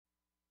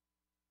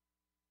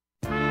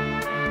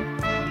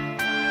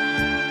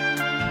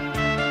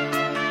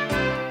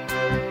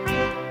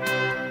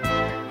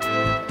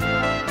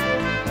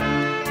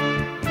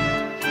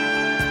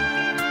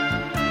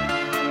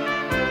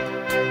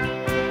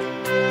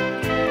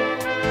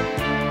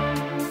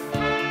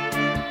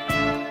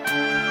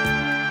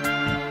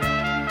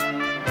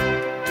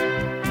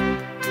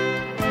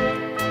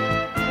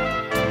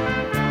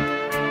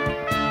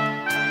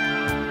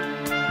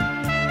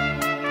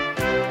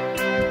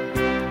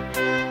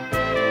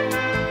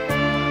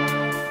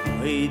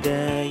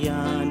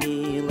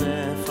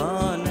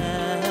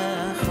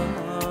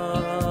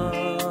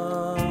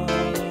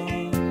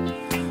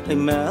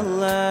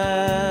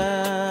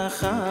melech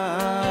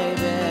chai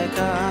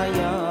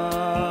v'kayam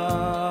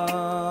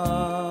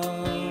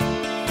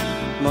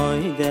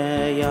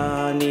moidei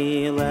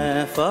ani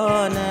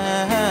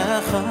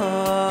lefanecha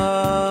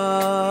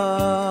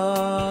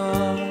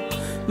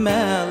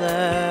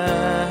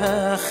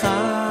melech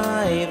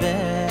chai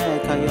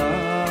v'kayam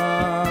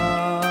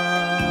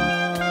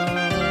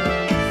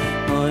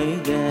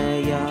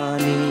moidei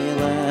ani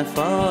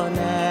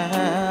lefanecha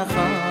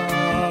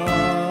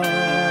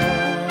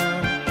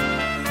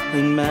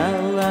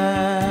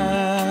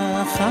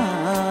melech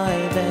chai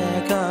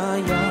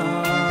v'kayam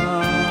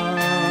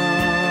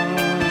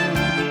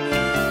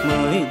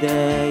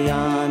moidei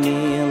ani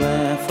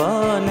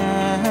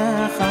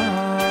lefanecha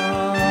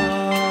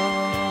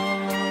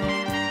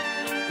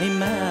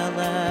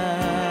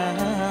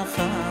melech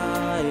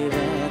chai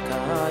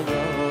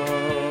v'kayam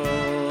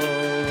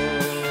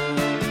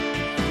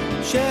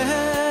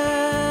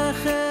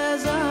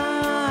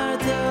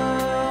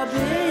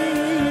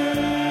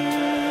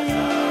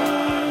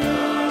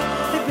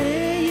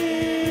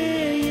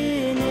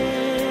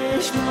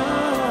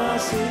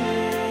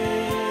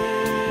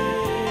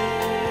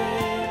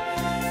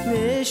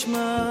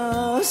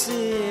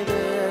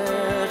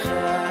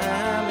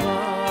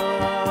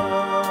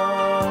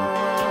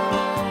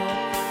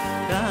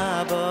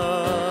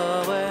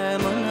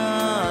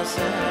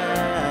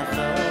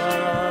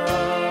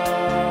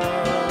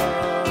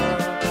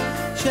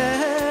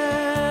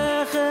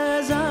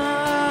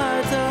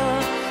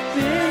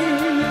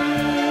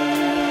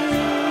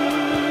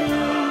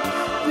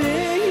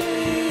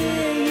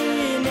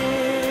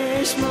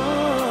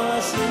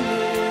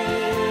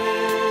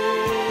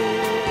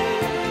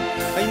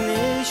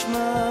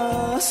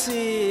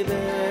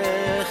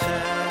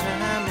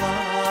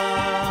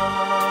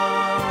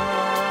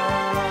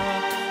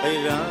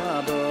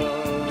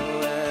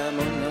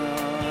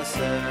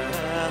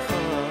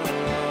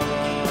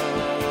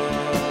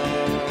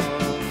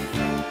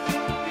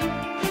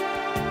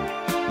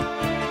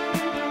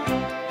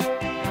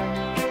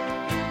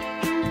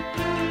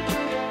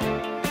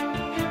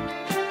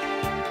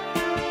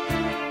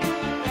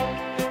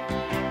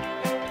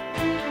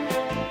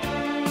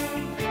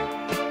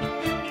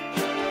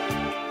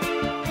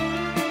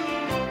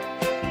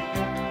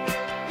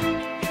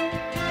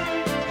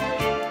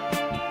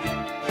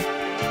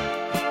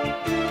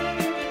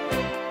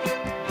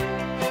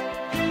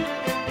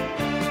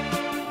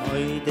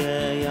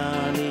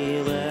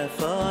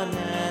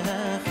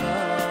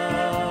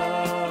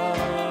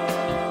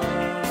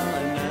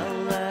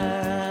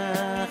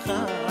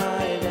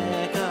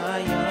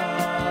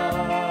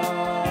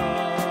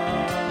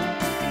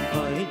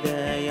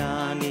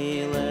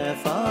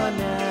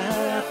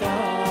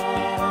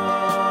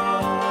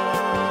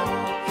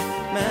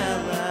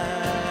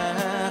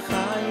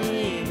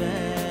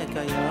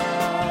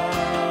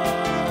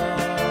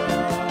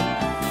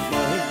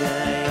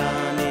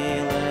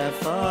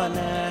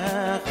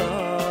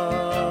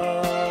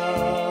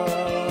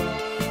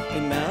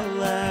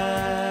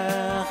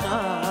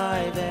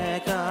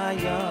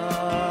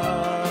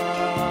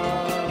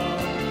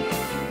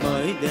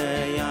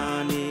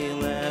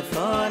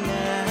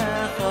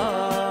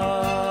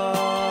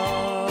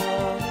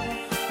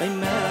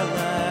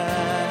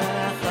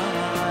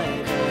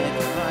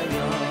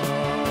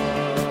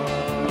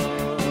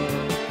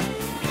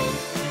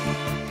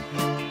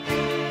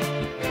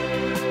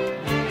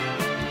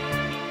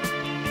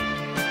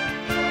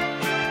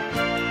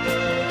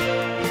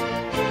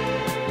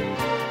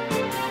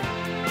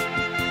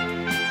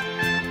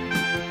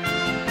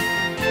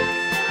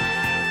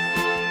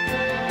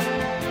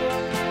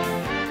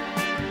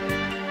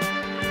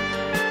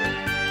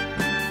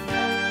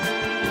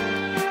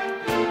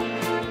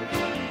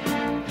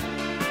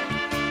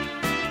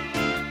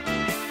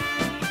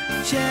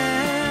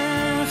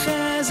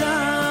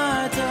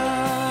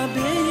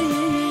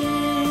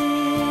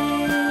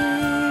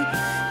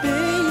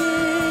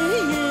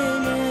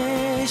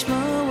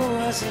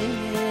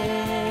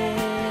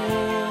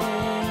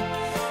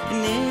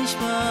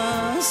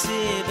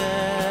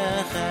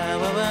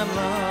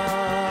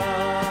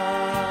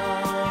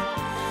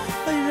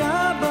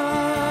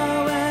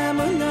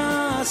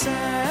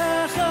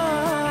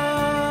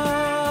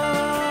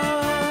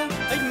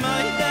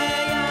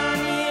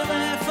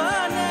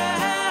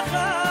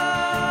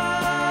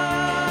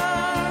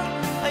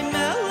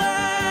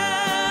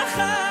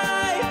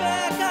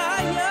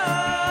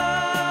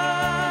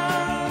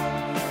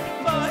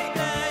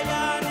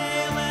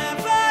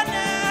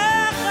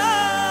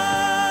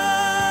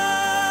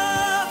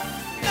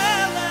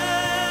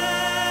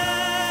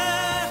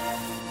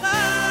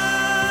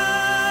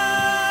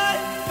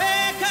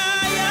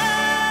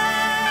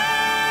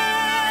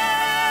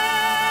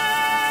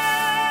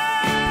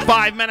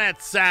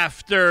Minutes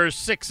after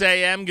 6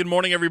 a.m. Good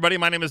morning, everybody.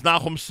 My name is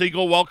Nachum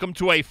Siegel. Welcome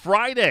to a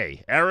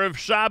Friday, Erev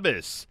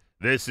Shabbos.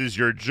 This is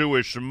your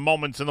Jewish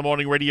Moments in the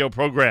Morning radio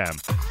program.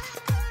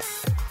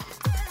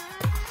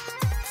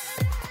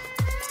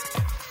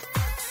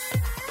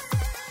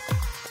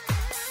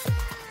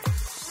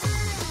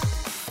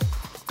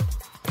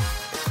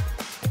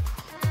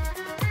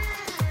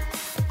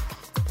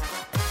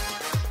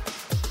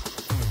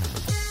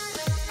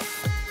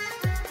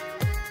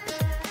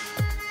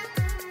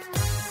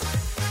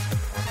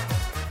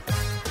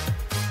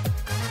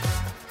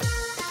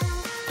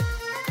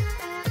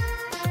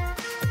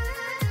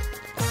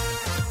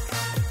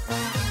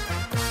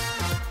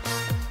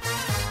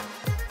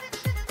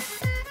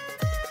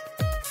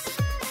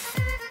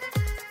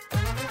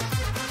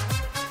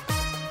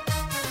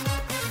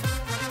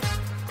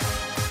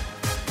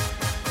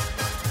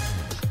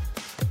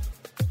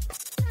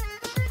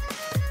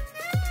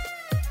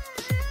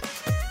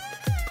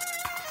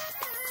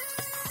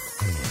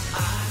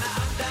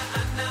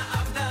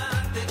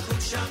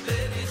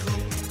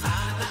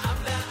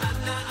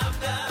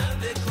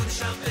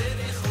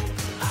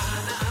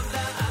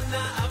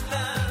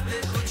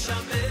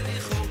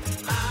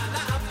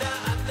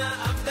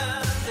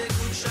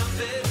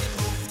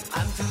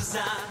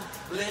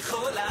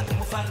 lechola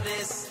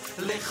mufarnes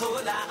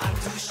lechola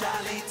antu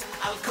shalit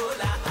al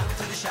kola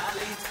antu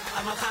shalit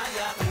amal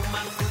chaya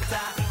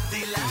umalchuta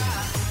dila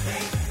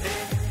hey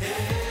hey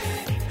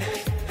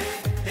hey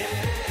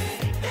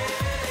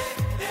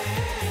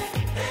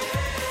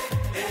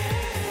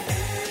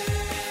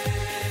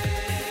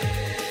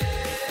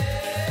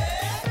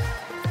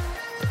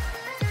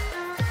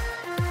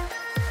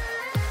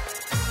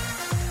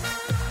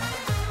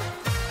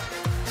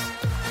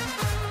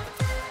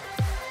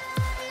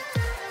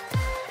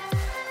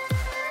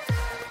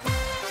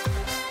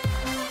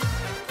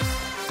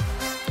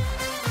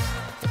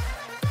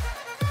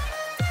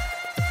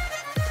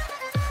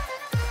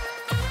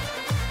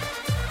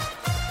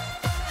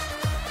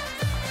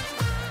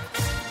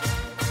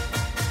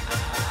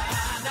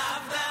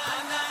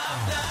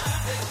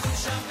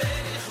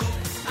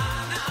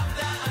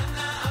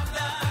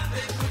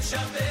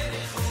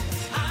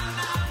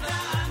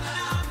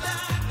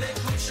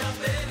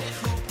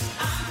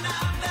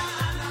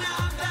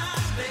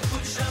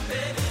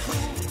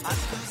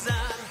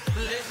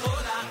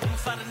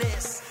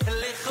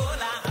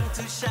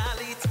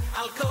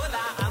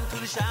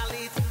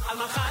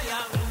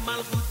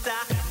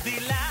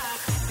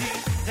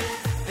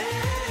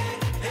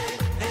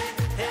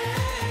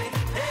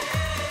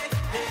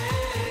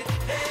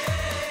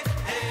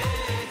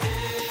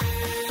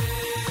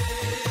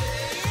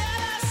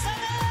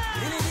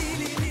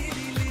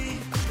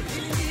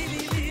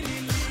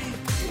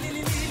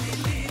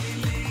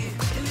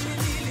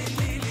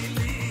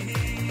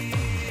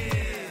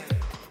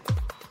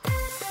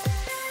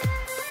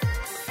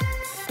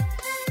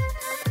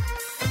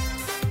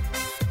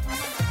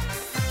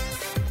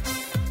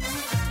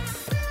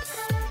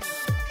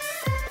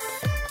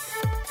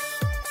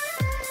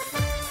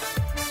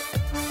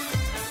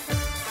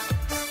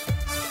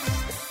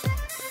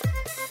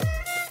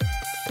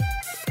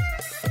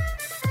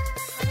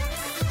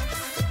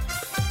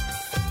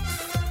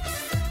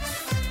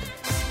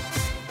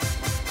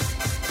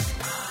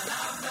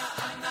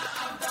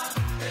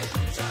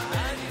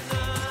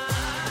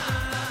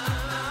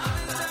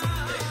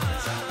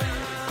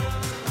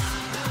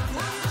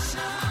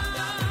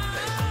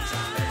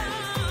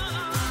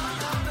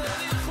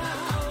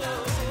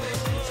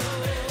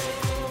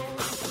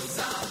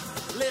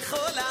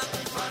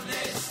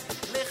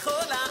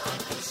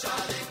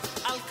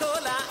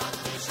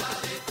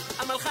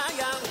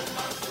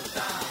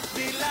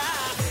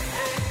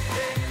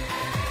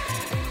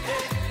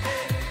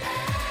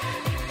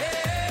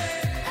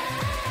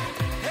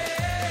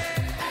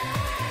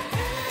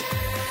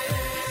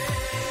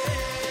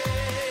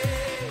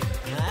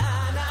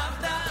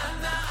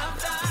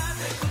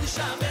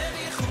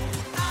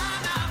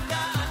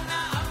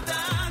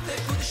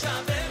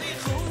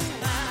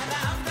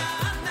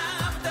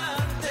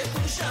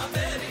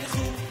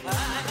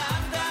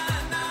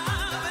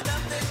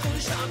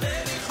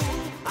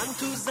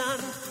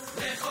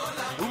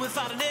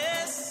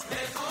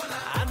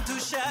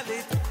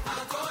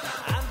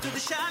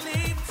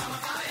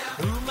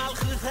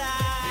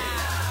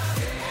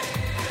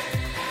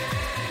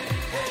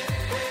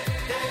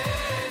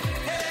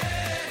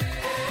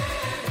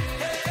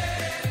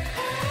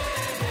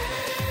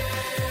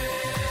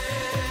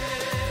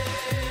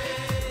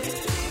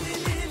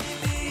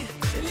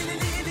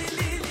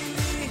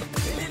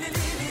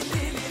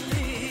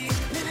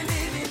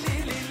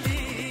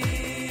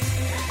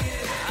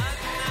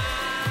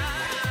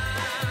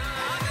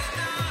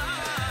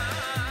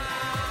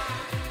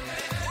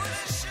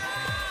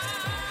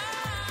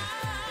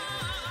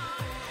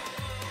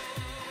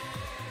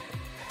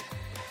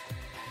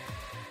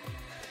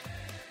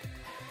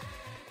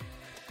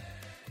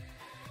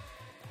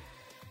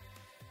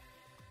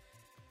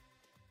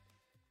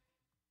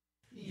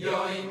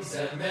Yoim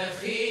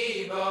zemechi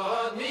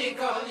bod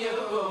mikol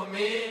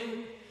yomim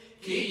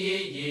Ki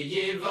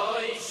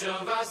yivoy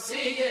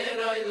shovasi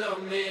yeroy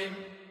lomim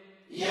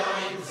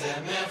Yoim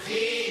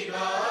zemechi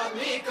bod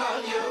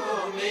mikol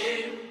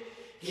yomim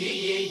Ki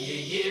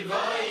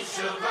yivoy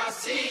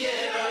shovasi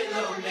yeroy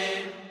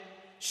lomim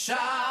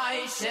Shai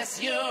shes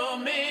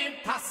yomim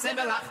passe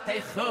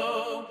belachtecho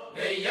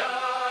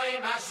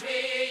Veyoim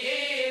ashvi'i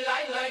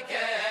layloi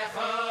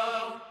kecho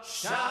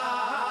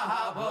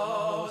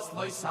Shabbos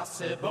loy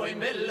sase boy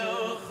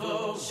melocho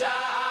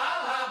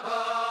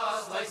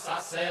Shabbos loy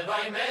sase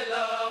boy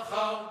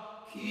melocho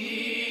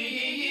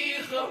Ki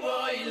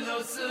choy lo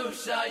su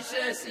shai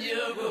shes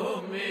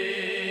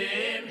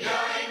yomim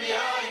Yoim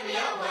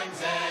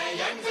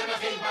ze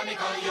mechil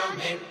b'mikol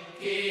yomim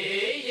Ki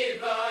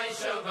yivoy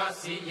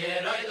shovasi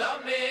yeroy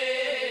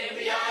lomim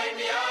Yoim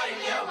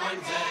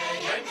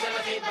ze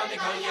mechil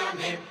b'mikol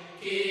yomim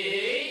Ki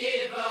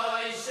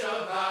yivoy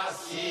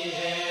shovasi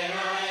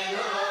yeroy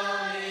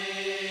lomim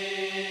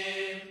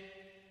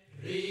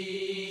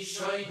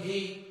Rishoy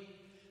hi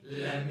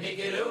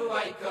lemigru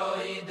ay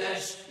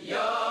koidesh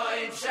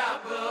Yoim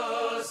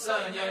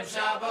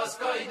Shabbos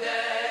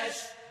koidesh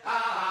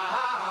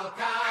Al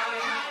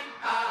kain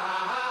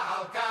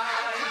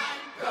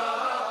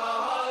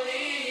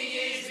Koli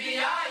yish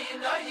b'yayin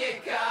no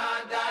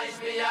yekadash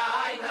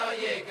b'yayin no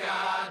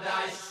yekadash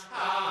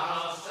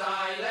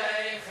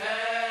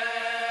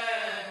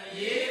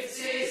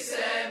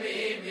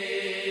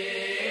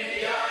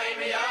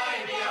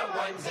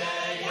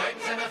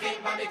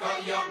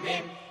במכל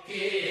יומים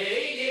כי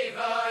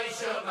יבואי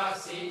שוב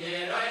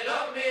עשייר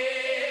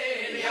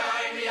אילומים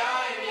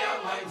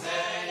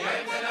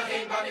יום זה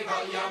נכין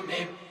במכל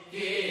יומים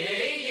כי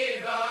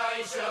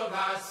יבואי שוב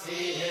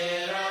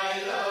עשייר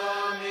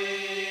אילומים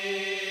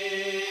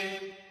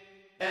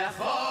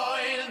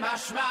אכול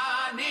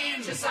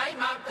משמענים שסי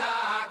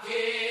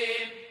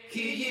ממתקים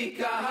כי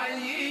יקהל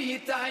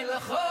ייתי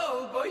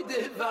לכל בוי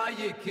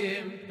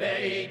דוויקים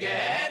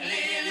ביגר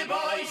לי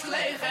לבוי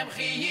שלכם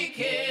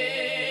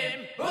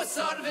חייקים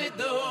בוסור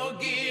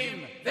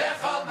ודוגים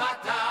וכל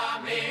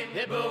מטעמים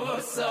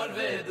ובוסור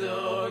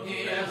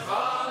ודוגים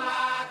וכל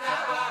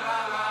מטעמים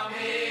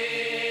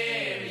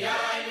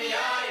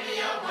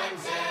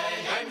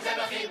יום זה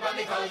בכי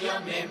במכל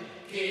יומים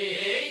כי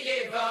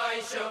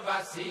יבואי שוב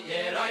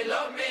עשייר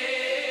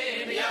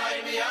אילומים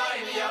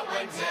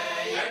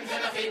יום זה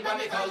בכי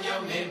במכל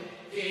יומים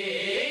כי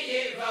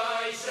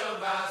יבואי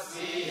שוב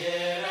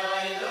עשייר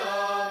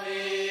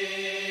אילומים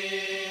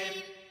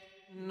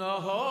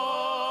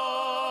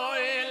נהוי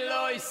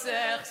אלוהי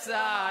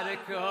סחסר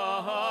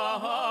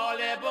כל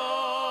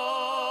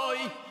בוי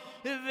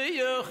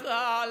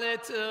ויוכל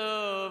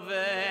טוב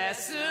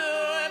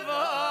וסובתו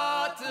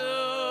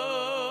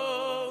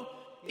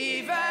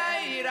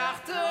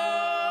יברכתו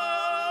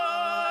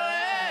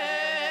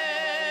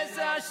אז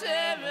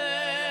השם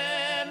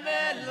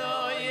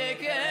ולא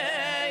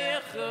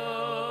יקייכו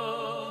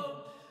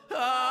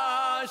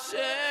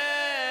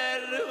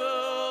אשר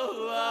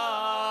הוא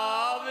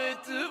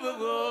אהבתו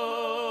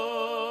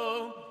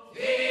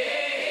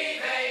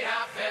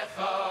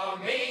יברככו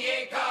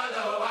מכל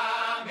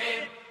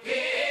העמים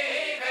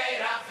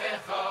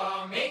יברככו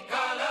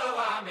מכל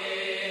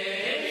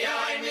העמים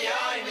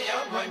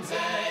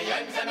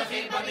יום זה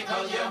מכיל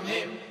במכל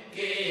יומים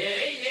כי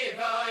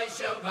יבואי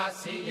שוב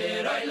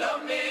עשייר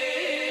אילומים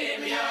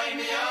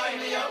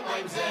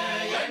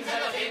יום זה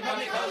מכיל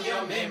במכל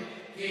יומים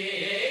כי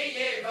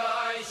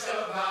יבואי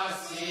שוב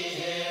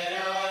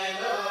עשייר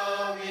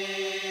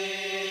אילומים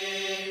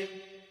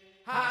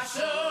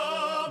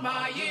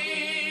השומעים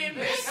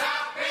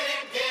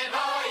מספרים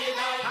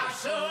כראידי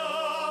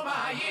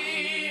השומעים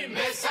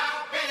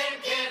מספרים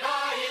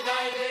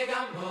כראידי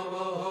וגם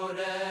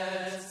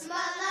הורס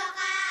מלאך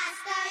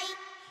אסתוי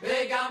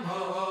וגם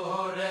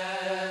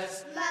הורס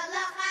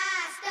מלאך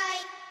אסתוי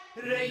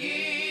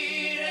ראי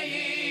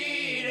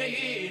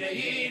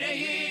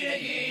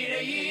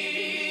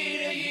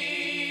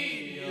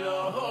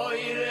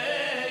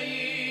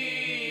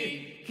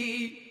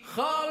כי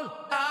כל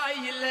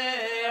איילה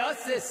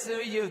עושסו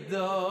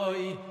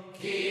יודוי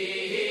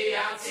כי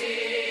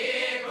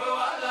יציבו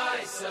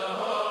עלי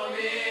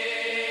סומים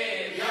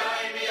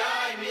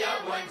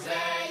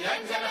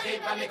יום זה מכיל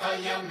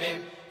במכל יומים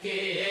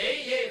כי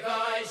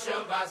יבואי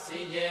שוב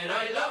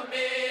עשייר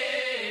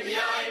אילומים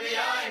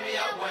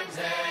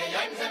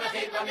יום זה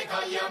מכיל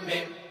במכל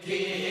יומים כי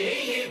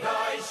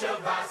יבואי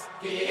שוב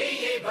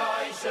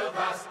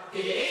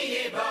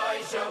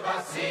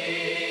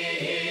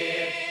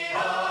עשייר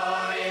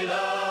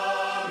אילומים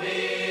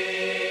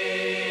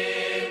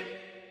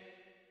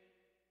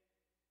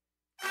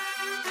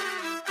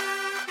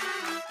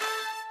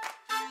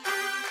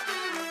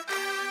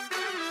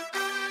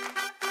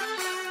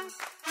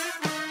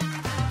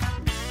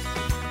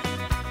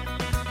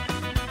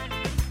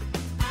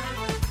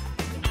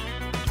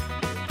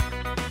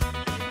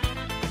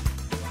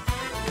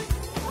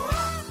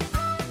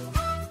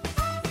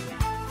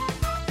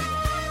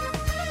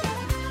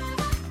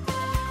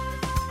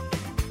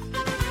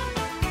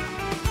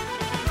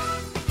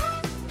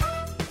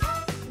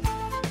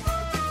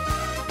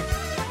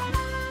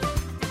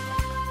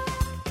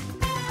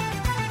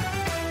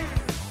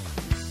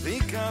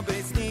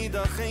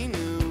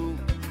דחינו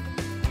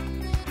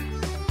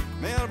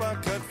מארבע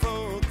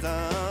כנפות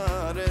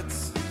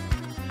הארץ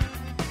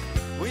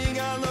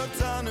ויגאל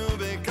אותנו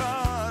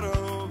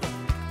בקרוב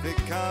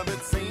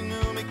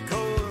וקבצנו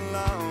מכל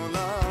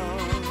העולם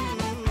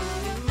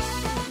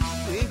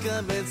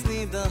יקבץ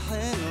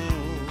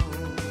נידחנו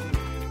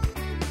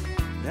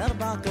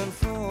מארבע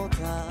כנפות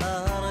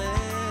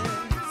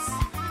הארץ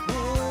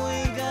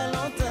ויגאל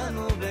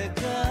אותנו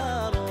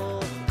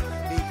בקרוב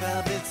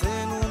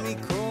יקבצנו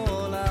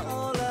מכל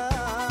העולם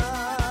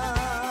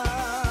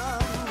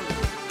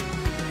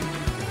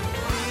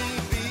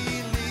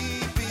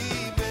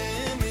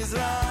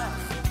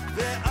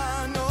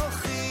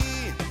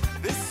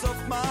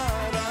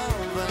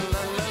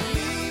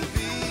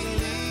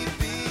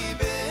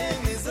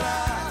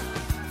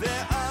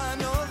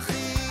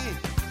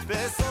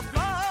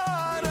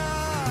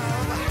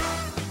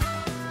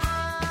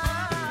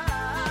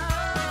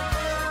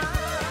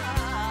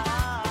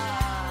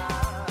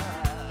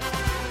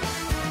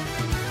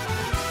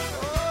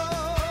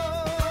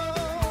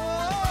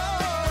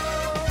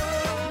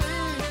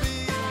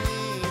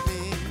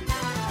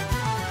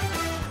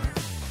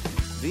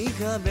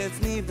ויקבץ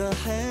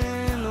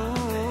נידחנו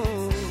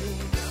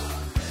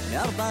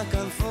מארבע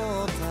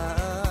כנפות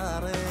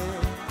הארץ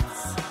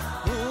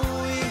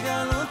הוא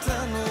יגאל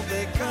אותנו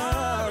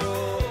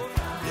בקרוב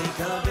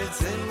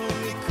ויקבצנו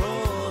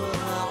מכל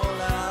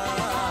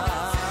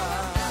העולם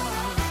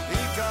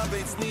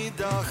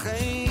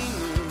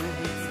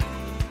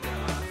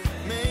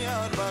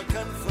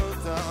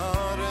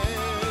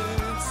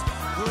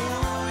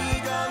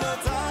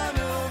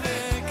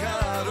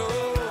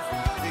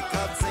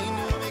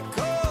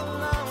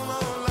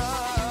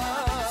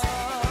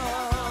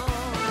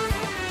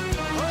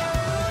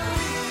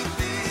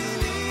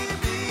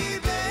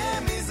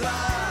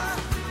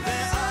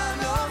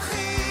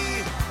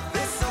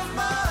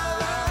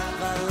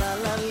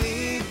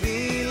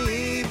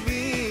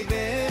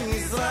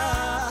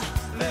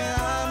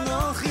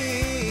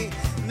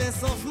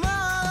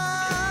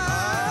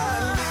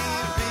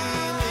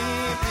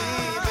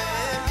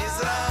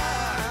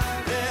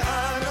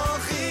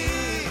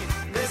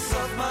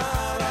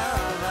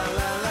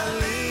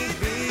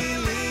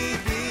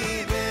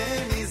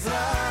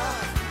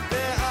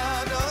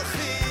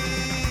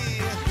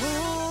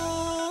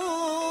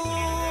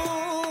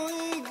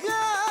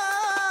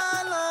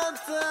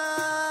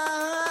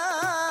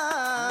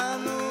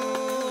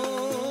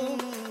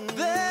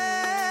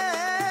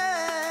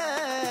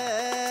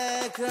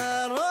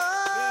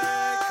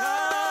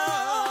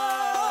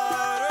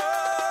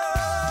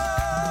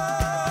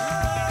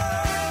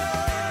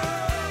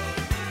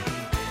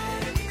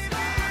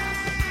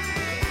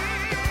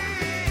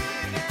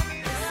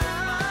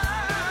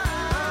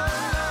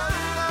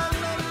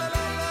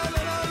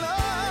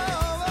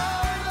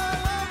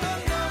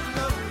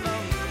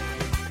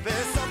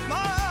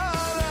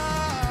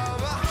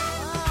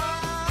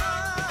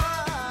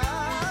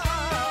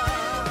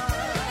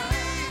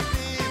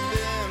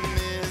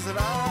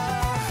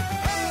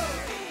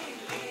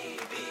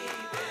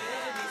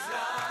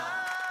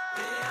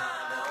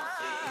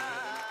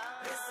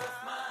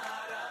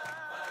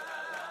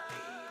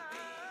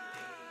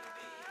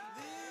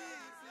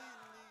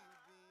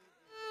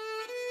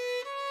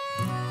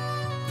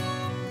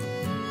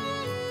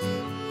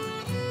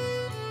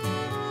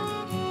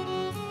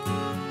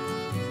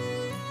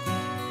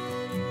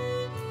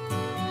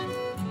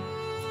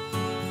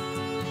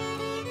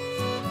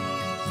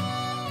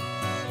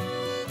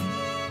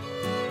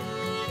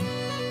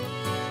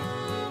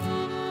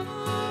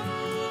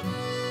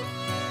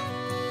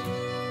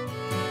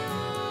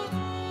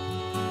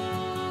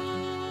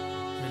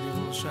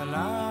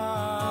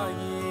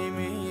ירושלים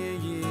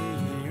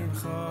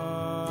עירך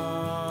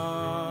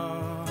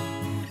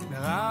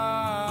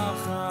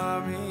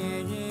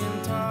לרחמים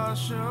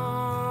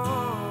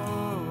תשוב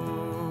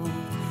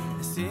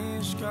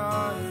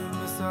תשכון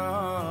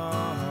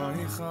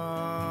בשעריך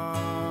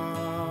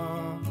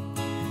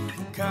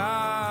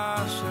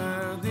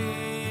כאשר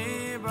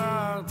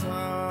דיברת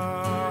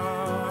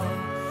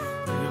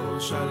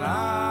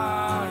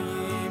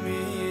ירושלים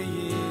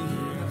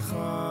עירך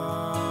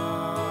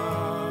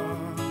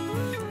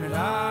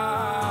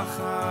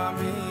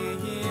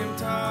רחמים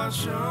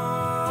תשוב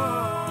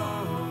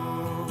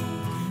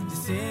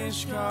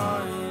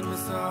תשכון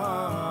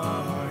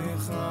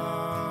בשעריך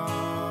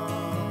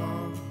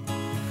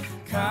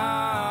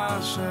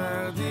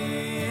כאשר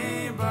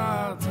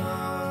דיברת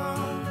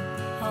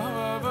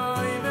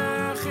אבוי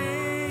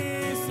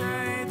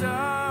וכיסא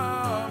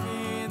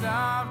דוד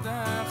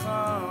עבדך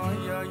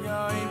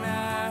יוי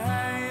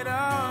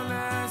מהרה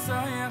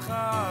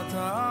לשיחת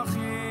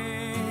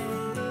אחי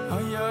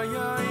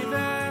יוי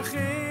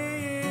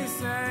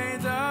וכיסא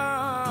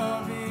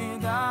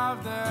דוד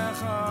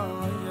עבדך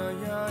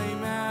יוי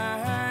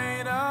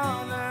מהרה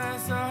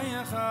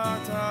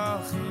לשיחת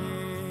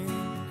אחי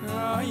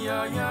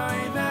יוי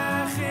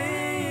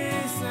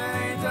וכיסא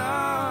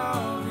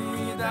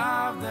דוד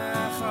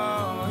עבדך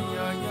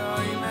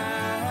יוי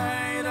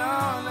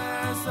מהרה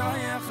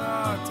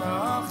לשיחת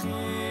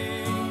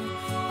אחי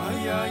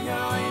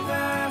יוי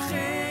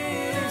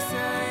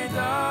וכיסא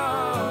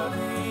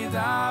דוד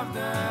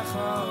עבדך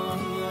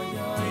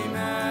יוי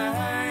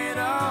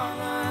מהרה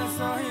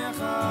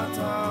לשיחת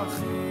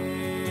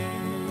אחי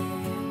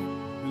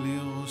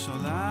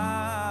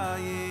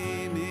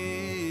לירושלים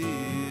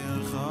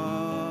עירך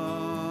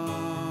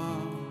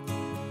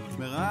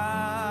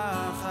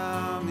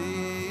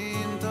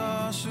ברחמים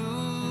תשוב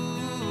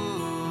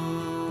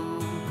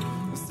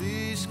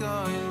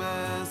תשכון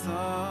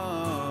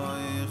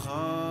בשעריך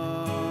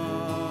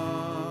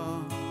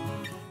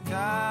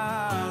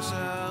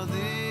כאשר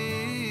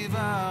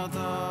דיברת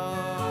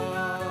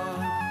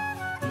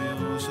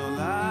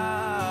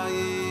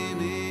לירושלים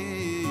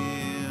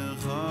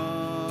עירך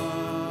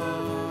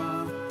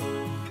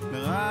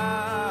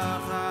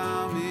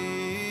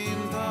ברחמים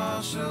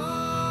תשוב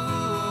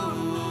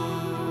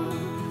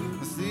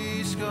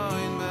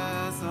תשכון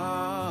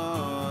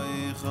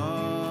בשעריך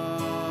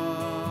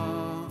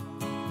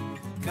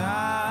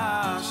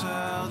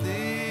כאשר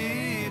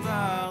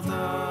דיברת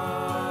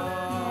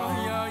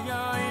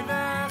יוי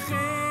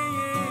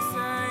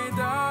וכיסא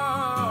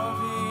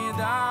דוד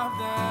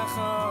עבדך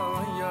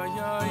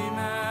יוי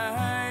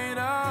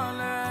מהרה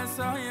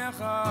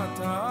לשיחת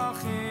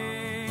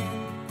אחי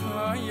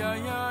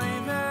יוי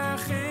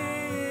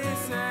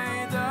וכיסא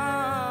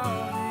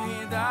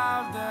דוד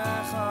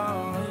עבדך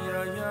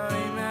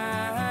יוי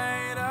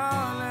מהרה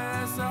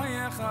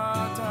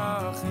לשיחת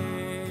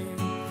אחי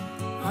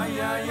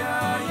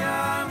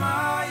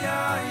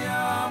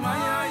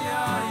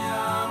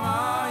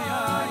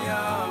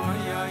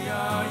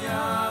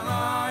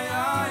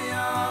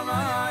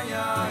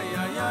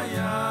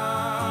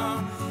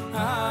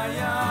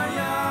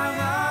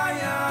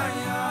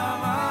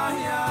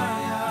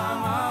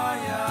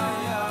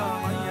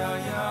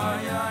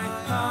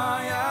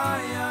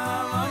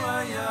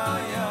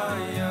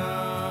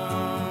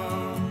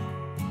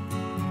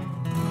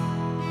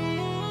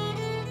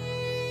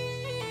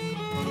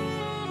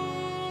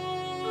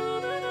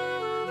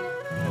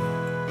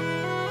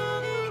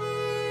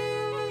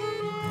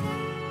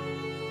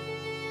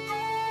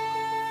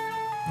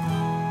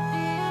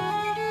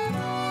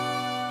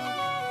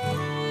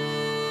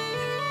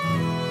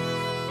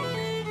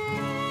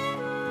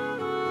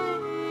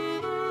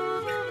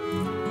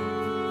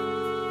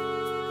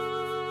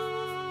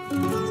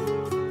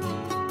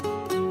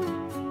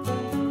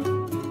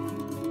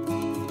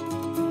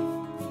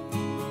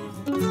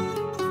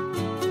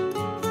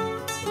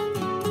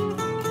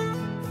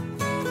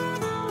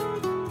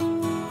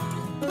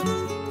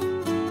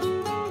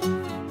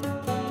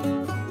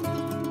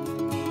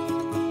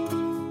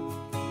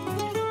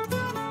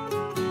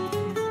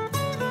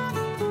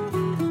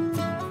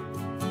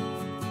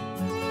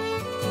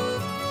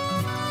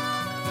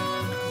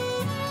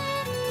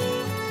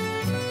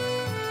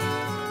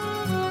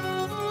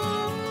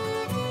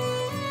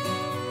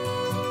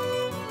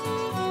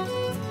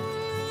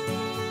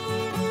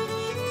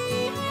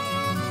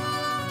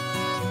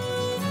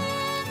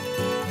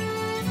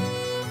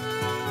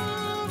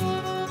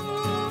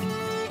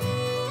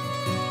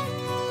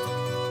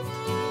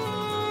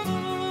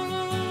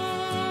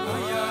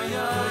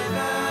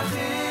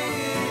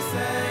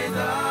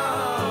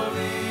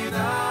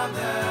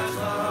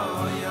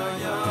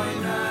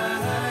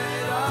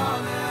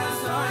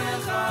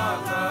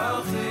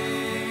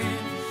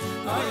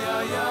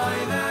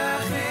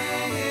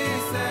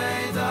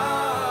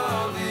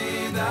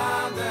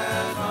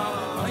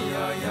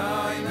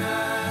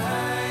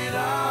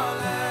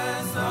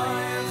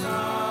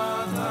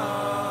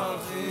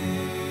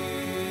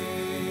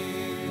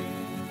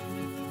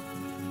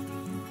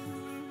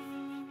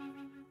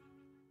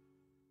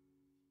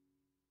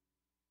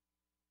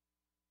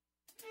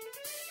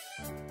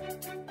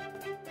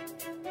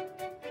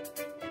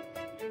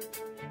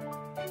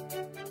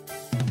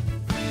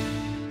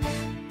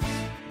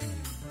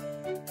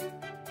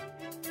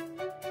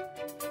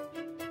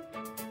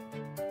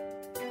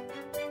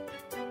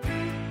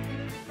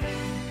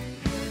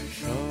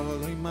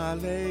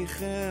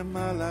עליכם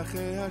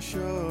מלאכי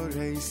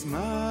השורש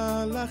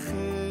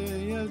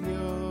מלאכי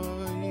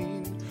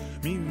עליון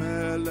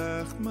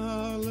ממלך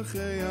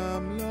מלכי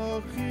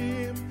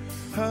המלכים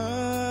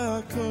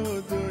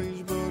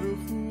הקדוש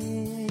ברוך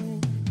הוא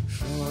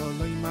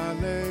שלום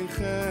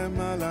עליכם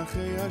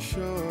מלאכי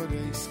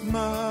השורש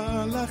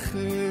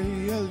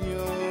מלאכי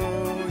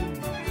עליון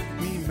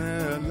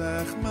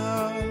ממלך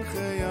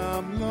מלכי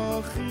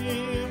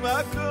המלכים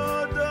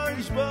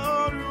הקדוש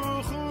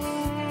ברוך הוא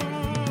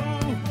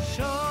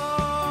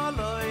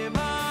Shalom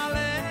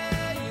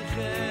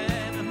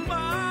Aleichem,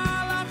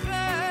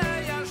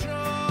 Malachei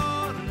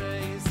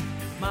Ashoreis,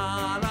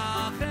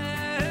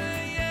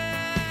 Malachei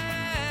Elyon.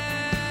 Mi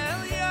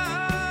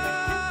melech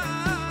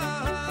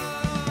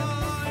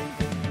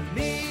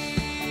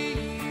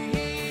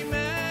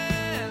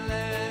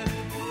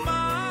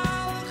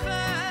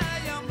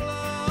Malachei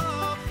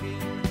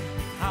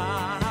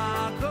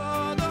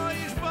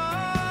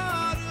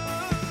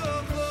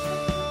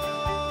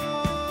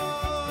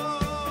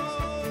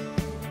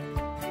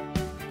Amlochim,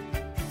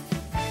 HaKadosh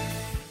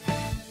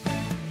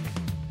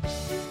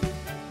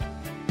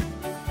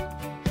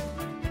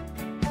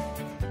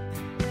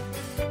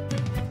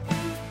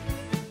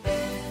Baruch Hu.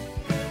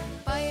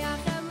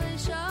 Vayachem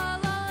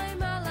l'shalom,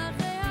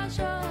 malachei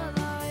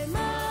hashalom,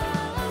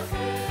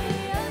 malachei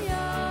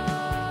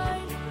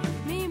elyon,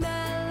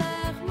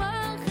 mimelech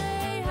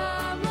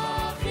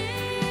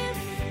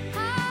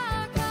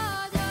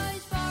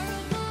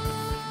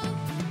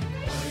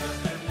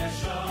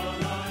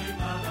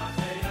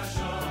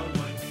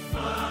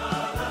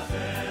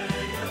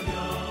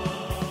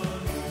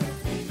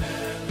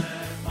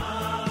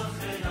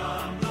malchei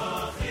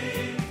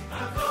hamlochim,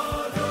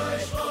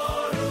 HaKadosh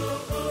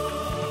Baruch Hu.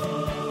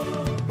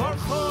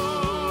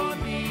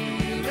 Barchoni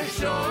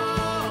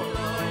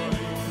l'shalom,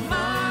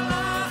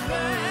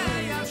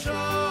 malachei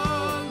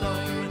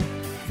hashalom,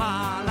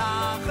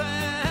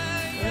 malachei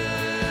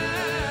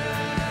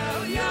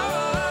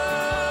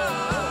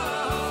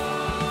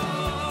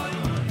elyon.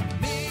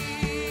 Mi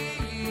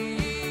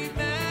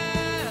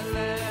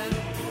melech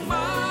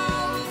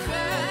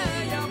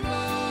malchei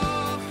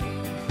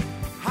hamlochim,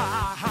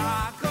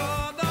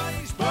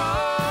 HaKadosh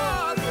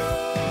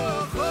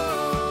Baruch Hu.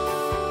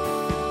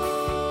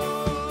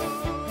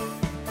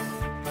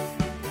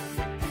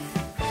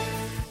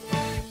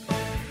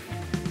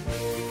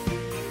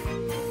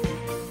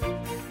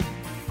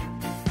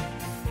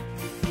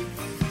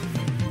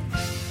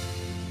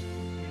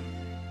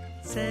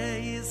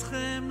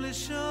 Zeizchem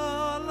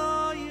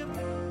l'shalom,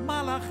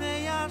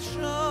 malachei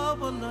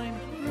hashalom,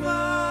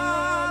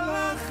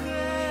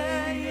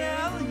 malachei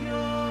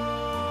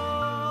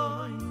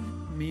elyon.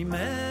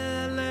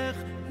 Mimelech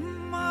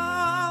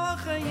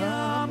malachei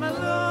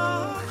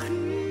hamelachim.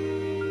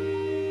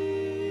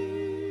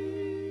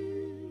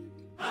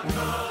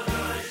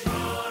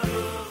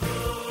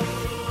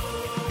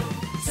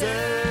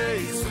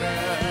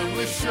 Zeizchem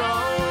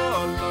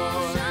l'shalom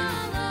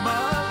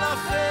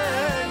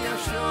Malachei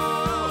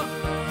Hashalom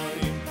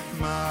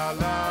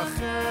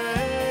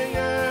Malachei Elyon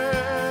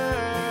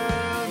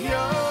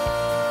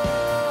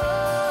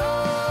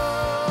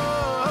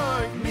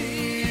Mi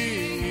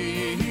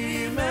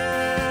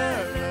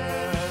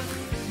melech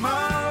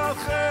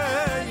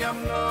Malachei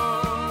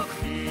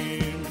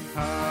Amlochim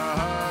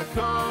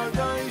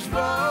HaKadosh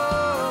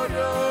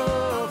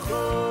Baruch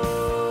Hu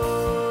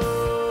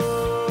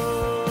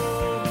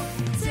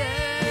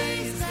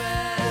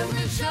Zeizchem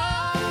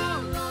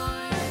l'shalom,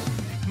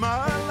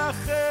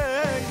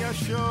 Malachei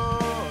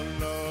Hashalom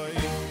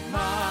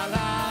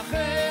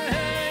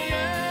malachei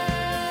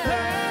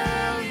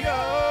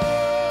Elyon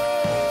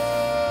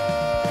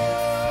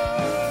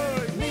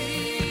Mi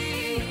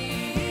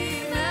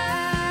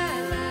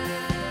melech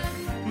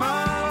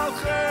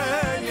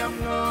Malachei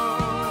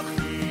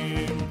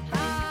Amlochim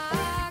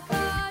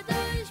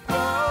HaKadosh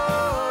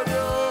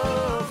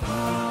Baruch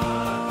Hu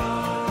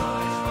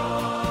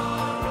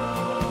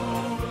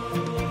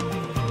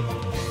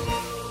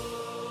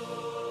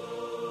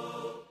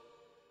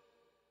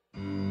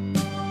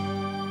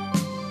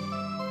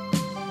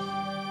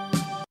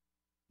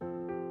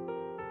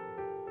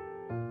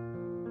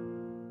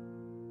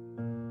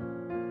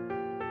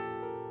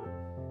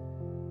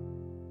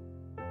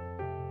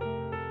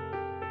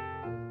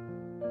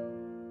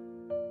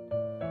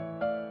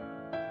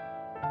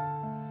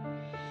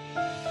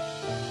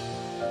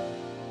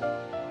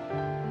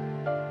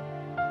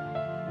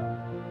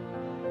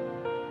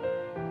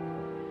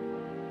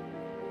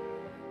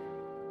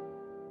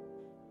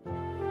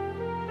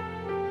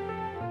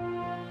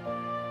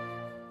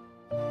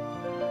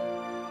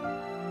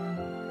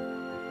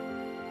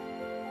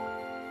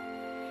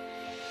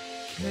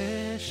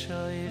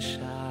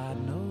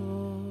Keshoyshanu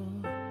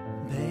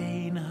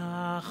bein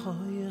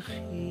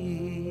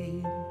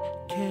hachoychim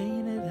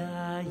kein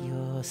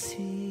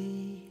dayosi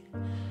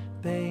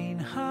bein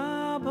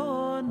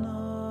habonos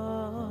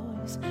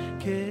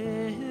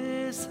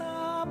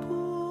kesapuach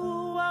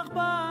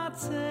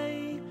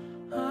batzei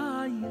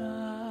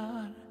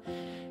hayar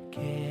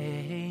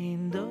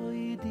kein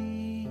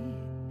doidi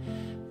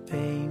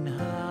bein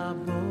ha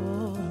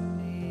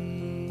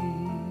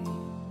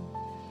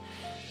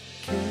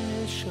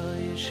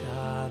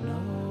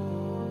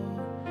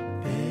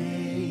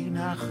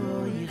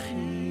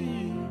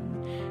achoichim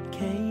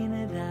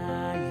keine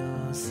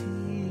dayosi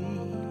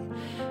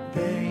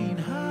bein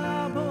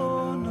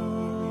habonos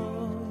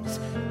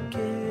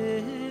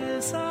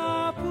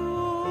kesapu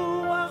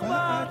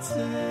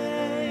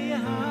achbatzei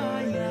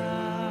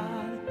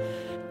hayal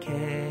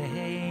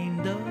kein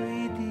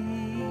doidi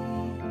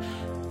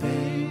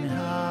bein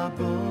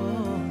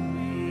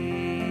habonim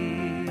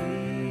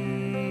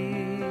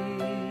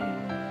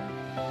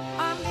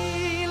ani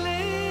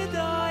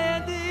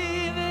lidayadi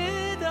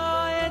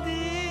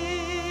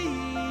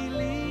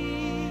li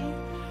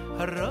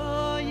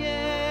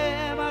roye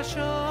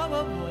mashov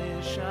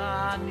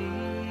moeshani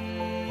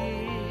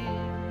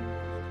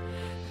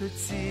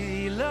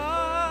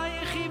tzilai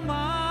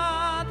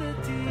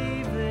chimadti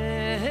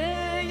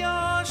veyashavti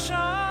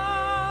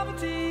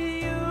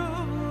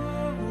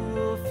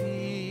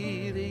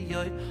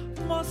ufiriyoi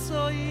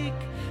mosoik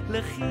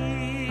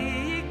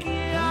lechiki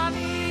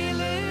ani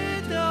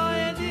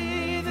lidoedi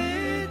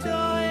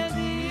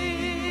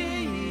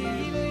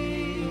li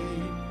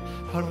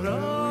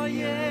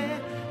roye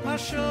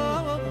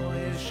mashov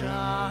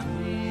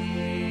moeshani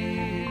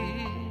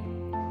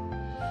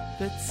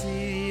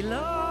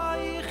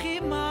tzilai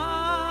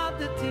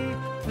chimadti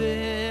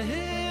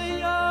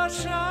veyashavti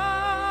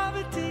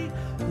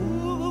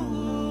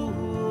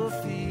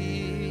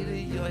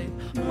ufiriyoi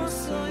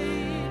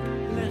mosoik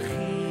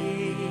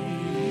lechiki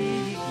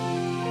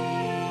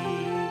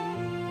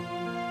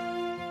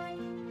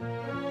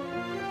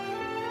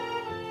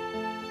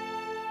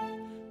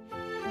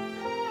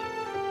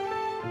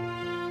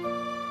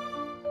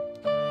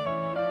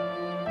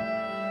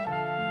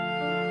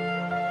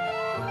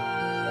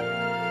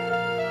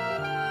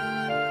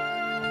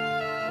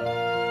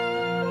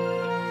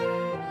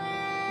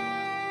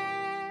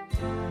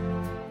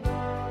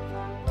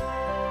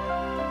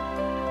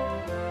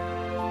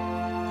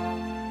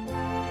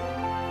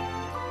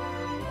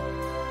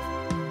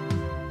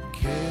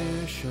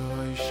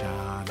כשוי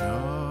שנו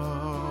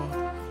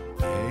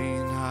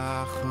בין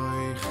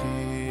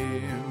החויכים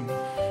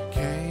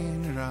כן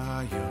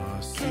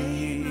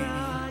ראיוסי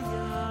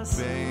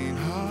בין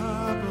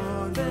הבונוס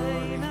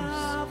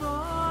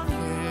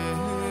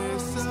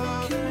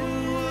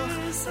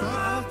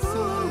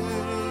כספוח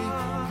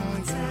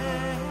בצי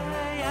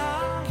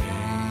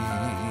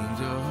כן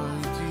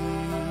דוידי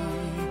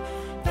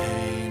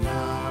בין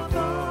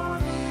הבונים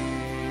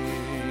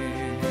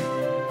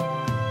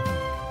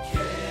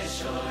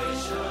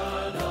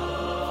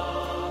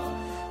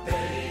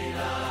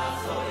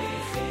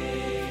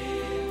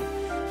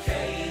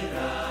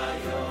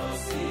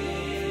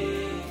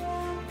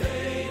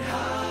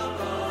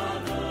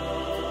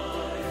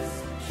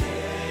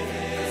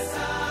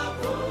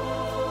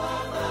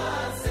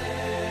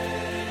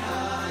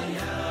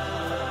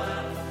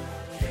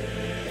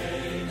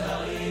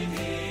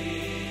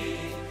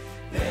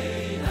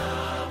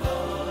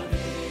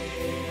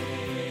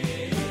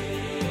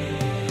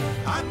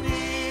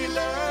אני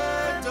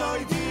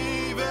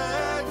לדוידי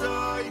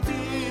ודוידי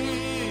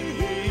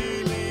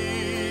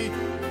לי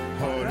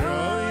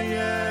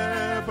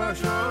הורויה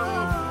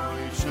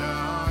בשוי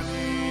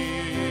שאני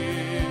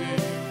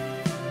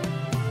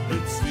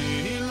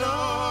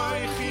בצלילוי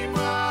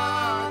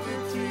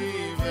כימדתי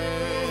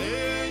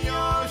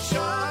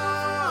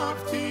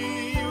וישבתי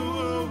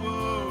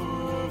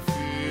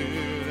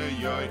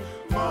ופיריי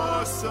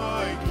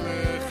מוסוי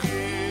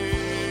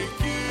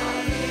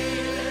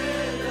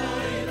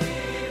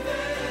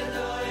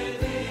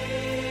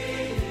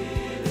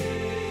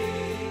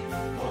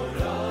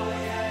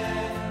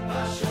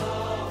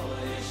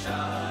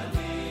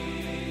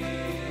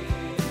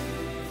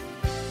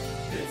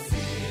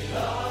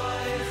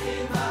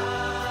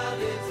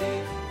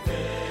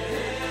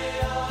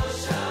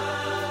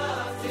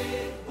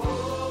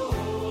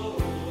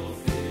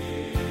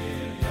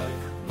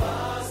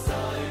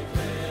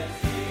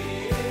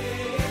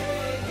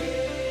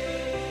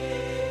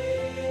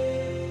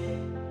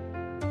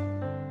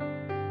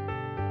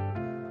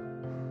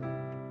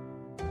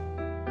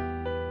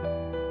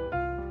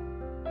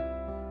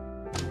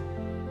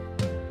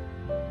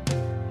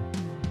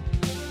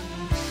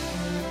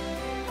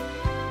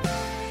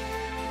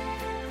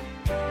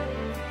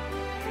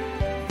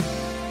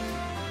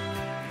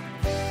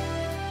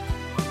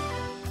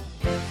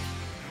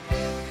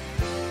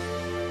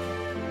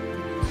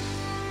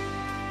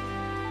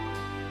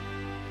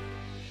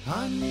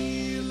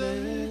אני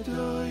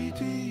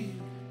לדוידי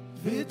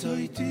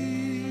ודוידי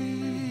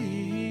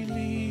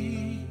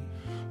לי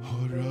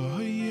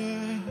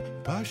הורויה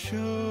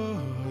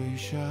בשוי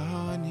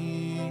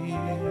שאני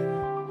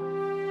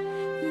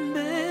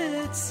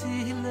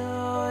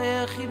בצילוי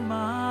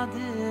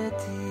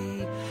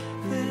כימדתי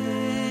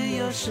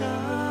וישבתי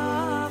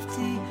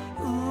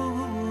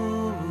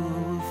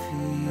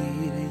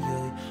ופיריי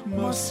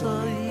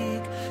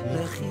מוסויק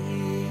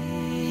לחיकी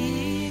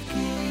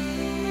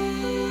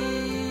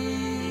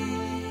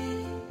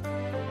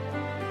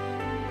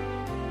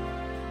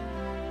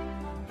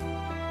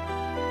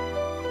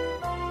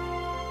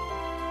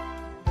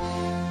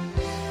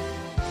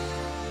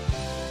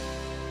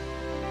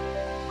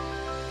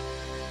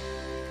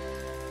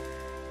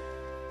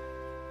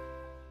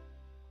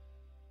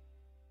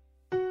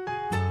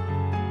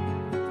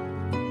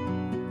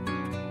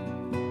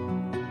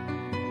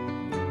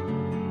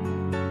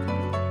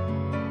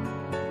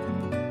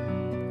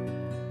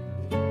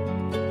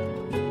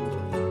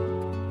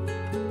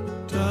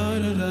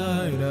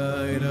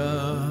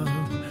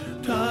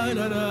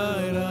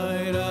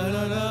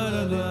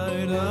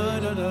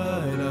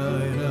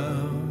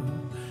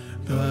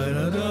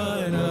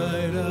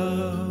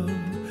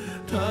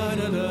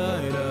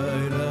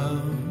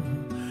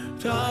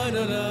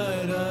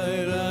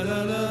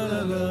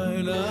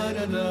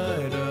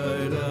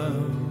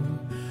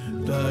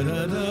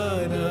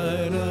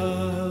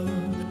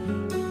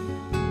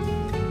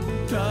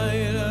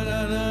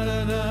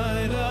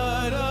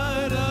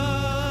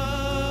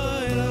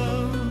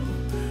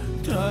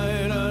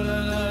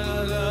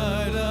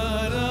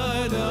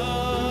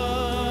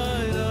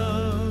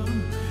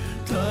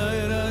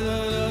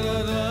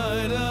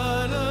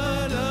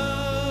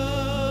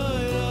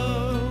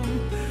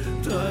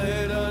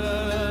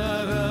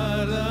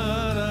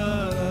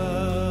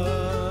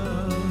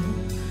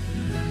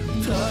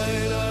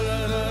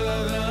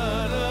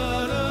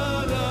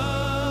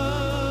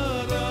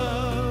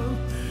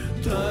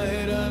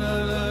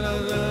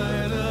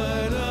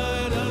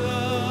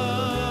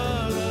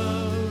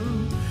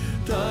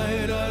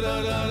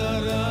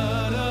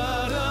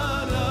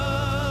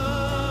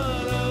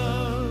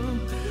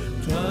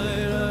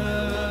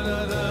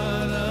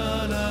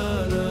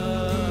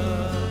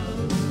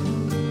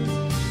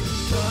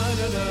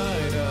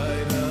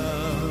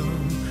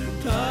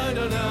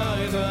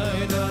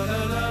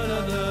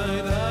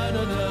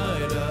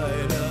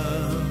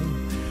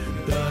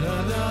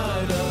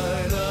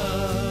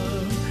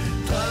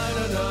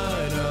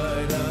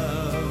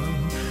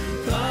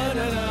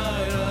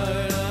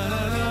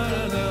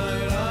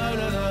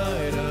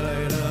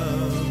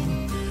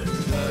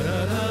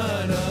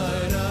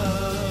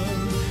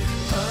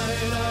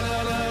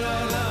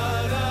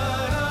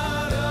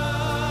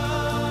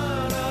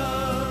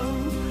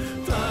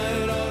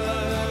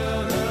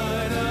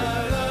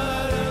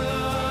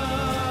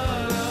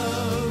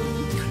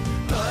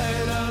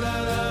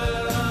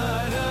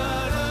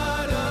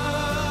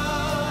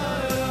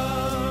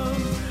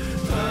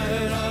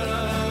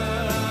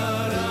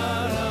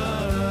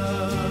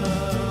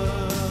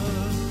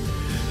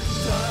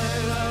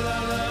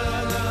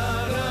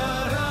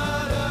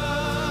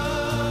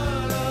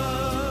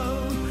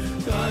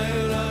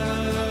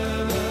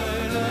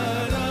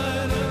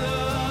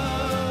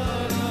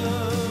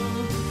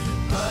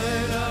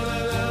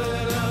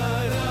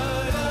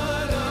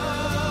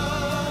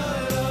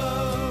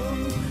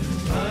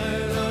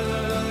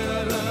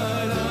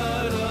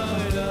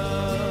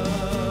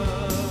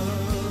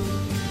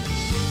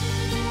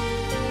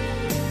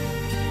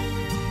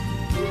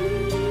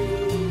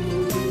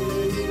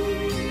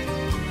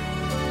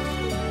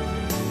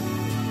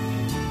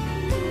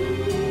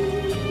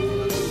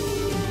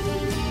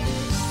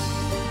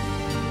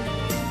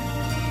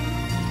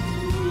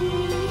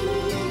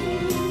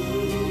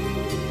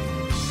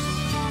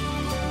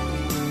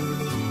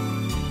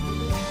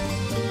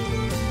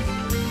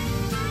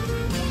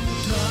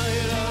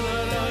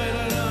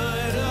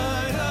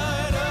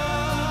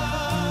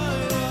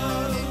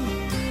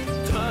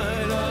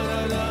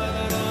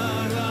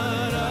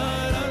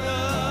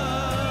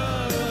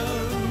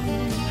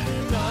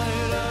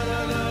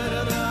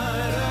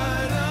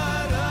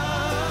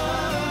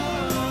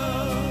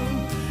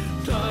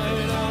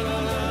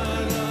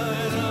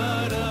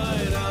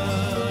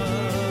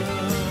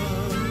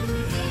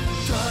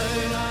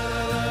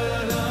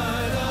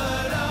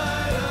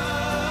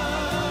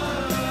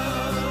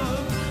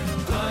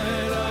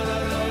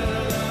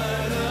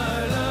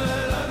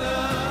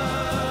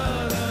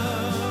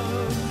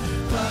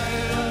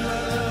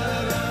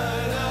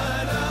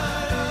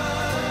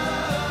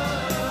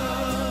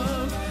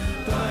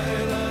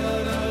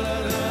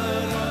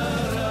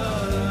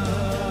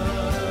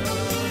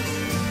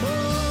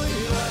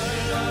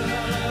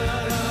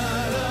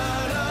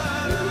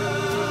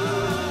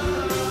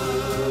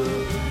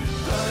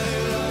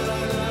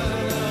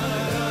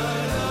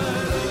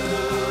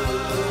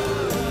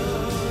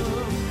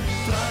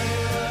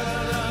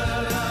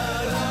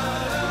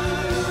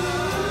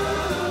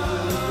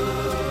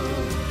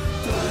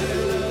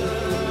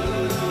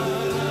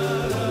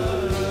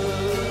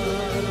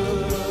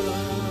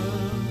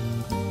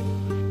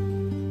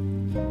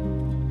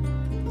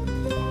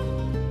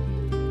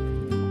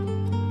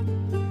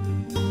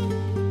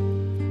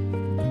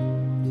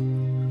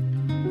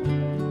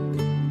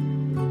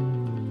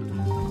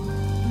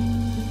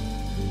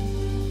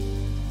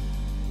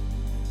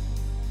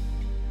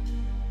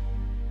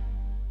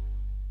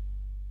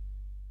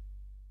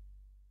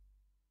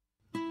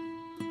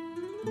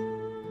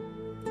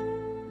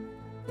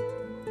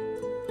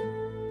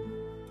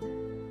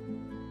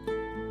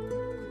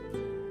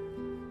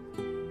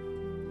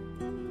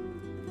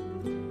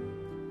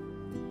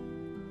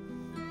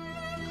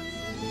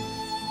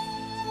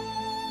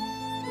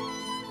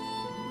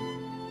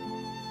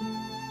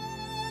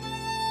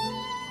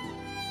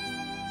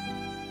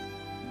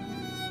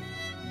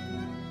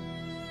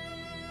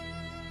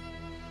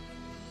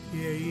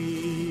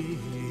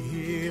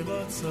יהי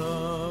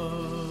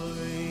רצון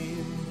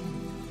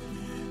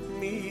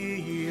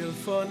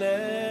מלפניך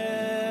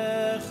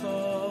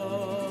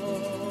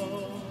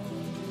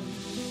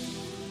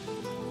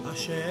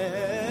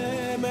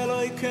השם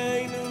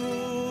אלוהינו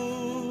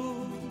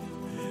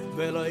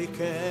ואלוהי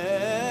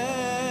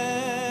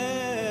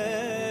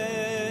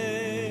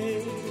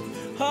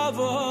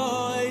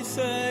אבותינו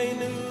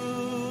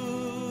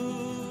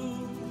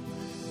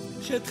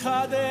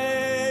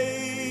שתחדש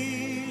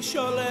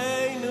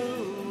עלינו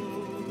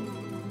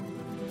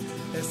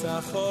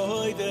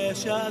וסחוי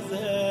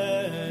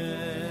דשזה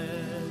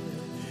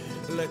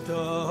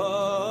לטויבו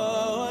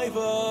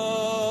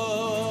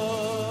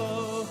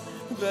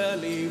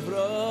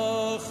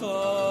ולברוכו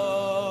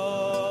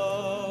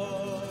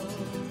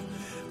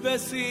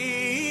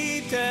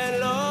וסיתן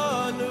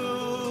לנו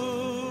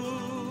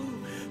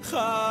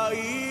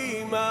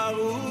חיים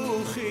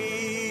ארוכים,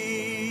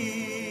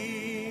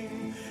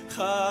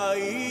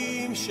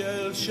 חיים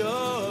של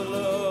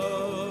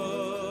שלום,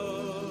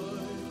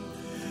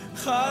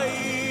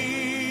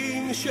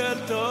 חיים של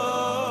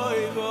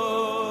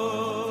טויבו,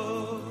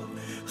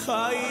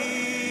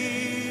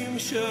 חיים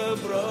של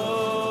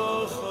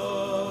ברוכו,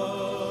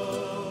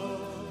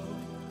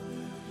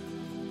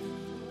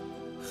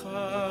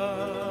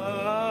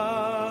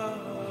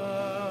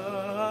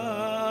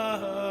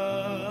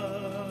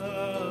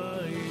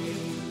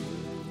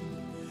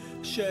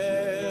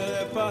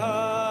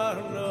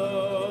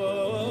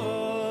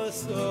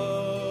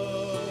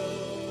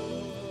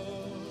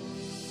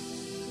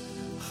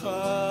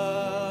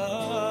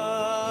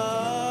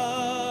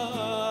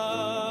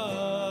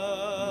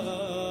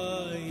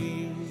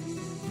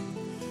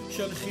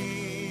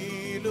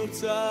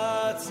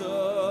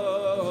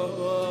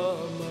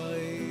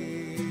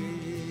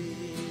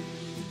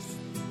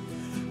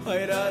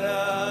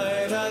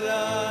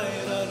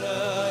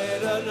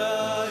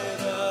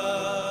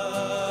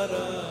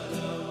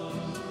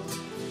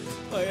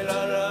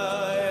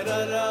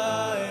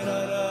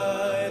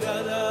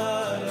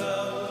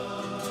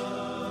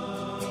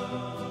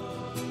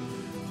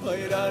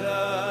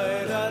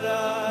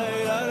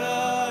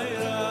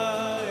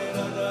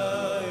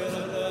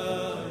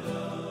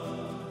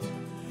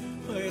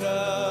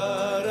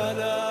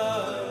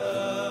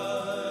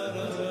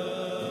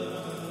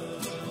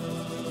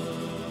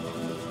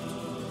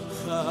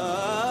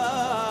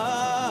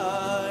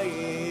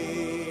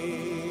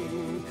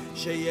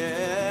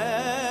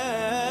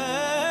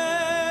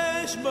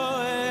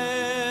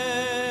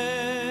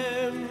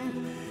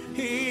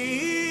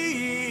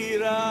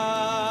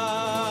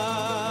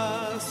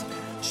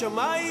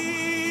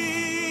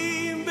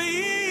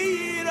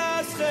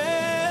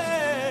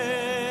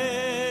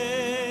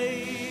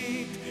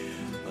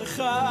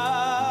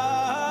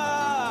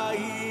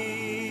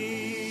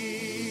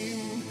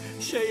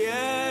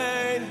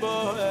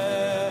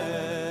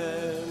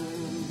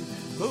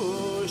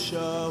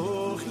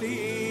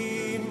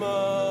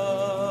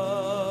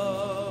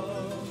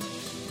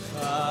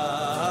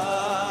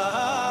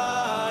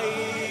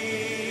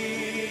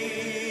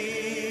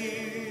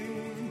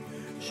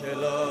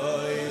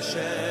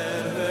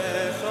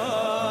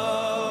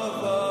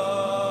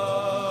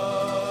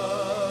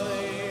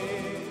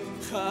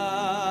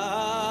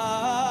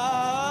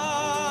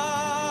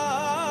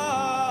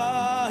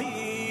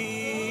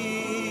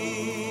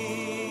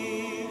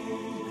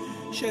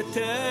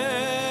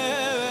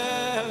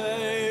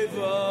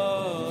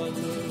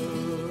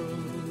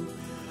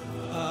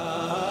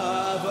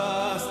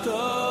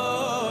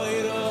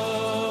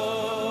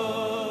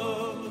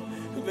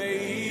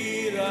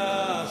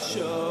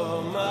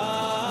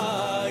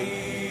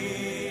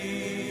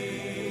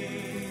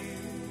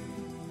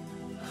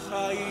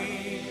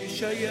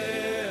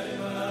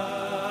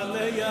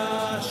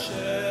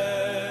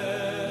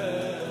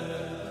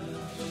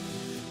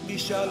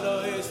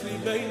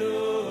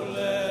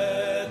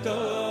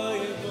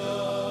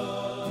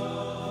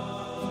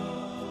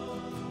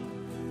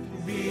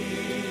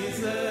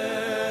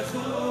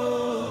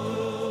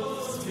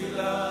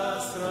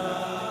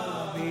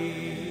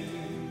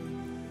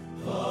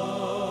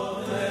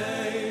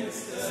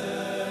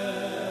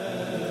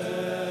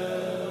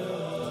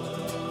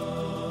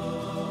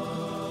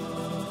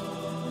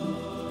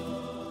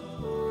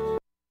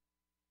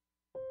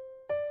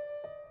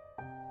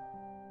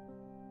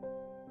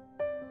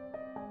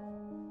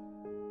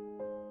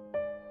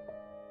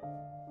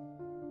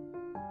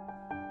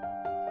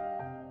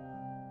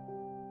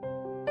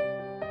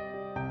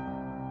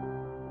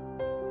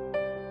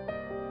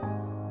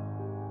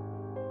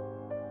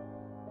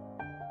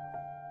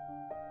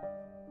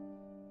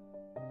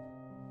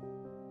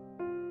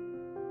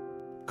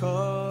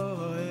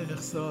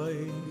 koich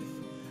soif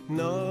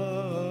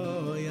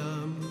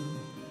noyam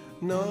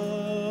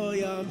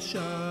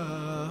Shabbos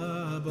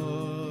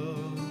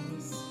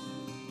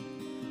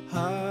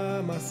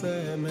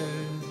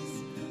hamasemes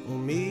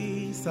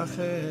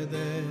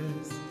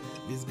umisachedes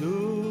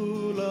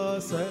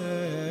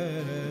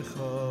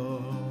bizgulosecho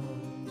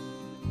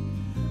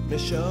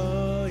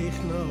meshoich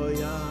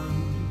noyam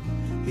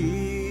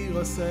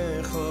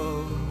hirosecho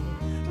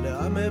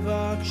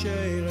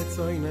לעמבקשי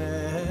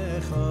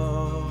רצוינך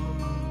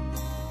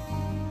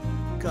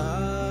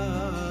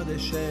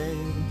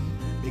קדשם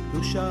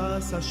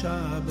בקדושת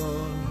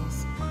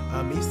השבוס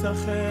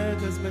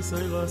המשחקת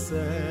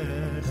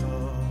בסוירוסך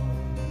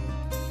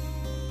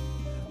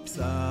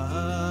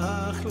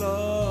פסח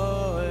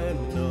לו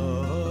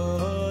אינו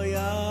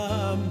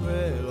ים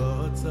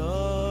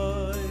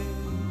ורוצוי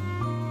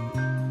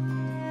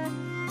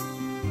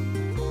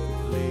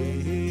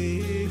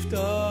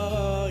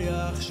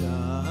לפתוח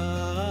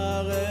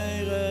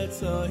שערי רצונך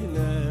soy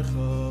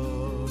necho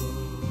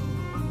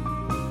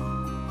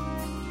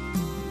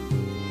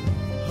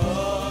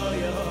hoy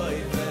hoy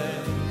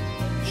ven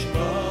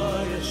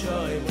shmoy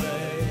shoy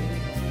mei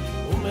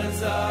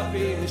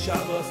umezapin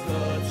shabos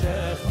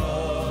kochecho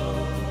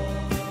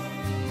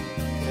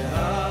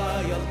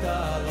hayal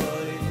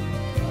taroy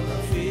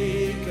alafi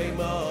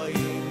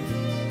keimoim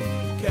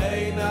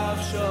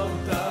keinachshom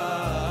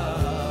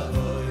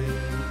taroy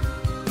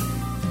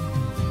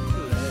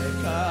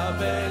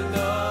lekabel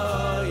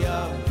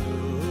noyam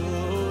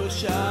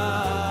tushas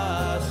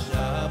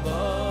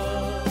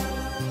shabot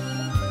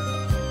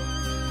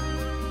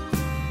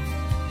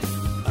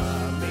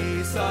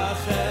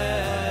amisached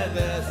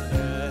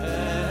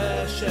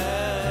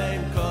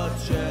eshem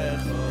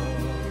kodshecho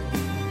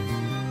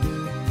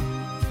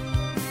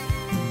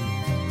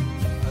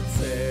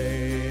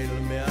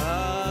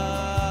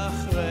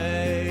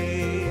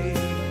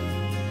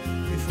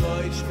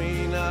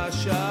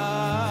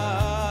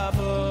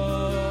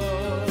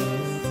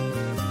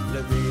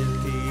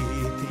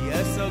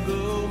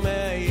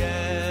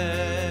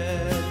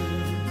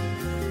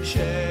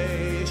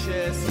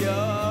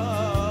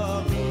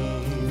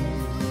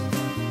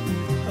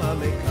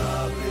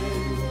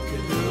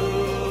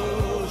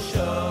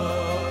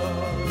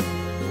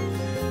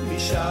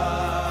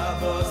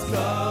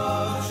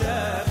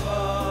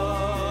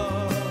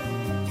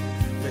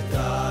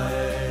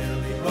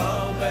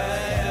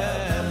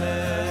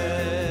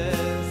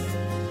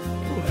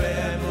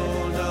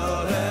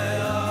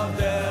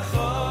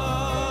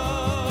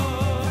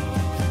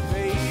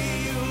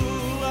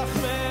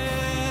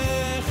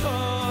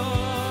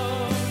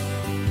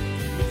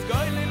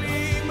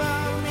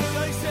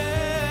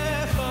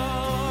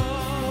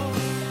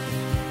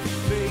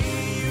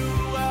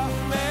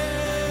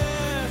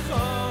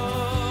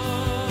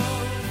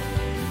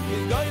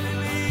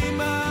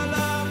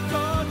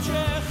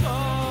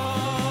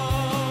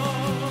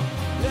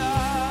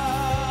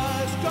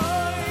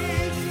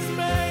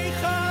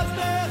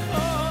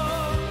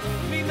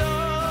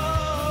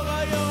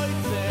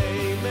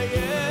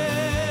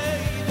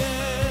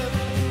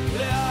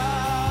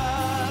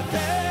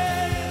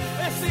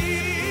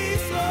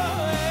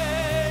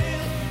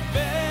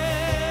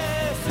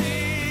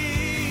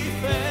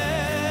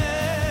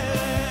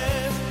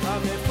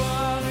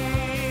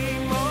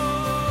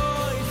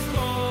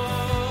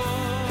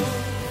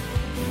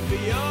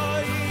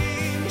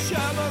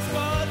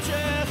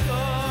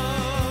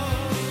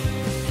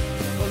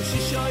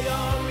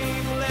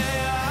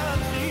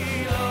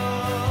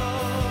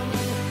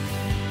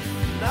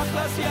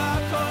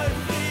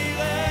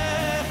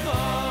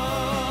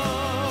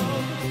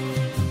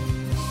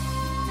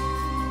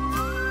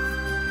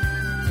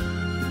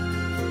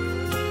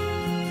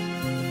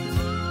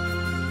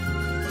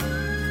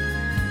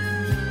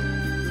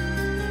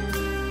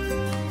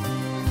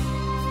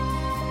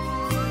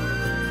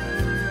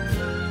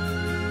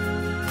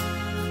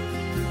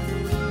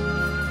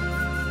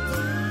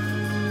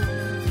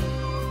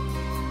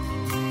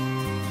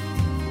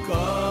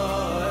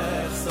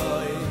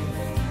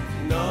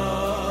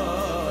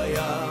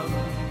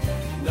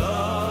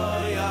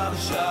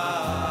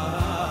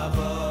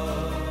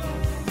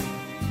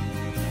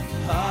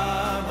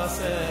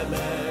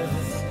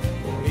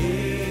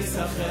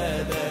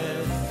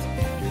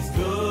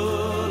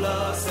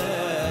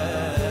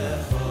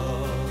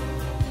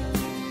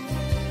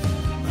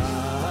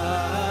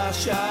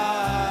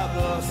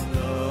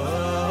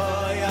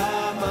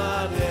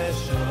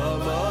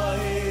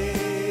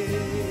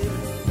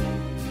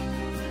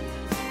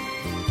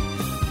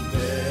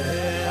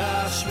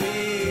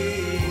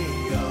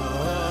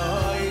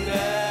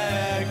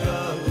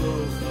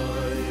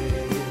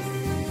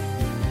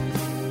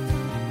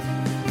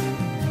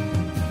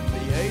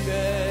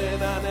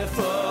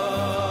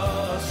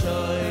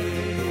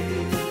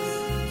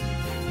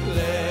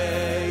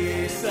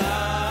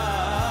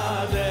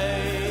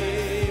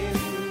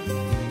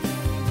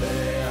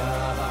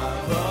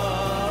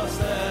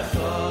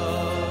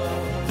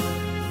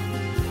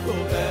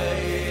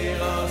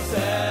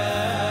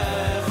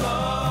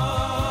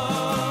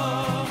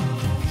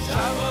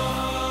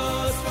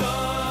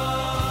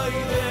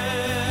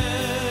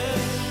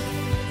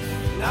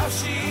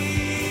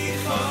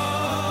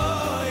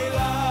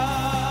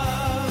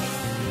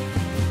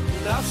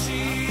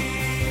nafshi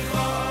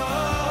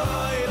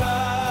khoyla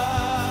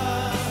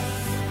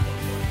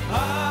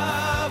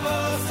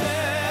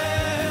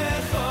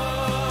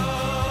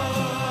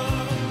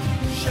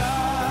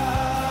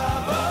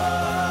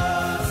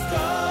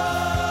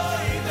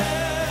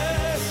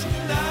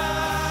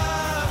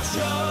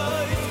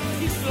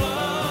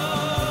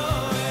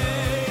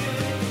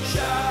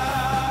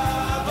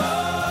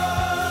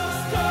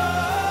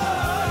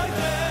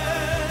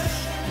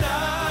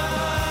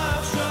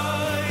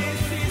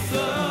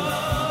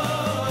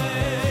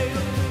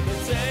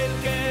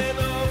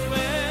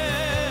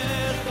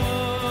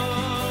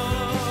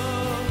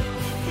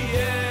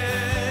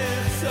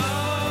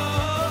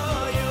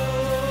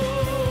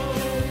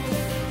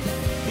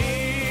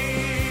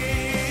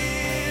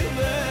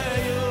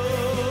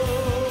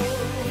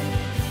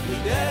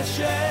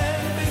אשר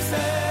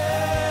ביסכו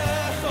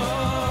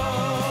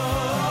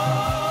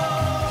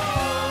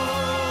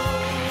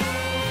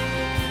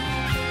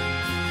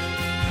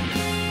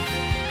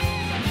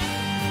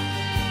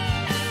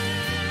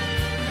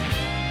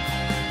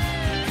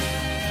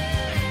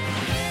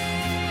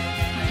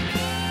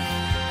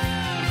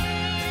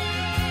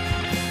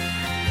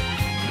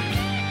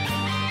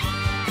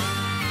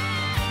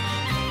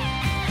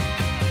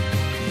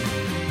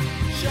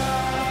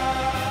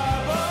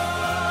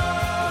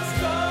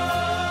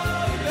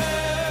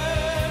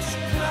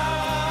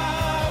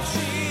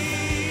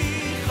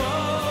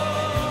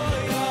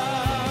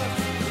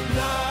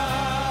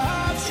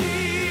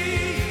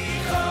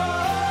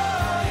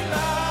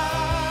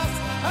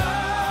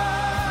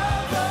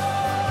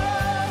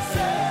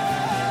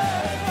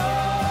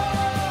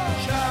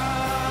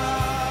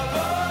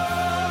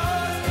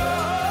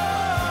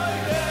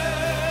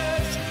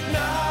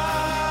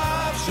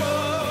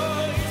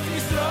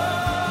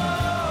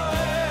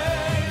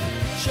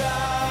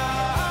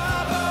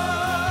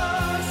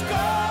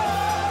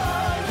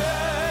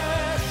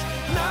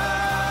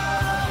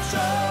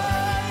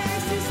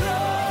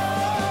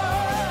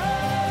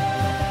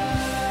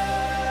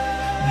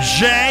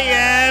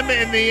JM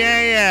in the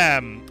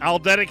AM. I'll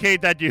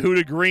dedicate that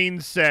Yehuda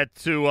Green set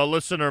to a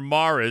listener,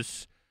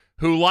 Morris,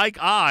 who, like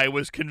I,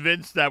 was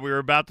convinced that we were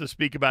about to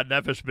speak about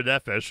Nefesh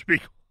B'Nefesh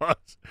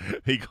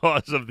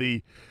because of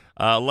the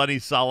Lenny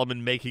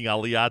Solomon Making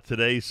Aliyah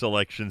Today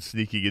selection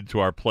sneaking into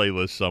our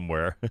playlist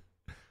somewhere.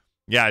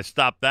 Yeah, I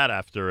stopped that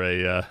after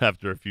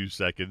a few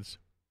seconds.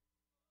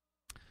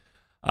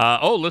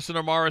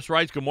 Listener Morris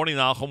writes, "Good morning,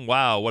 Nachum.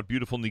 Wow, what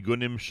beautiful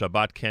nigunim.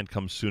 Shabbat can't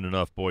come soon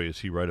enough." Boy, is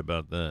he right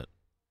about that.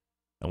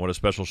 And what a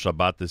special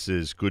Shabbat this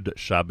is. Good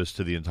Shabbos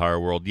to the entire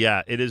world.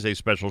 Yeah, it is a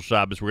special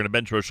Shabbos. We're going to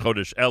bench Rosh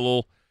Chodesh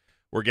Elul.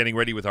 We're getting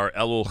ready with our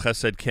Elul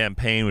Chesed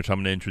campaign, which I'm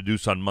going to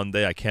introduce on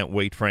Monday. I can't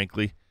wait,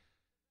 frankly.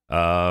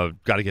 Got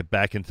to get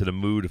back into the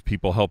mood of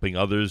people helping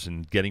others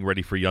and getting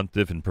ready for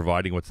Yontif and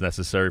providing what's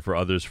necessary for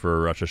others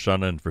for Rosh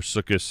Hashanah and for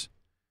Sukkot.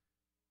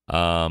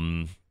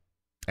 And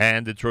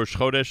it's Rosh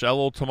Chodesh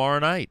Elul tomorrow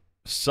night,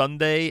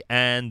 Sunday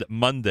and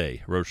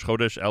Monday. Rosh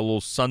Chodesh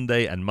Elul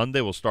Sunday and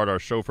Monday. We'll start our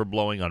shofar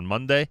blowing on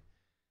Monday.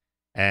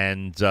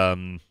 And, at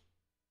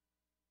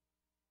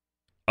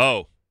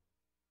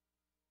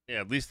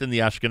least in the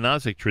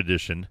Ashkenazic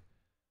tradition,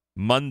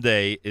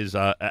 Monday is,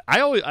 I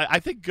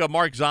think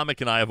Mark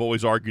Zamek and I have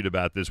always argued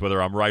about this,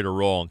 whether I'm right or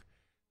wrong,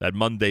 that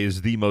Monday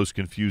is the most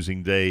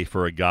confusing day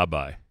for a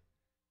Gabbai.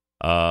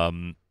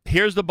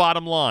 Here's the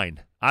bottom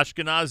line.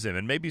 Ashkenazim,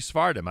 and maybe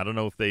Sfardim, I don't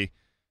know if they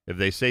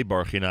say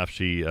Baruch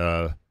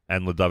Nafshi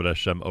and L'David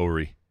Hashem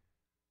Ori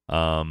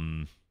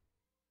on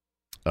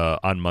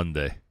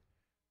Monday.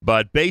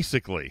 But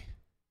basically,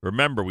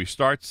 remember, we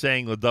start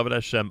saying L'David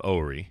Hashem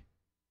Ori,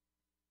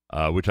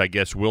 which I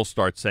guess we'll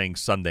start saying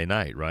Sunday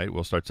night, right?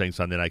 We'll start saying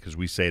Sunday night because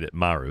we say it at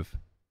Maariv.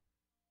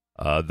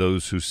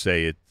 Those who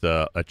say it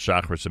at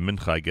Shachris and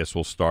Mincha, I guess,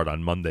 will start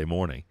on Monday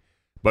morning.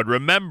 But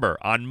remember,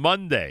 on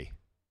Monday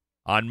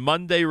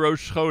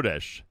Rosh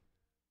Chodesh,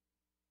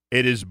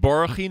 it is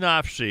Baruch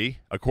Nafshi,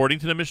 according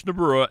to the Mishnah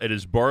Berurah, it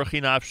is Baruch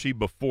Nafshi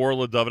before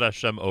L'David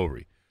Hashem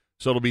Ori.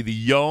 So it'll be the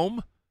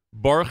Yom,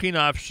 Baruch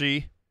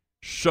Nafshi,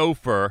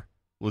 Shofar,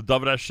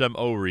 L'David Hashem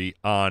Ori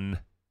on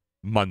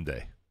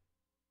Monday.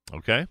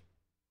 Okay?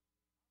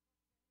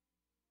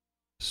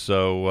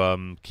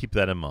 So keep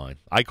that in mind.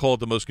 I call it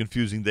the most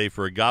confusing day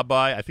for a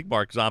Gabbai. I think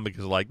Mark Zamek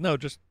is like, no,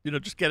 just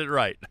get it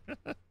right.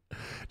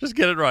 Just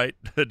get it right.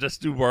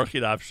 Just do Baruch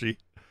Nafshi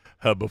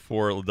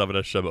before L'David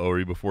Hashem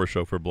Ori, before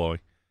Shofar blowing.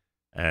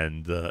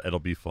 And it'll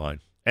be fine.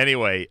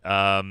 Anyway,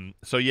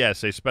 so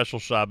yes, a special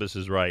Shabbos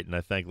is right, and I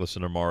thank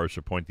listener Morris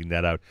for pointing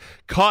that out.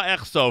 Ka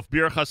Echsof,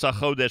 Birchas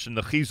HaChodesh, and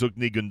the Chizuk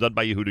Nigun, done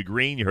by Yehuda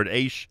Green. You heard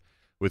Eish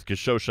with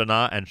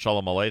Kishoshana and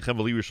Shalom Aleichem.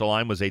 V'li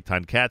Yerushalayim was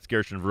Eitan Katz,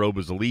 Gershon Verob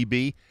was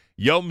Alibi.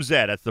 Yom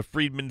Zed, that's the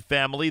Friedman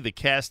family, the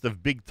cast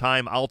of Big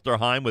Time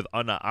Alterheim with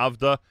Anna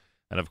Avda,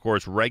 and of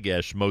course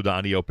Regesh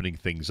Modani opening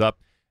things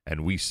up.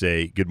 And we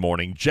say good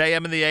morning,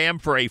 JM in the AM,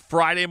 for a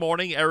Friday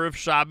morning, Erev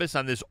Shabbos,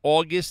 on this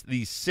August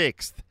the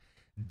 6th,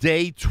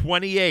 day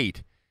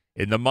 28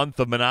 in the month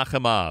of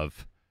Menachem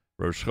Av.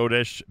 Rosh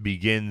Chodesh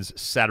begins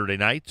Saturday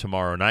night,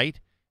 tomorrow night.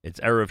 It's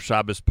Erev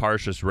Shabbos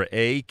Parshas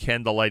Re'eh,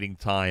 candle lighting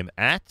time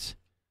at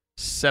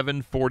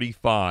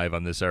 7:45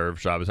 on this Erev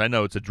Shabbos. I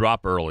know it's a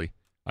drop early,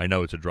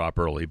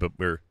 but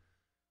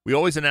we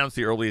always announce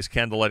the earliest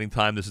candle lighting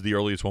time. This is the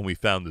earliest one we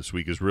found this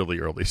week, is really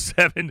early.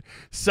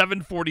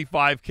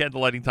 7:45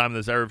 candle lighting time in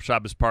this Erev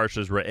Shabbos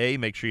Parshas Re'eh.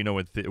 Make sure you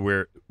know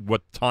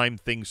what time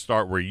things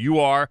start where you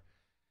are.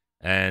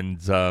 And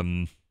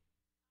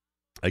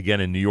again,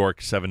 in New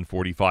York,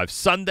 7:45.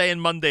 Sunday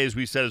and Monday, as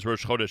we said, is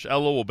Rosh Chodesh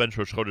Elul. We'll bench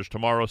Rosh Chodesh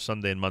tomorrow.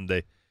 Sunday and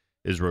Monday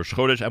is Rosh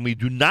Chodesh. And we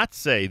do not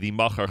say the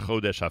Machar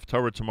Chodesh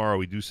Haftarah tomorrow.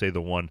 We do say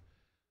the one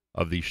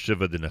of the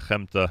Shiva de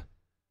Nechemta,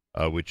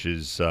 which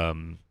is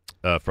from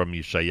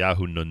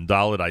Yeshayahu Nun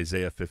Dalet,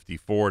 Isaiah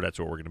 54. That's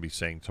what we're going to be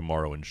saying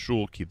tomorrow in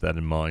Shul. Keep that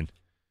in mind.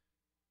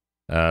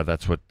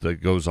 That's what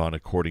goes on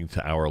according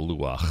to our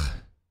Luach.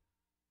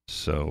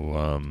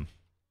 So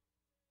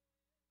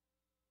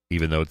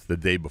even though it's the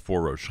day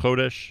before Rosh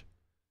Chodesh.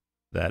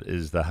 That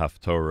is the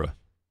Haftorah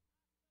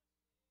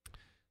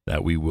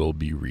that we will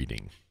be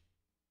reading.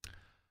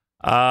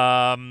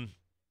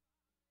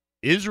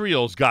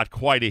 Israel's got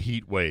quite a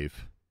heat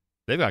wave.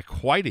 They've got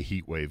quite a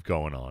heat wave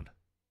going on.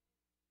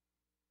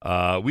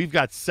 We've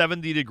got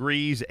 70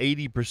 degrees,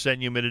 80%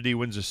 humidity,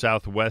 winds of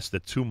southwest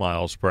at 2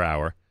 miles per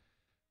hour.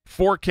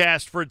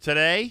 Forecast for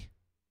today,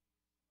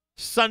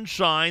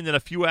 sunshine and a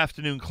few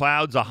afternoon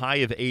clouds, a high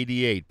of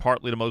 88.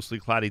 Partly to mostly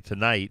cloudy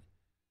tonight,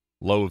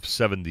 low of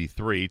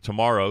 73.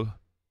 Tomorrow,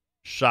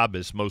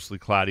 Shabbos, mostly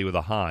cloudy with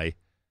a high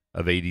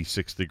of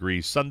 86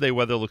 degrees. Sunday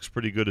weather looks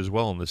pretty good as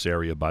well in this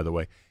area, by the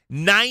way.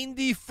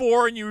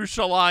 94 in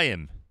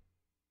Yerushalayim.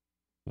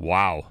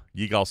 Wow.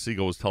 Yigal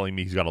Siegel was telling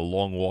me he's got a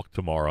long walk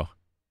tomorrow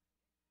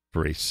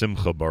for a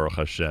Simcha Baruch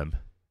Hashem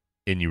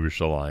in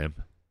Yerushalayim.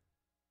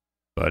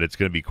 But it's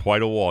going to be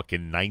quite a walk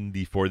in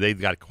 94. They've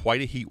got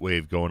quite a heat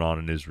wave going on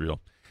in Israel.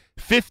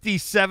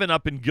 57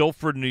 up in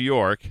Guilford, New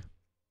York.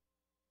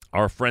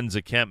 Our friends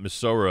at Camp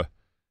Mesorah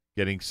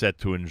getting set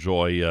to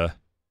enjoy a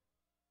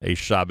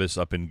Shabbos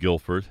up in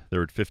Guilford.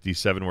 They're at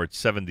 57. We're at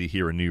 70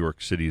 here in New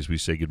York City as we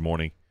say good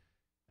morning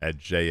at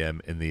JM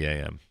in the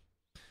AM.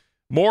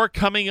 More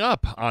coming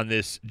up on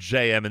this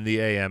JM in the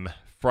AM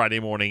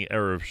Friday morning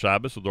Erev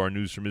Shabbos with our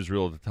news from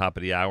Israel at the top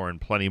of the hour and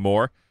plenty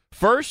more.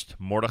 First,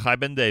 Mordechai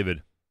Ben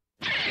David.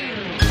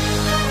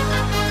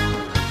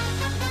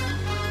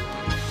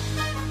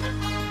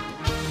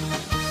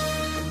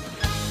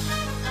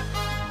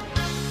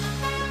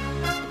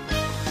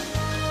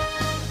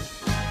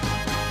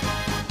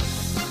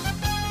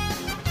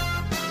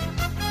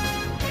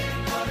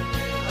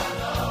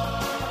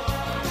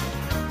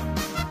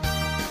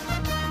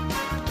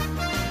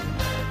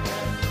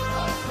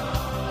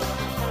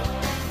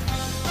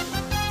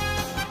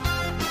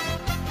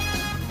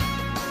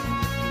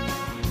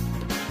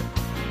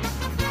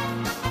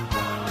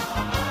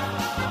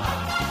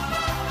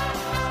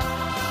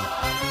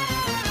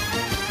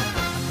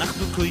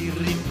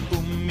 קוירים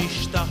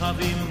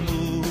ומשתחווים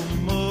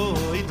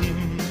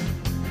ומועדים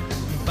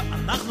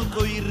ואנחנו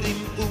קוירים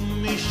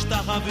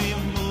ומשתחווים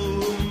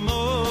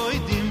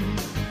ומועדים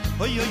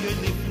אוי אוי אוי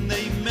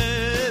לפני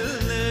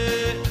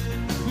מלך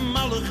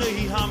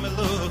מלכי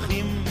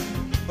המלכים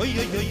אוי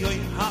אוי אוי אוי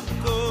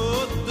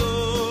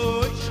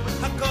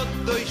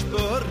הקדוש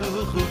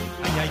ברוך הוא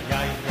איי איי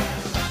איי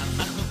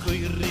אנחנו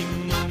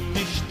קוירים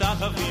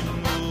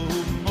ומשתחווים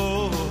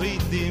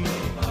ומועדים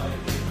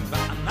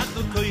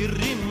ואנחנו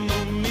קוירים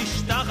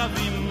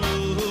ומשתחווים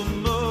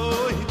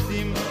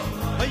ומועדים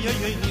אוי אוי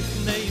אוי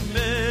לפני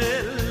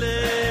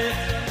מלך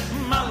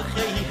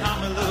מלכי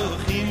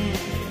המלכים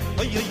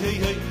אוי אוי אוי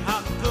אוי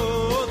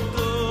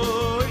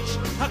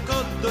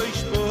הקדוש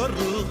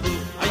ברוך הוא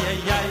איי איי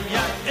איי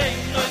איי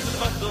אין אוי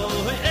לבדו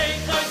אין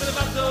אוי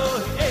לבדו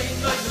אין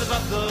אוי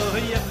לבדו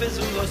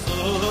יפזו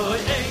לסוי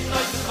אין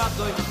אוי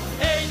לבדו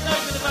אין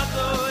אוי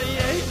לבדו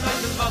אין אוי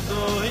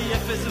לבדו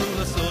יפזו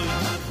לסוי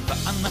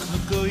ואנחנו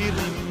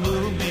קוירים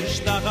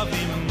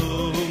ומשתחווים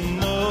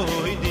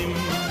ומועדים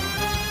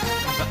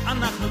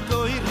ואנחנו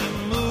קוירים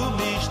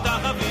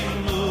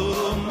ומשתחווים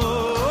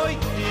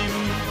ומועדים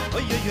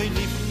אוי אוי אוי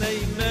לפני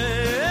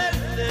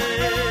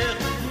מלך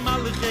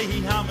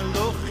מלכי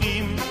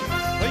המלכים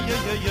אוי אוי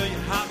אוי אוי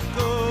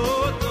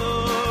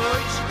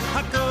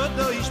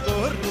הקדוש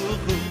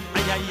ברוך הוא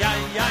איי איי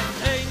איי איי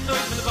אין אוי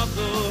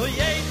מלבדו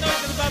אין אוי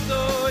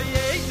מלבדו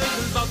אין אוי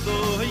מלבדו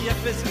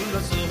יפזו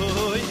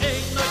לסוי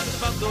אין אוי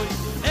מלבדו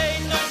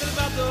אין אוי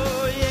מלבדו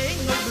אין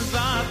אוי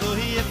מלבדו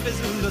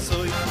יפזו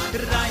לסוי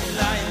ריי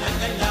ליי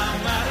ליי ליי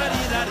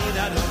מרארי רארי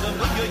רארו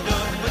יו יו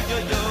יו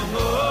יו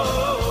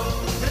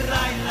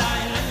ריי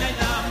ליי ליי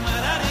ליי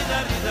מרארי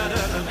רארי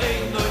רארו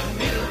אין אוי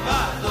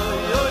מלבדו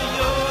יו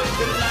יו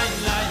ריי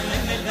ליי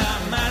ליי ליי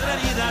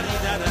מרארי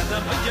רארי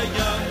רארו יו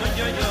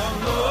יו יו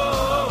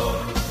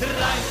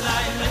ריי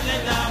ליי ליי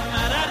ליי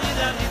מרארי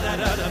רארי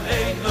רארו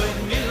אין אוי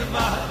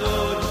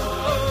מלבדו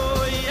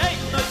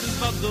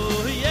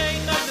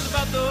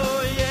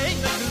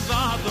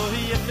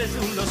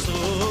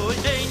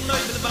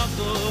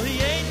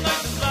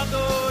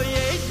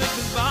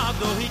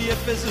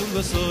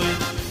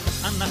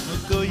אנחנו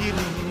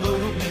קוירים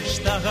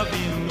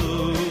ומשתחווים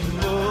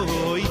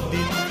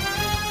ומועדים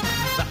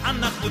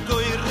ואנחנו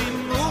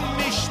קוירים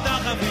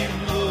ומשתחווים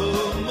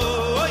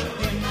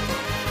ומועדים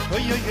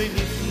אוי אוי אוי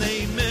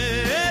לפני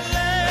מלך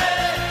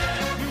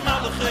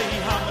מלכי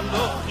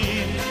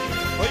המלכים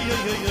אוי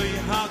אוי אוי אוי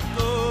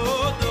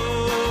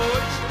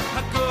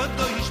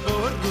הקדוש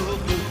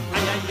ברוך הוא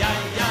איי איי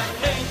איי איי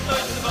אין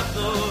אוי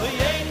מלבדו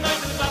אין אוי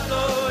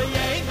מלבדו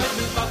אין אוי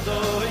מלבדו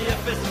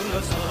יפזו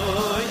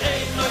לסוי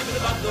אין אוי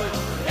מלבדו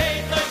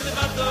אין אוי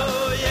מלבדו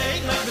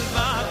אין אוי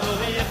מלבדו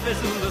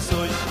יפזו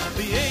לסוי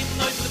אין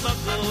אוי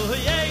מלבדו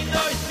אין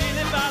אוי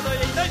מלבדו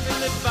אין אוי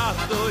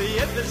מלבדו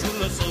יפזו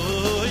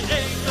לסוי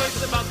אין אוי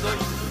מלבדו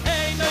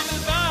אין אוי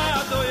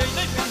מלבדו אין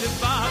אוי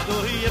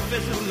מלבדו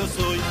יפזו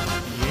לסוי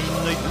אין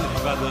אוי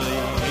מלבדו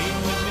אין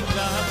אוי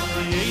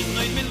Ein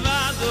noi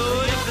milvado,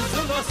 ich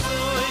so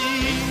soy,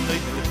 ein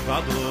noi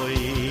milvado,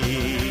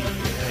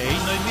 ein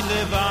noi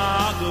milvado.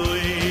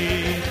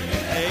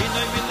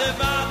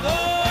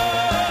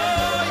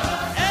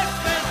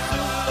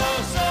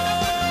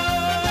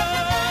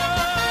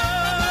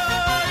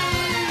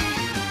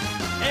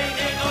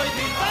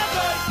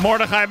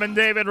 Mordechai Ben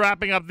David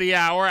wrapping up the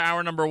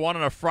hour number 1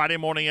 on a Friday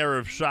morning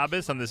Erev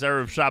Shabbos. On this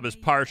Erev Shabbos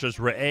Parshas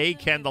Re'eh,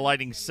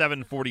 candlelighting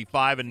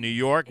 7:45 in New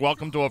York.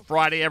 Welcome to a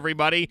Friday,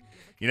 everybody.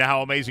 You know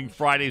how amazing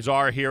Fridays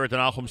are here at the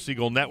Nachum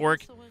Segal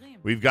Network.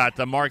 We've got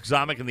Mark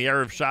Zamek and the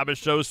Erev Shabbos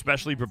show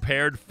specially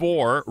prepared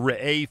for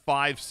Re'eh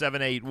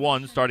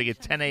 5781, starting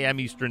at 10 a.m.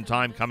 Eastern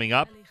Time coming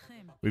up.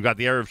 We've got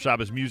the Erev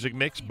Shabbos Music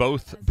Mix,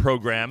 both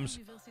programs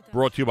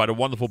brought to you by the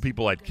wonderful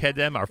people at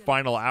Kedem. Our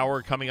final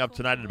hour coming up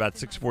tonight at about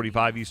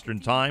 6:45 Eastern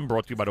Time,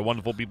 brought to you by the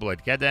wonderful people at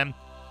Kedem.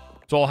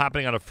 It's all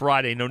happening on a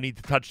Friday. No need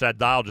to touch that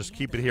dial. Just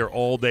keep it here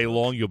all day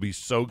long. You'll be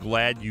so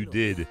glad you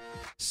did.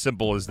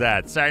 Simple as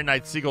that. Saturday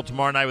Night Segal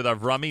tomorrow night with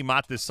Avrami.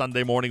 Mat this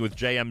Sunday morning with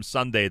JM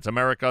Sunday. It's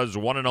America's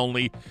one and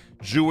only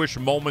Jewish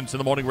Moments in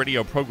the Morning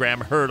radio program,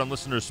 heard on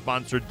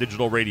listeners-sponsored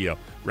digital radio.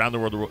 Around the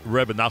world,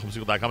 Reb at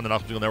NachumSegal.com, the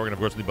Nachum Segal Network, and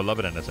of course the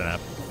beloved NSN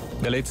app.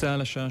 גלי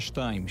צהל השעה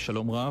 2,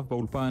 שלום רב,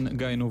 באולפן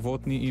גיא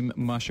נובוטני עם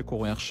מה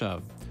שקורה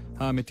עכשיו.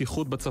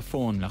 המתיחות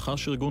בצפון, לאחר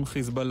שארגון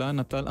חיזבאללה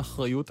נטל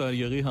אחריות על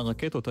ירי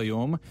הרקטות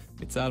היום,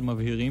 בצה"ל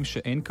מבהירים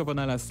שאין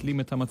כוונה להסלים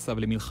את המצב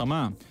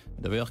למלחמה.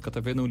 מדווח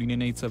כתבנו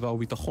לענייני צבא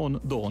וביטחון,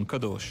 דורון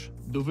קדוש.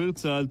 דובר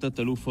צה"ל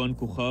תת-אלוף רן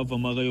כוכב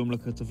אמר היום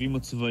לכתבים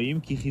הצבאיים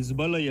כי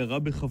חיזבאללה ירה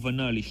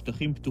בכוונה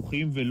לשטחים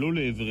פתוחים ולא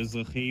לעבר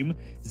אזרחים.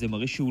 זה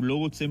מראה שהוא לא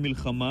רוצה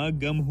מלחמה,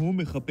 גם הוא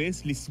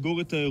מחפש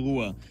לסגור את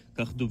האירוע.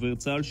 כך דובר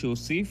צה"ל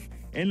שהוסיף,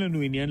 אין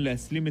לנו עניין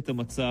להסלים את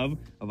המצב,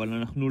 אבל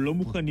אנחנו לא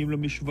מוכנים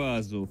למשוואה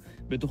הזו.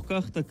 בתוך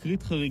כך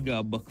תקרית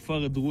חריגה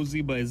בכפר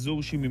הדרוזי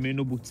באזור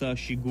שממנו בוצע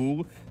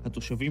השיגור.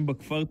 התושבים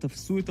בכפר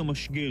תפסו את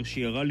המשגר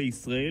שירה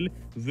לישראל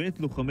ואת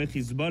לוחמי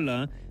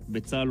חיזבאללה.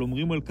 בצה"ל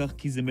אומרים על כך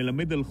כי זה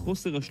מלמד על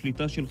חוסר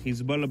השליטה של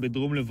חיזבאללה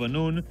בדרום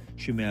לבנון,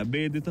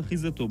 שמאבד את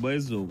אחיזתו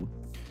באזור.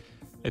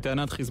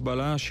 לטענת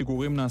חיזבאללה,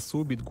 השיגורים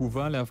נעשו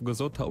בתגובה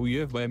להפגזות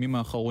האויב בימים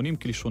האחרונים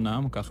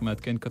כלשונם, כך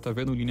מעדכן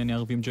כתבנו לענייני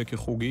ערבים ג'קי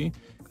חוגי.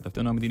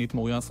 כתבתנו המדינית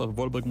מוריה אסרף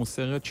וולברג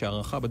מוסרת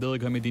שהערכה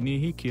בדרג המדיני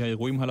היא כי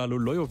האירועים הללו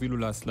לא יובילו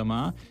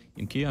להסלמה,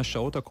 אם כי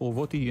השעות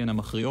הקרובות תהיינה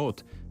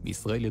מכריעות.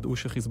 בישראל ידעו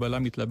שחיזבאללה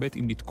מתלבט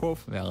אם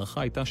לתקוף,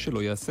 והערכה הייתה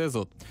שלא יעשה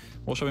זאת.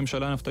 ראש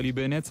הממשלה נפתלי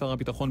בנט, שר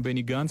הביטחון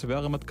בני גנץ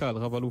והרמטכ"ל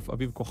רב אלוף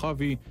אביב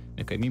כוכבי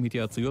מקיימים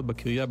התייעצויות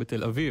בקריה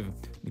בתל אביב.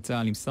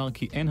 מצה"ל נמסר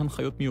כי אין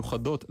הנחיות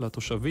מיוחדות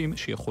לתושבים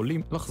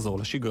שיכולים לחזור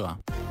לשגרה.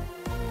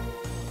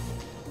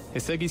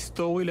 הישג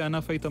היסטורי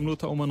לענף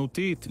ההתעמלות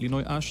האומנותית.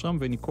 לינוי אשרם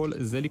וניקול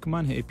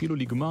זליקמן העפילו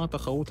לגמר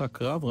תחרות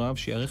הקרב רב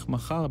שיערך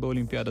מחר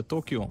באולימפיאדת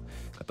טוקיו.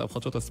 כתב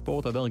חדשות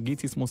הספורט הדר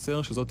גיציס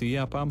מוסר שזאת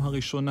תהיה הפעם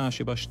הראשונה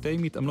שבה שתי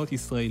מתעמלות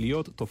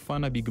ישראליות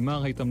תופנה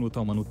בגמר ההתעמלות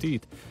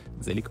האומנותית.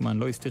 זליקמן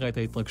לא הסתירה את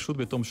ההתרגשות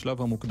בתום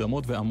שלב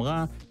המוקדמות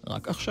ואמרה,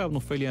 רק עכשיו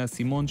נופל לי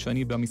האסימון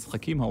שאני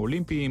במשחקים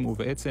האולימפיים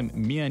ובעצם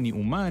מי אני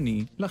ומה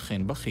אני,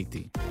 לכן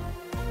בכיתי.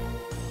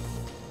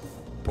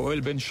 פועל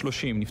בן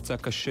 30 נפצע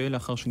קשה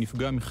לאחר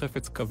שנפגע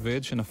מחפץ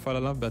כבד שנפל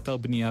עליו באתר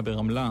בנייה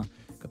ברמלה.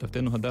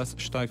 כתבתנו הדס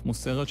שטייף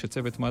מוסרת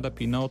שצוות מד"א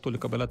פינה אותו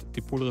לקבלת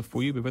טיפול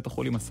רפואי בבית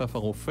החולים אסף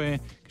הרופא,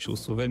 כשהוא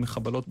סובל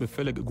מחבלות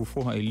בפלג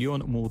גופו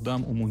העליון,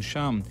 מורדם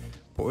ומונשם.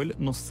 פועל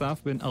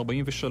נוסף בן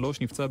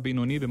 43 נפצע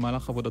בינוני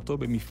במהלך עבודתו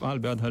במפעל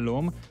בעד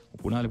הלום, הוא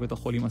פונה לבית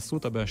החולים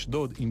אסותא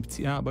באשדוד עם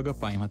פציעה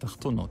בגפיים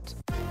התחתונות.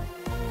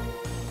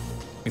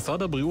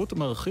 משרד הבריאות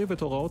מרחיב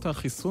את הוראות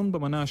החיסון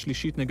במנה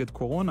השלישית נגד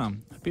קורונה.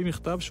 על פי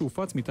מכתב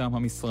שהופץ מטעם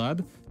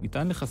המשרד,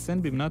 ניתן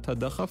לחסן במנת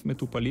הדחף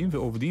מטופלים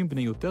ועובדים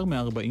בני יותר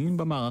מ-40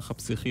 במערך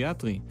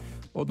הפסיכיאטרי.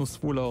 עוד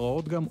נוספו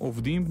להוראות גם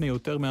עובדים בני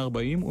יותר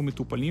מ-40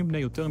 ומטופלים בני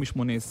יותר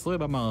מ-18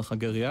 במערך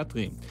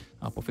הגריאטרי.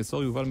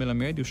 הפרופסור יובל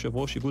מלמד, יושב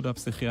ראש איגוד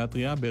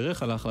הפסיכיאטריה,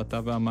 בירך על ההחלטה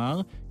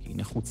ואמר כי היא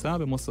נחוצה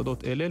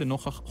במוסדות אלה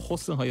לנוכח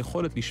חוסר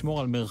היכולת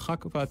לשמור על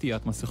מרחק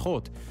ועטיית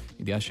מסכות.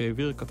 ידיעה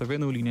שהעביר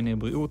כתבנו לענייני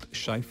בריאות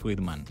שי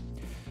פרידמן.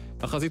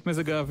 תחזית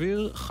מזג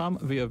האוויר, חם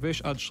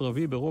ויבש עד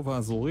שרבי ברוב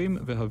האזורים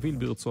והביל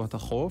ברצועת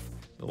החוף.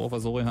 ברוב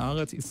אזורי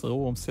הארץ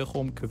ישררו עומסי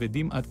חום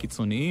כבדים עד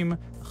קיצוניים.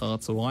 אחר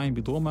הצהריים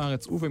בדרום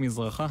הארץ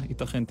ובמזרחה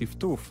ייתכן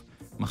טפטוף.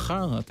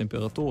 מחר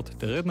הטמפרטורות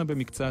תרדנה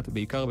במקצת,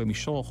 בעיקר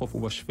במישור החוף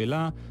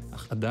ובשפלה,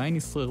 אך עדיין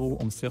ישררו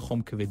עומסי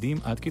חום כבדים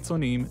עד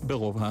קיצוניים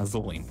ברוב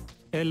האזורים.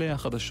 אלה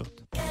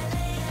החדשות.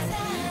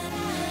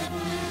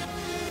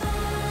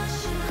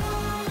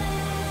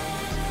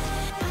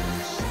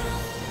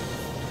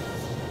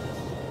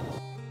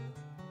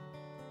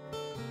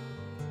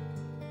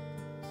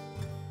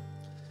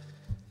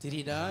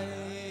 Diddy die,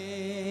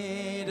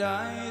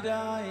 die,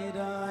 die,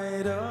 die,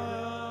 do.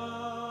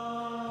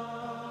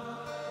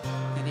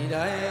 Diddy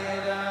die,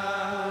 die,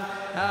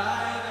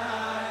 die,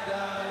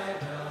 die,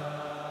 do.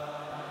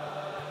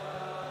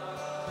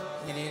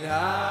 Diddy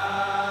die,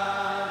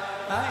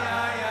 ay,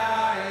 ay,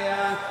 ay,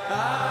 ay,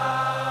 ah.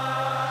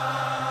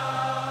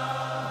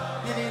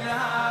 Diddy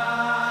die,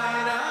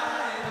 die,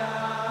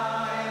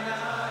 die,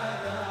 die,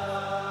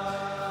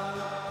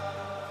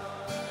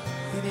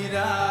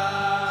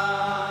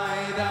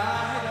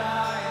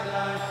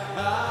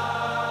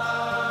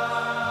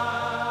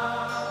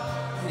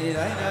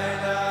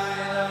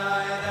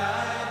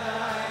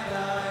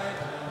 die.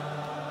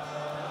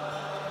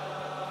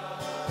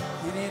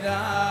 Diddy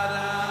die.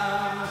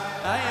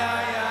 Ay,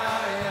 ay,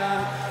 ay,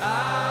 ay,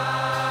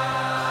 ah.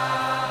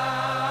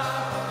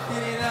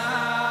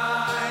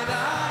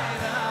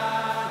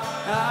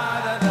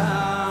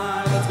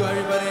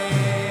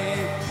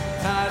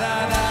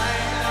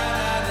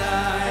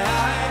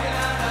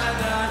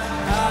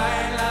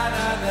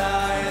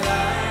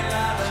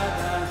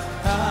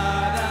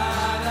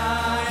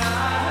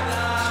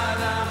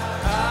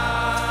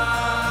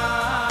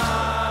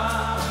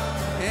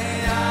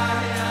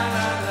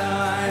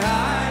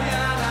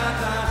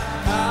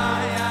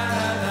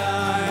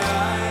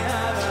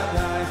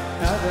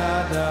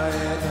 Let's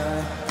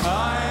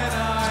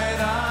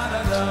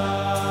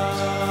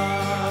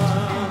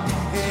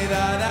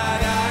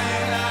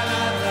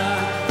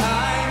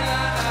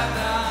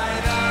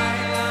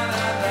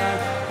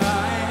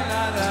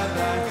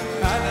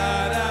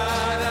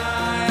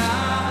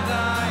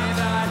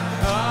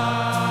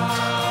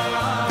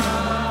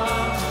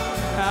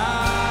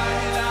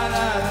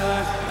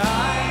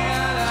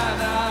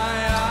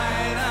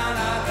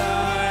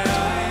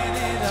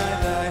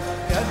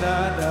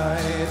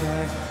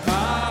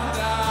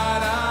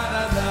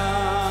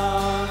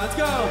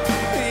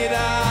go.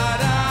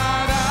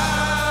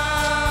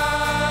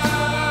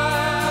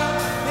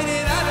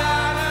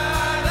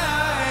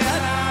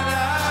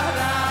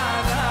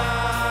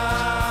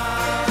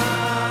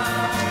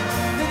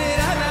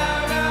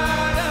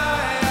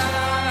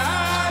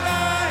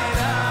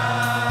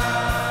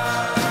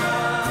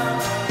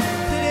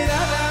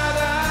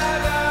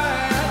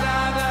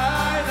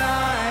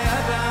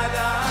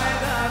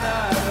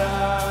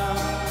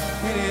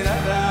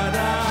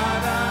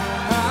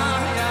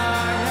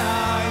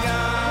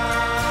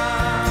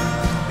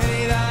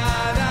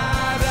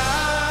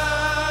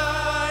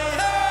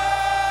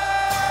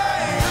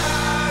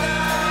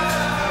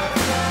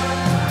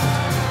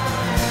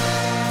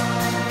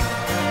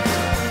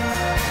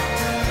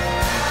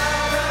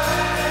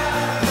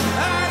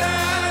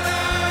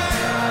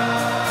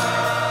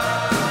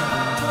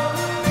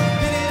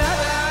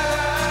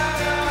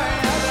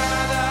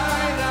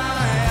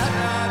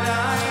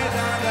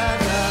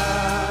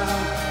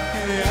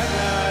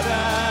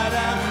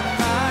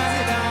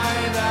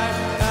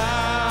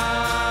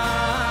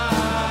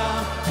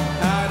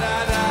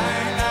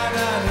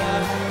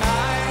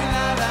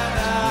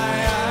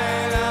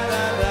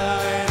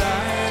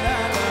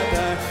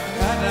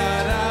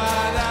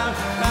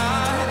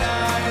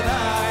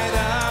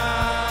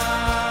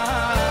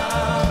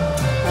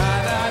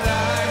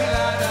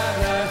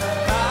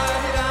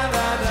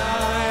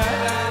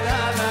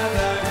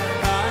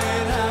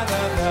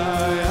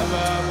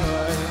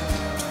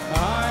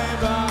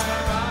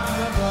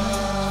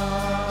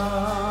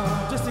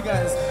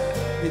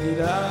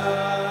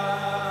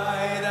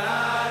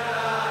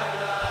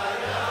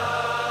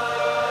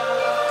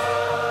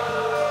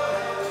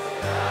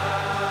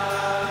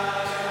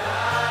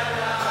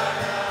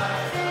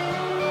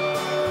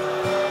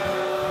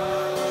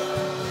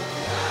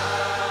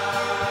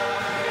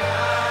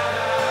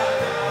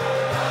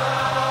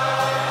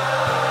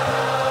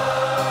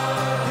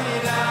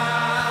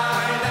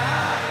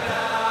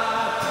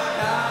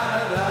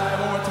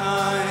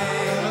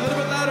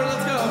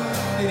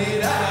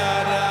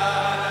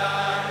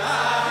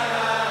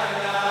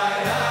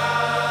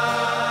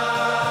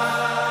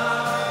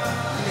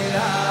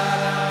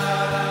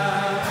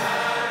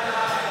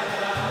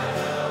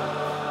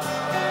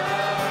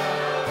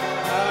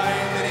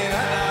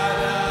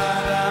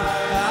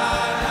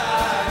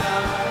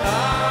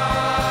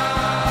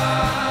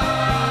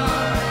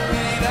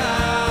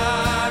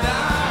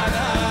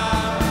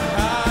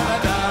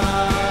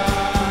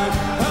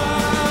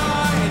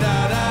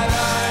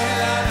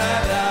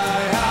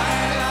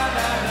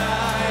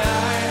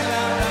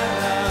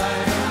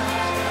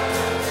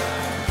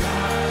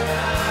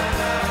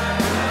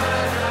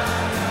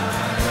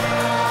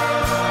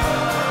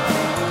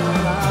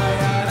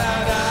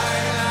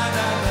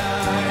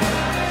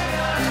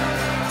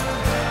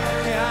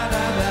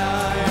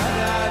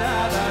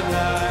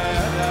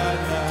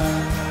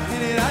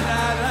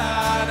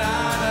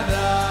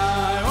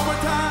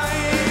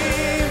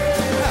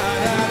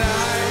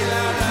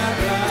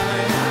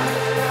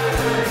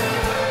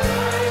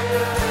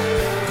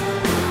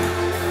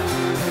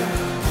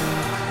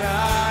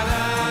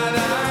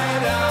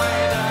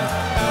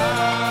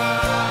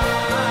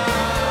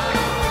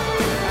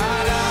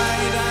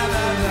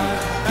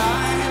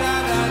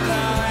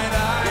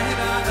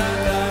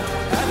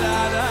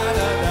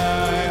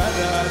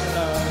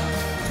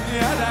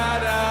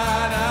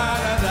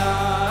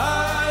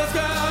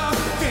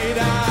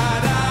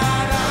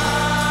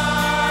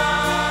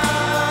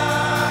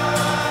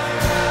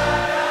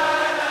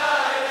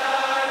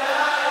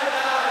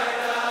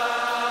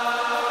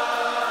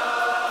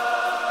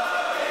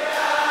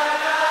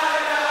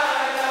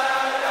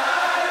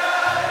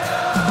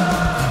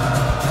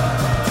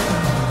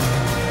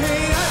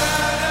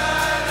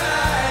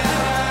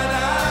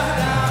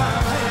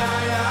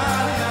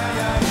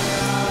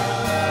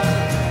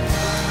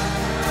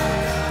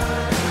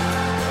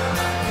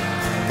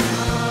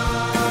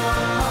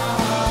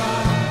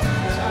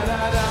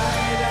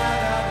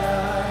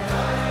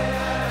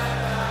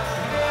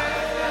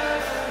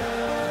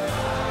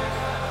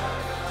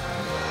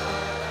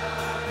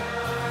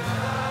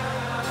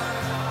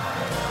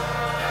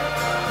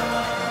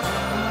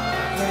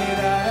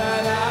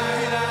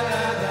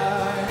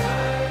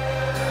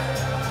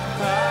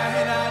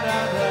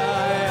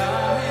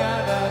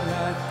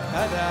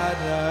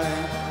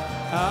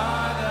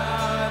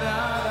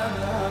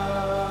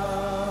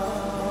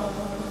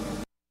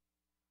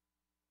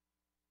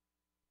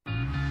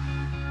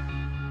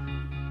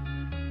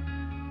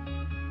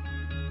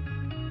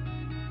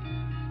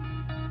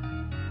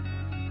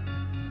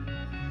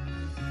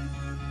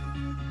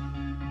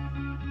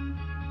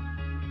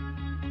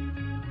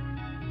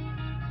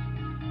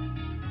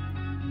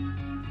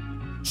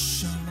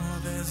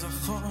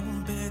 וזכור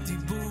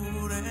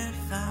בדיבור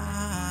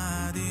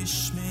אחד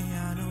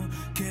ישמענו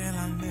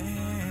כלל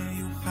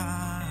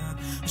מיוחד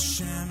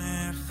השם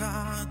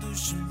אחד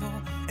ושמו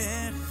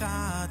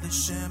אחד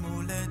לשם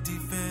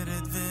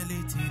ולתפארת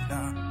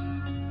ולתהילה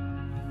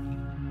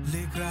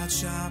לקראת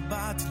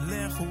שבת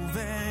לכו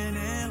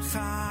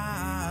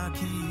ונלכה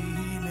כי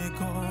היא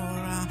מקור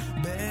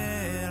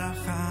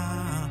הברכה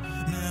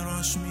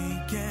מראש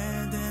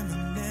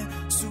מקדם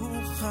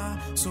נסוכה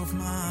סוף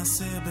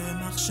מעשה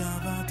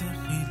במחשבה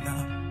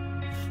תחילה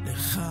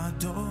לך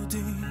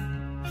דודי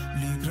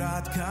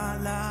לקראת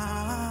קלה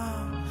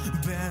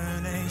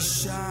פני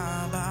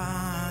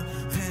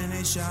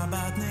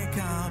שבת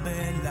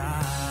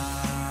נקבלה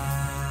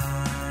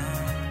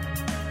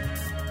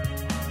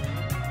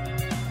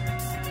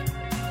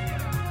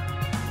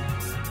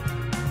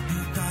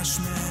יקש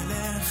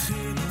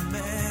מלכי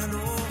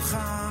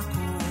מלוכה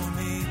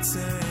קומיצי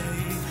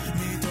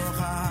מתוך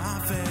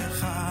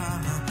ההפכה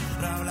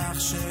רב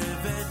לך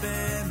שבט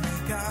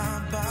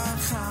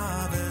במקבך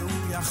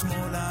והוא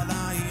יחמול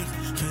עלייך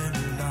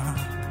חמולה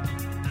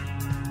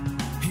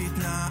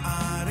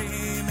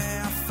התנערי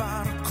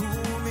מעפר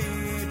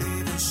קומי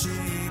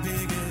לבשי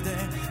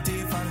בגדי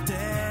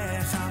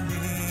תפארתך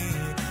עמי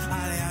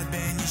על יד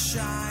בן ישי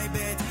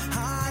בית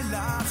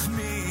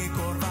הלחמי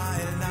קורבה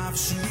אל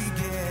נפשי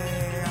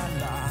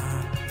גאלה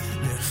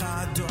לך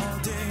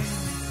דודי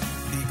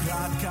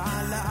לקראת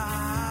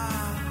קלה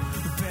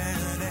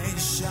פני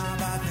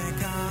שבת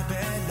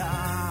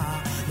נקבלה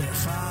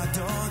לך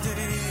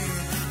דודי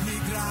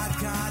לקראת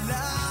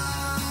קלה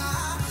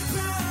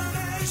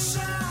פני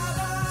שבת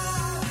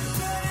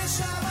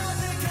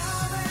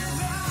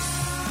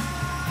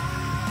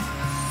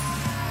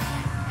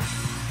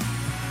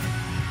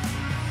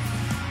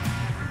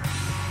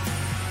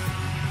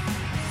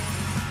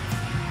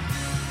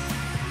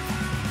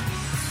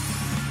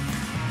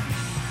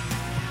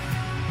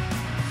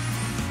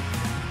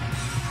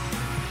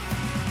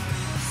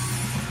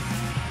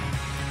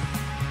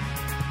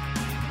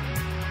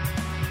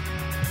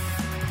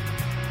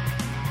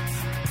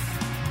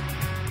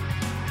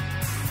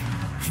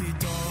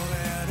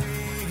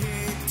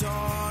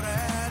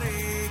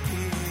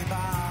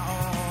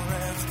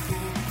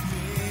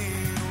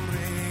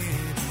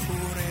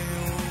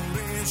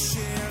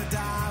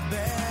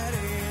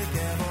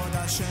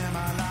השם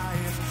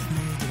עלייך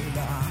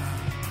נגלה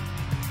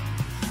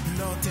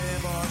לא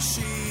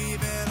תבושי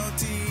ולא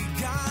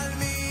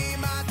תגלמי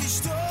מה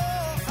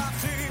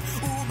תשתוכחי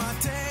ומה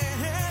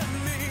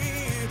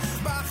תהמי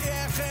בך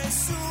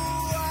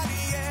יחסו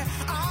עניי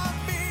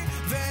עמי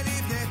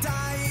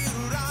ונבנתה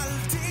עיר על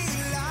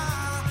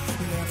תילה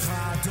לך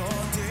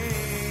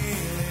דודי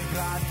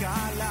לקראת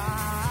קלה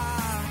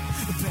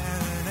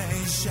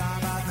פני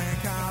שבת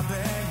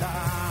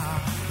נקבלה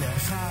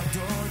לך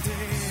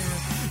דודי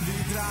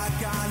לקראת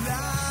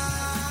קלה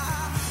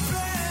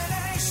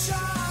פני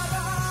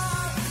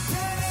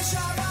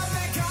שבת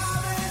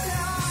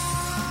נקבלה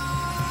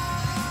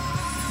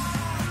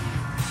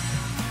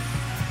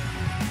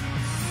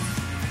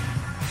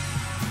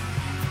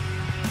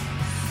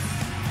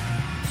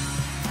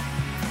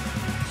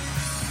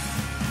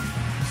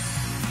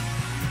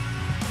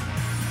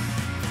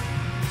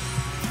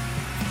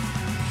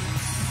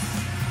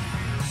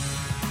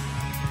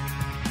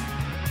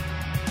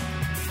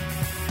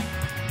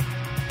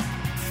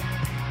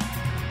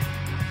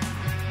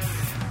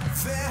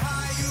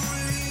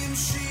והיולים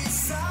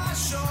שיסה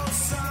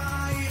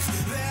שוסייך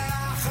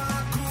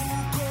ואחקו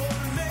כל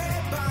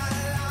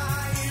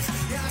מבלייך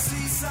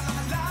יסיס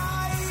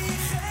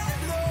עלייך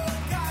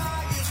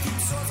אלוקייך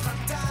כמסות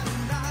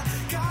חתנה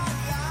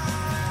קלה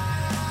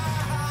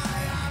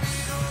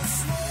ימין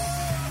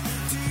ושמאל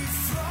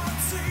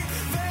תפרוצי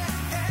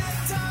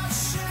ואת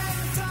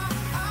השם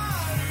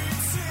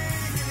תעריצי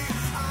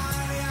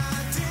על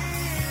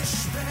ידי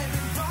שבין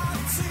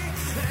פרצי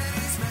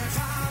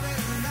ונשמחה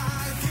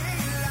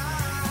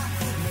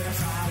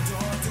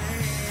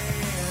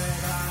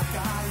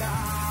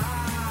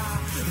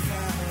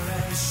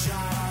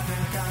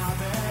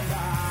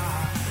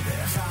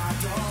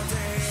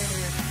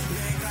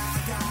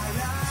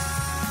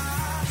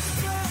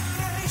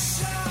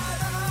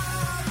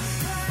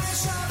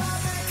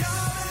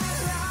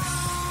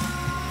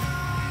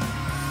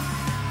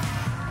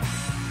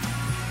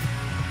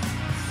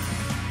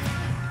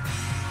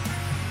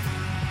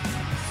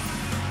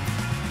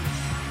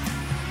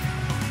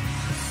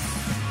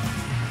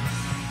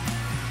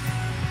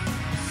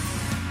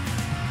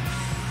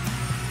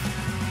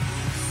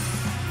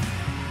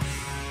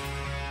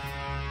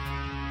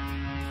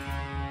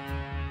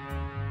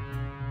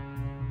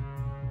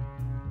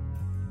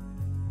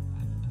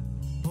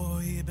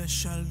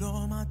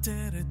בשלום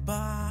עטרת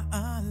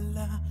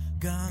בעלה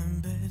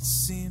גם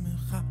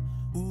בשמחה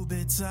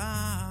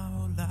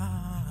ובצהלה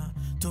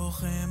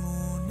תוך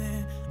אמונה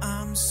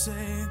עם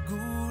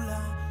סגולה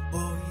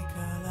בואי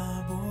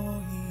קלה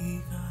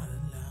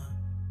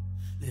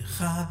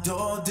לך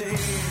דודי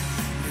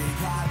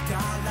לקראת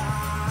קלה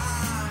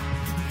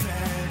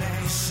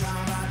פני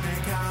שבת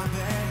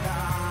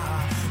נקבלה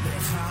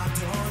לך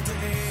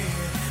דודי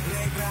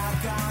לקראת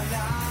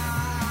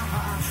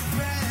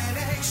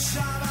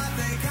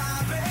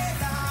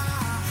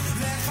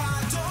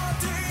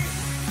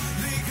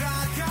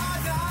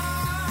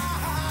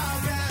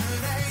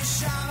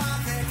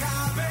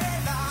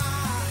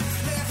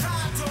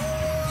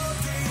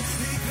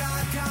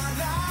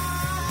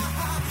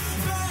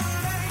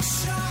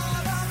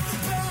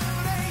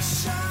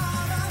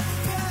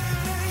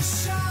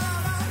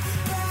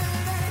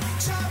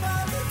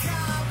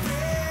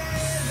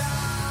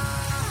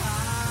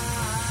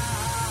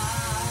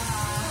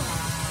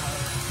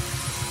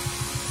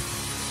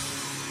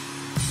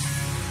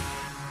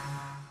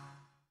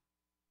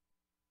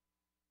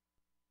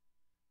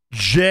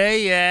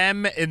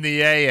JM in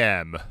the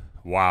AM.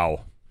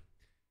 Wow.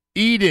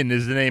 Eden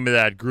is the name of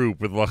that group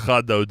with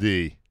Lecha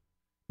Dodi.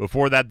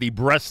 Before that, the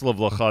Breslov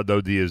Lecha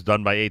Dodi is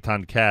done by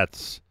Eitan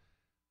Katz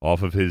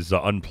off of his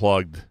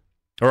Unplugged,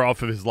 or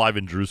off of his Live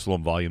in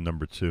Jerusalem, volume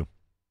number 2.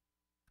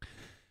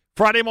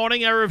 Friday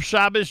morning, Erev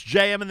Shabbos,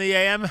 JM in the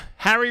AM.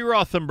 Harry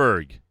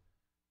Rothenberg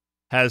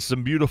has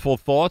some beautiful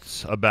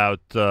thoughts about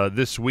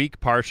this week,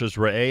 Parshas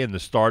Re'eh, and the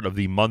start of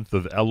the month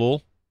of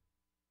Elul.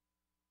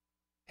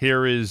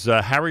 Here is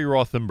Harry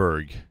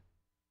Rothenberg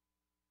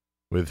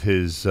with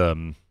his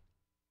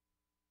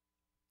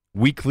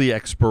weekly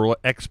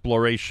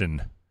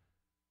exploration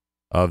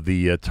of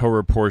the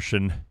Torah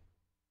portion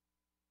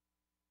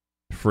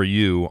for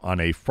you on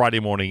a Friday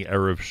morning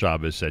Erev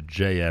Shabbos at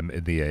JM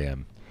in the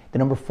AM. The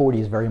number 40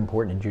 is very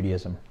important in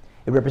Judaism.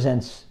 It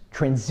represents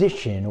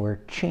transition or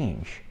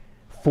change.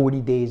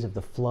 40 days of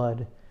the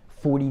flood,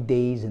 40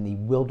 days in the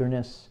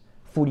wilderness,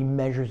 40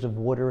 measures of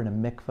water in a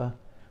mikveh,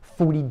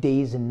 40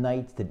 days and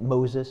nights that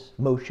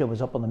Moshe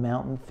was up on the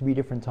mountain 3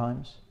 different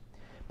times.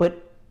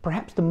 But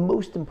perhaps the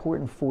most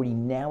important 40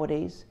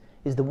 nowadays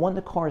is the one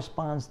that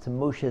corresponds to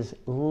Moshe's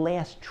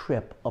last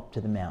trip up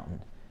to the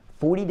mountain.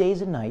 40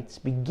 days and nights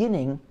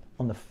beginning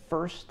on the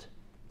first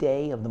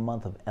day of the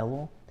month of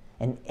Elul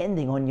and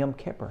ending on Yom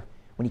Kippur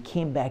when he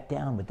came back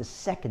down with the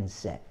second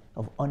set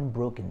of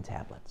unbroken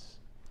tablets.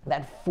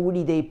 That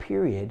 40-day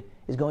period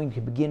is going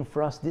to begin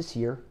for us this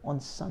year on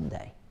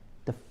Sunday,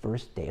 the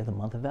first day of the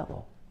month of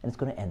Elul, and it's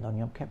going to end on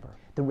Yom Kippur.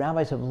 The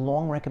rabbis have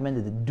long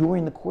recommended that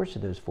during the course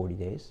of those 40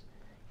 days,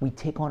 we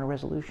take on a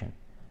resolution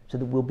so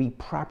that we'll be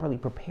properly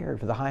prepared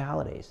for the high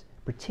holidays,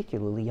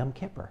 particularly Yom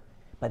Kippur.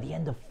 By the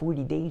end of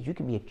 40 days, you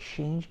can be a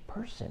changed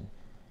person.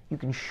 You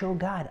can show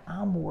God,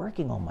 I'm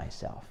working on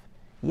myself.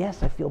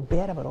 Yes, I feel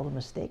bad about all the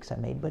mistakes I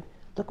made, but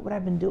look what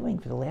I've been doing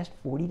for the last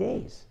 40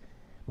 days.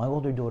 My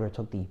older daughter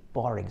took the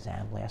bar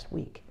exam last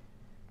week.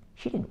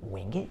 She didn't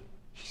wing it.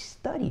 She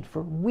studied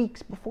for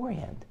weeks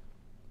beforehand.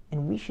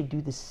 And we should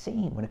do the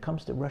same when it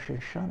comes to Rosh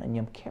Hashanah and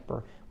Yom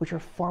Kippur, which are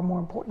far more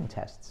important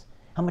tests.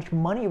 How much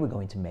money are we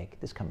going to make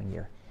this coming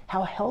year?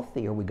 How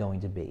healthy are we going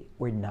to be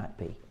or not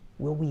be?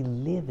 Will we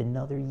live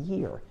another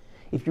year?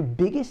 If your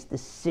biggest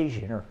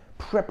decision or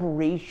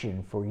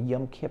preparation for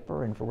Yom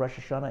Kippur and for Rosh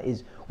Hashanah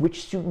is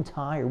which suit and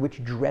tie or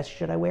which dress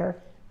should I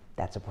wear,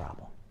 that's a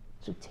problem.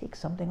 So take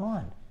something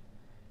on.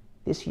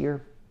 This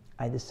year,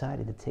 I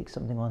decided to take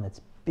something on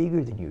that's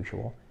bigger than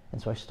usual,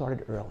 and so I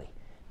started early.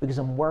 Because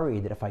I'm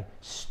worried that if I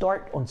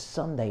start on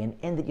Sunday and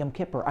end at Yom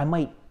Kippur, I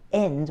might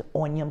end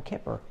on Yom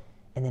Kippur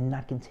and then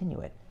not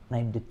continue it. And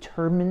I'm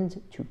determined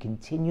to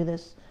continue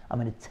this. I'm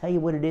going to tell you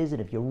what it is,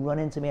 and if you run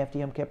into me after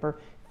Yom Kippur,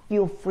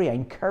 feel free. I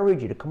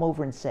encourage you to come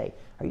over and say,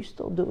 are you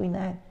still doing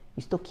that?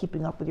 You still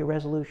keeping up with your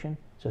resolution?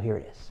 So here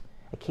it is.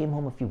 I came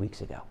home a few weeks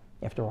ago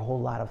after a whole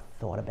lot of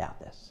thought about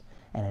this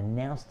and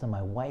announced to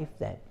my wife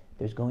that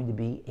there's going to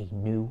be a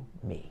new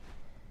me.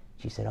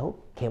 She said, oh,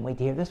 can't wait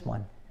to hear this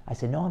one. I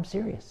said, no, I'm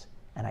serious.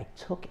 And I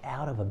took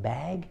out of a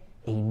bag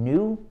a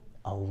new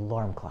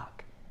alarm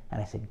clock.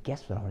 And I said,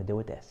 guess what I'm going to do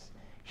with this?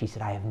 She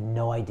said, I have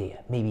no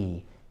idea.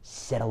 Maybe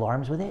set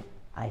alarms with it?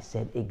 I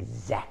said,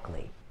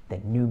 exactly. The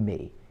new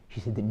me. She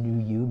said, the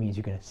new you means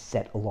you're going to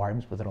set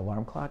alarms with an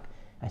alarm clock?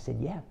 I said,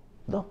 yeah,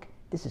 look,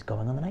 this is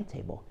going on the night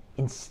table.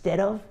 Instead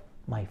of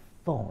my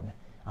phone,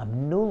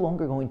 I'm no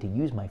longer going to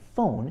use my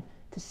phone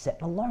to set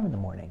an alarm in the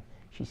morning.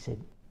 She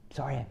said,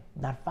 sorry, I'm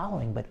not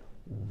following, but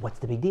what's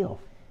the big deal?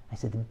 I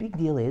said, the big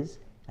deal is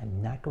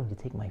I'm not going to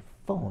take my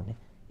phone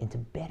into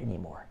bed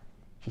anymore.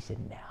 She said,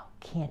 no,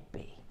 can't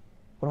be.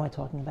 What am I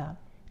talking about?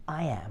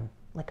 I am,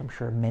 like I'm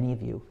sure many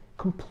of you,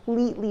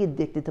 completely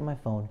addicted to my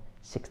phone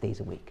 6 days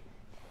a week.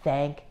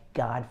 Thank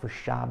God for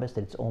Shabbos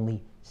that it's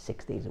only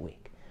 6 days a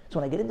week. So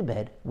when I get into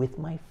bed with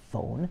my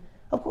phone,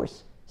 of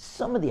course,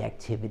 some of the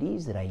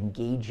activities that I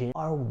engage in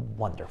are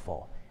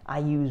wonderful. I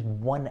use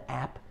one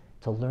app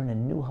to learn a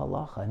new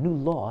halacha, a new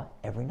law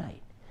every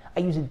night.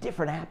 I use a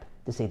different app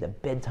to say the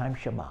bedtime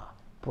Shema.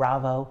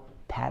 Bravo,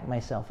 pat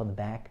myself on the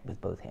back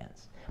with both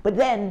hands. But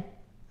then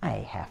I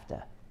have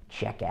to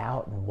check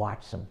out and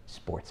watch some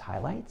sports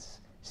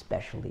highlights,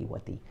 especially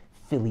what the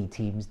Philly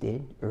teams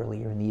did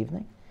earlier in the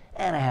evening.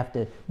 And I have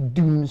to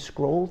doom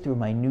scroll through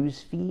my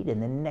news feed,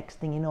 and the next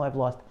thing you know, I've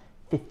lost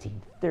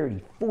 15,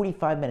 30,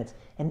 45 minutes,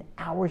 an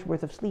hour's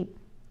worth of sleep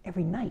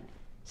every night,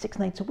 6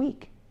 nights a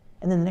week.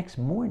 And then the next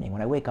morning,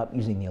 when I wake up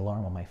using the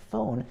alarm on my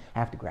phone, I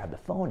have to grab the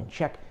phone and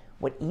check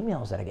what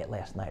emails did I get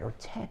last night, or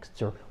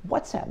texts, or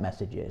WhatsApp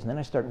messages. And then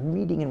I start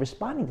reading and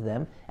responding to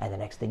them, and the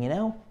next thing you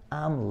know,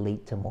 I'm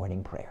late to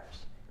morning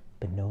prayers.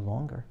 But no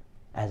longer.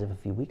 As of a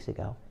few weeks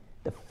ago,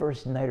 the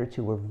first night or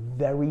two were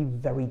very,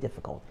 very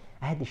difficult.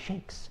 I had the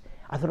shakes.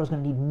 I thought I was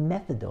going to need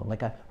methadone,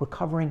 like a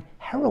recovering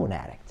heroin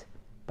addict.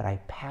 But I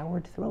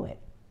powered through it,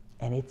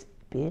 and it's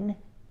been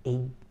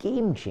a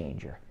game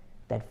changer.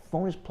 That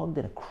phone is plugged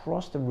in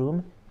across the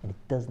room, and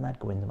it does not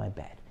go into my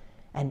bed.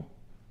 And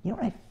you know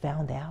what I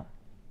found out?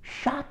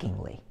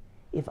 Shockingly,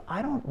 if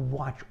I don't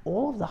watch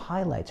all of the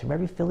highlights from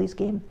every Phillies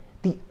game,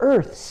 the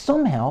earth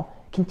somehow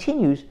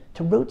continues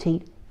to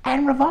rotate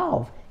and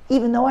revolve,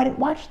 even though I didn't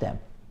watch them.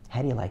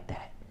 How do you like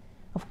that?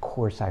 Of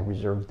course I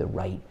reserve the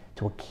right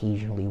to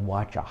occasionally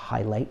watch a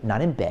highlight, not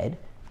in bed,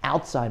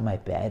 outside my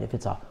bed, if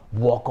it's a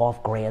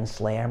walk-off grand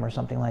slam or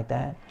something like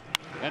that.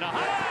 And a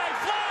high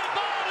fly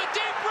ball to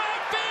deep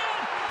right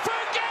field.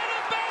 Forget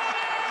about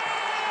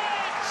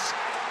it!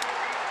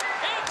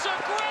 It's a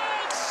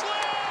grand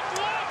slam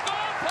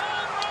walk-off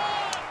home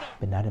run!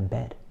 But not in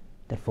bed.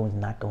 That phone's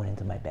not going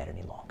into my bed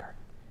any longer.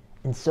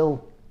 And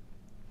so,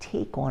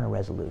 take on a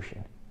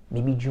resolution.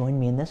 Maybe join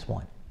me in this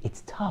one.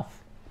 It's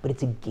tough, but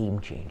it's a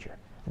game changer.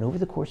 And over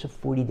the course of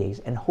 40 days,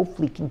 and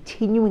hopefully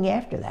continuing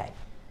after that,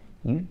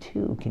 you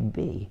too can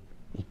be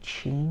a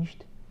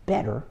changed,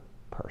 better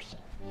person.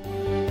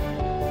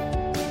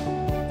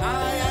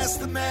 I asked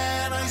the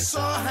man I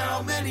saw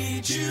how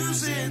many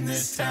Jews in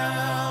this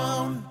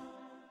town.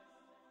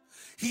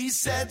 He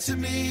said to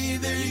me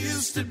there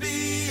used to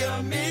be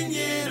a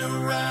minion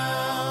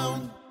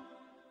around.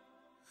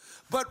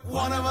 But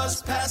one of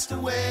us passed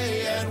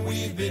away and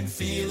we've been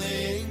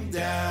feeling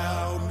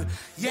down.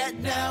 Yet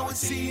now it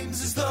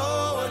seems as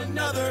though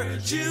another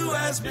Jew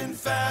has been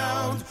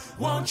found.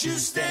 Won't you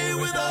stay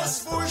with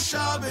us for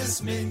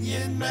Shabbos,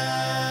 Minyan Man?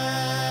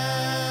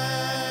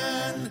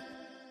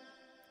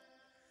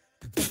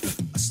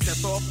 I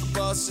stepped off the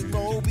bus in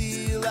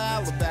Mobile,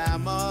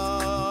 Alabama.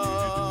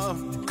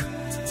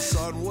 The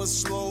sun was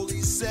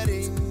slowly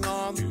setting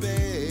on the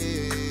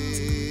bay.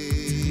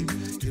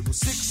 It was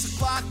 6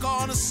 o'clock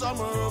on a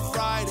summer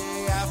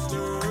Friday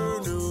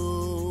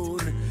afternoon.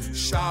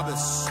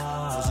 Shabbos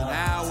was an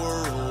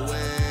hour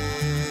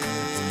away.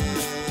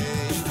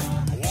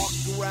 I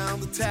walked around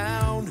the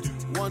town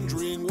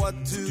wondering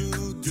what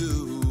to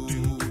do.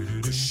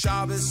 'Cause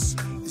Shabbos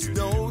is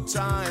no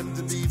time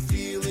to be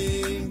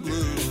feeling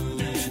blue.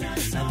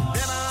 And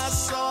then I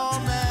saw a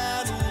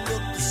man who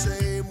looked the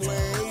same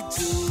way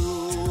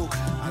too.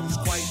 I was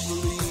quite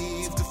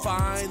relieved to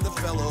find the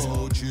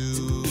fellow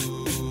Jew.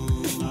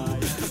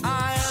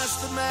 I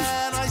asked the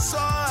man I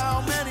saw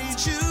how many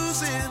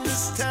Jews in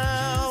this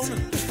town.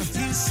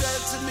 He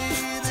said to me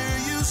there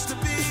used to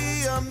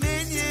be a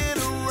minion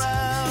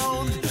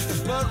around.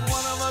 But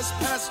one of us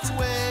passed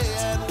away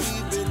and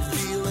we've been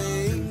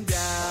feeling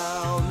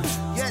down.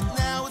 Yet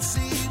now it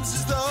seems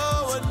as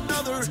though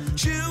another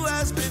Jew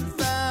has been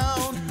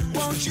found.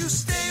 Won't you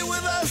stay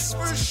with us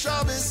for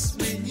Shabbos,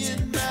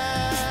 Minyan Man?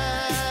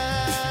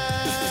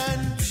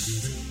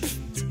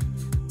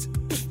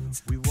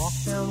 We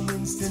walked down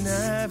Winston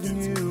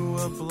Avenue,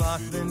 a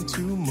block then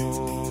two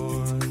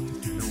more.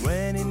 And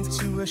went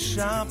into a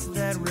shop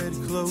that read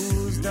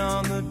closed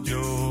on the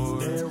door.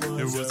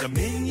 There was a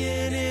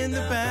minion in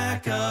the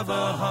back of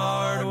a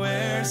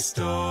hardware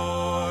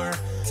store.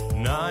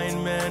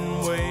 9 men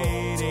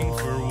waiting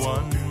for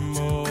one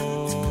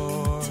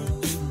more.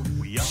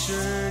 We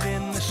ushered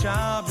in the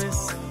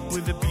Shabbos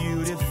with a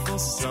beautiful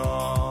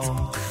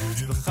song.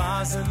 The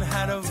Chazan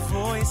had a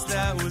voice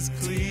that was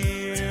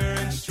clear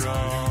and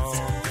strong.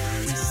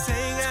 We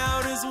sang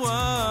out as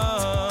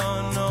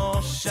one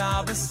all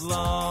Shabbos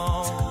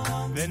long.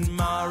 Then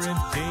Maariv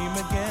came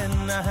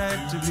again, I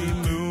had to be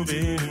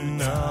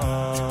moving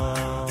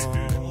on.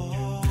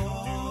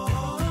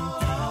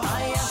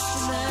 I asked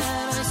the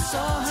man I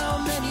saw how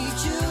many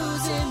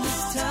Jews in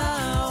this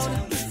town.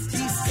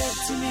 He said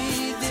to me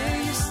there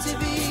used to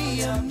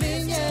be a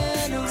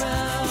minion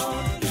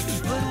around.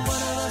 But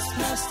one of us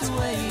passed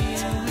away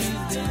and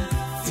we've been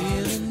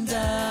feeling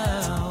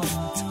down.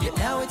 Yet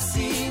now it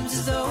seems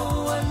as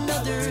though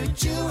another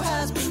Jew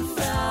has been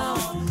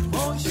found.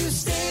 Won't you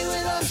stay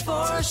with us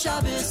for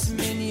Shabbos,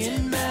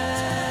 Minyan Man?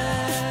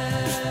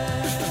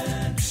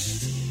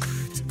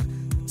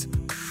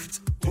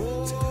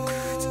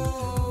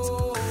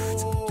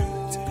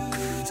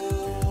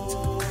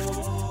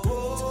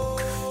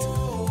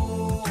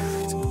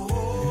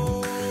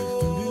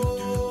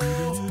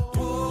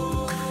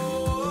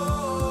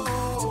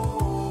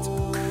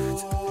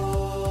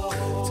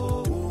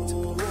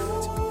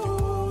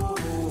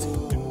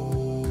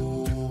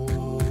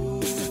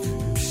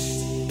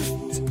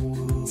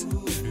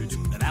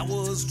 That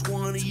was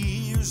 20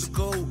 years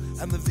ago,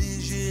 and the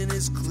vision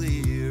is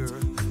clear.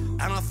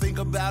 And I think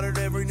about it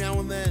every now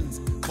and then,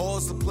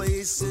 'cause the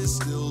place is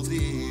still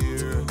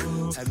dear.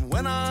 And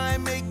when I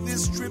make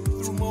this trip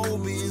through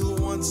Mobile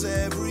once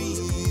every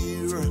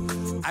year,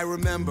 I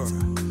remember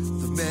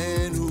the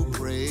men who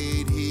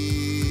prayed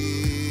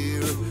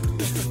here.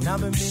 Now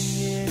the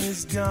minion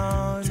is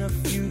gone, a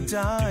few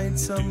died,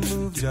 some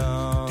moved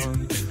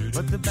on.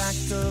 But the back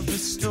of the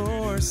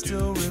store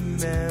still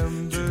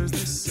remembers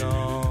the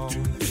song.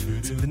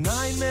 The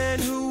 9 men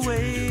who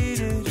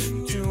waited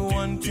till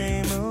one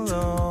came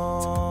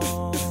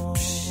along.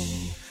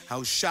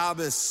 How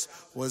Shabbos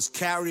was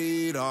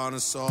carried on a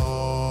song.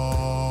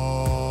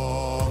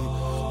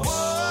 Whoa,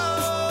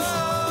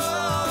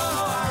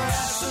 I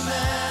asked the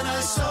man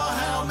I saw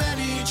how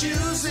many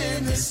Jews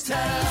in this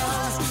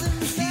town.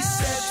 He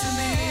said to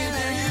me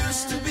there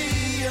used to be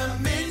a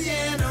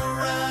minion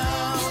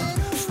around.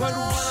 But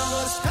one of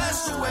us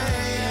passed away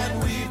and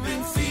we've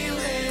been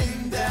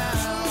feeling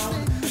down.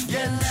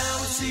 Yet now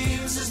it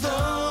seems as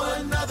though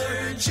another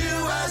Jew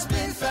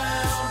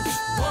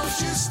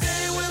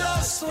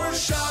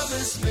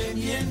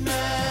Minyan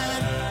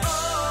Man.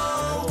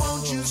 Oh,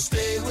 won't you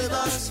stay with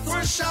us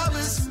for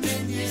Shabbos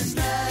Minyan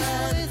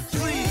Man?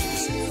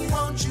 Please,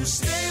 won't you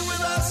stay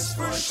with us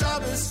for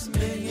Shabbos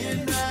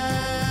Minyan Man?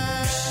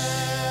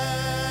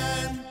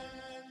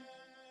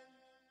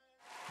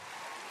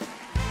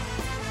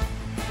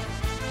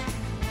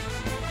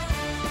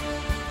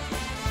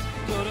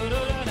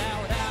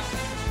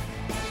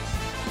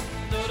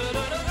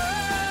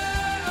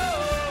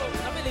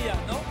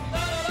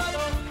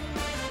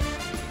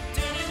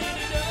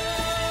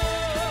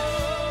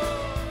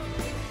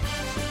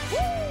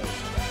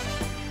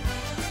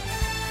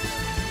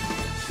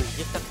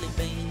 יפתח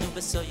ליבנו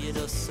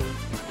בסוירוסוי,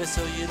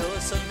 ליבנו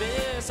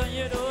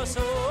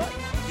בסוירוסוי,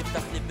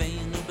 יפתח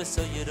ליבנו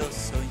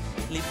בסוירוסוי,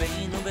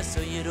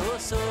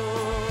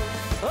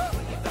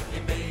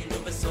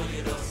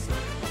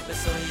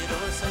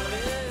 בסוירוסוי,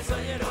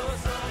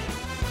 בסוירוסוי,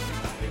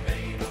 יפתח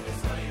ליבנו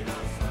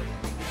בסוירוסוי,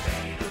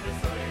 ליבנו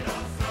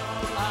בסוירוסוי.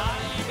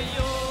 I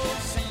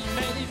ביוסי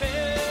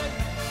מליבן,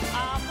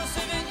 אף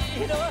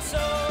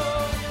בסוירוסוי,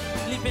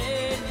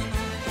 ליבנו,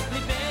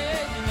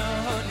 ליבנו,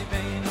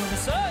 ליבנו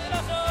בסוירוסוי.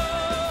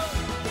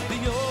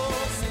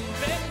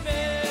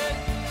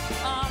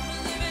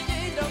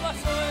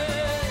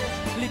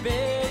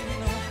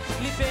 Libeno,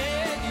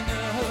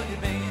 libeno,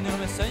 libeno,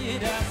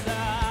 besayirasa.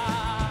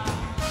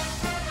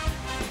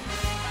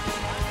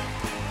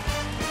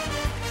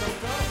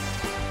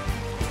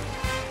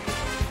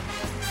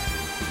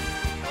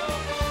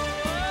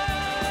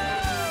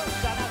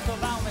 שנה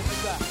טובה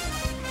ומתוקה.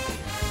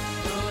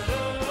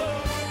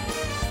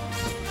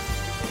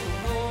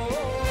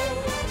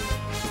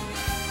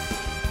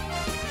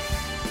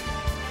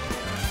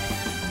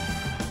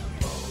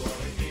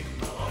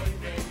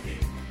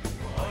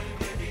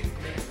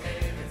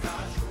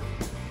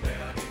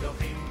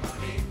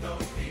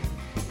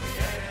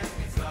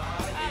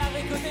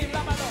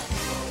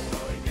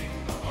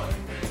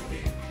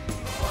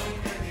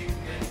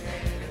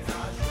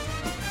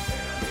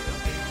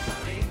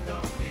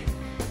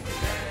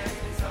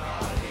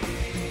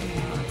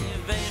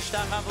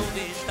 וישתחוו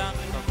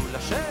וישתחוו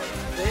לשם,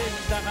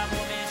 וישתחוו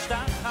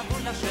וישתחוו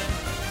לשם,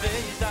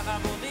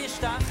 וישתחוו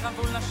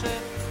וישתחוו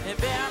לשם,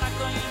 ועל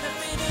הכהן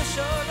בפירוש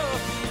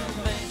אלוהים.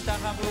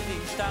 וישתחוו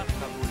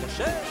וישתחוו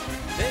לשם,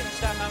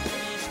 וישתחוו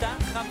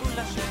וישתחוו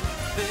לשם,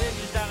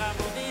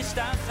 וישתחוו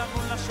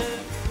וישתחוו לשם,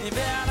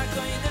 ועל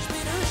הכהן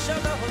בפירוש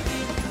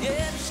אלוהים.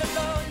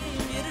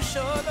 ירושלים,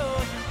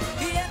 ירושלים,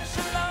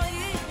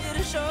 ירושלים,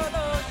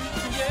 ירושלים,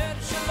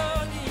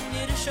 ירושלים,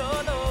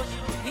 ירושלים,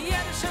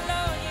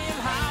 ירושלים,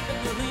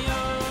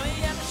 Hallelujah,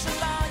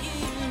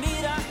 Yerushalayim,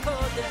 Mira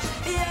Kodesh,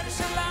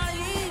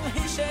 Yerushalayim,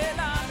 היא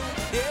שלנו,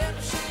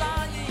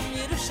 Yerushalayim,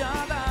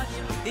 Yerushalayim,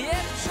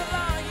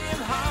 Yerushalayim,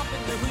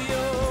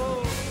 Hallelujah.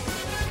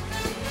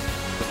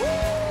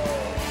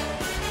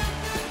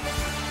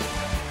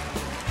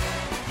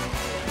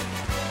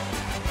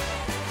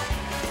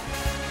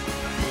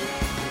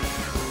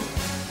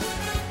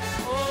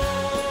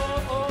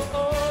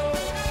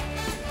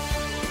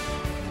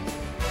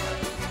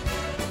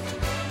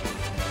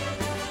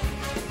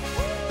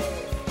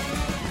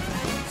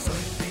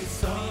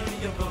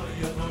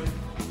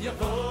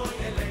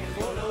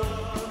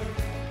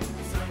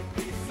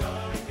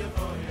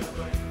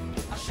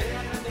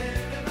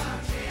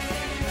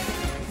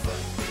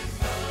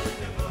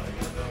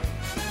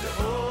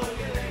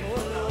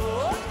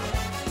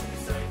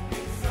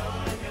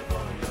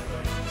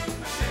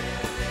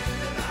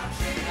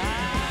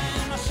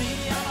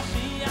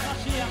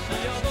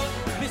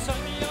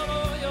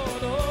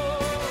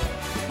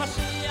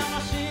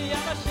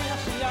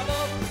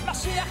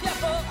 משיח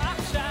יבוא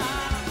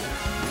עכשיו,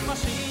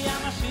 משיח,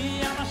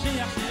 משיח,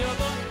 משיח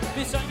שיבוא,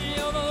 בסמי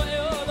יבוא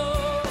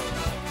יבוא,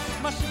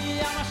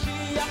 משיח,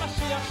 משיח,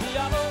 משיח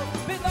שיבוא,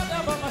 פתאום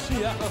יבוא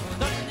משיח,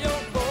 פתאום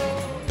יבוא.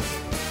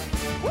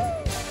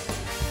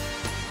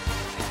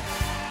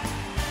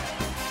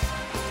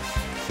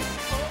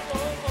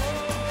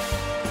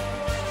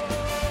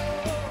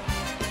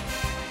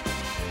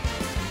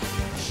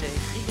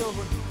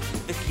 שחיון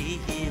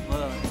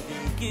וקיימון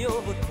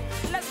וגיון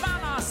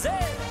לזמן הזה,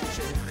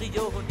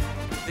 שחיון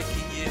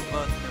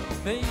וקיימון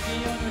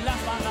וגיון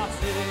לזמן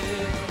הזה,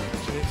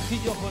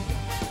 שחיון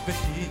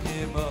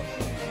וקיימון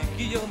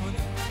וגיון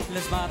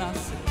לזמן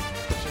הזה,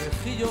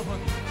 שחיון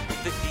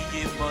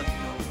וקיימון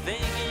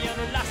וגיון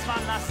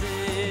לזמן הזה.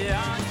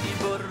 אני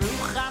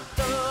ברוך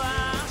אתה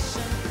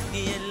השם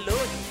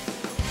אלוהים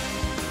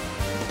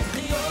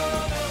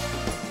חיון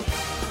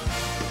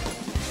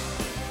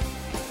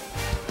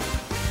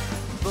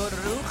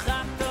ברוך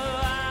אתה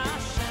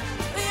השם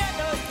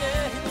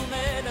אלוהינו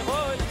מלך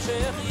העולם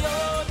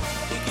שחיון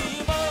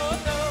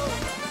וקיימנו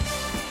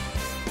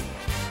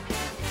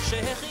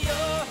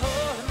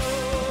שחיונו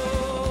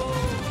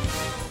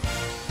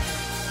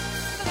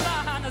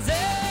לזמן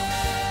הזה.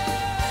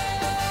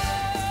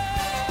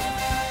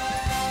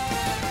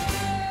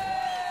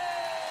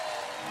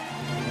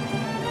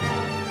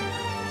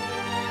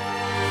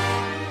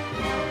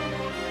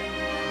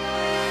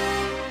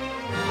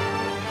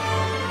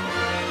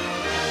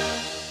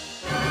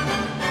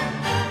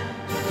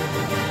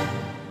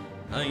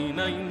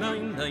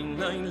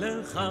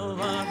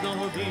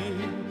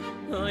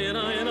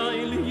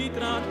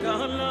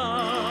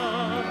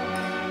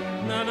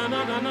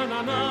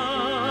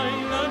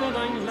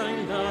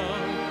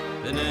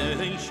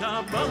 בני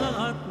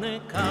שבת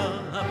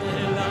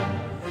נקבלה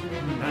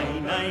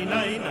ניי ניי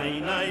ניי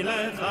ניי ניי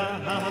לך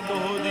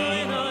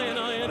דודי ניי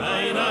ניי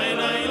ניי ניי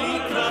ניי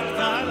לקראת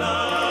כלה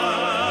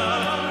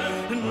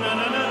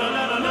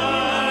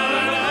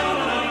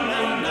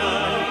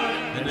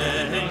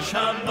בני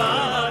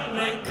שבת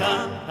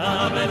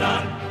נקבלה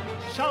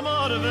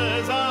שמור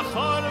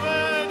וזכור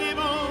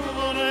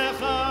ודיבור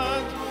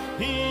אחד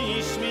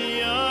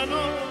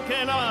השמיענו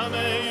כלה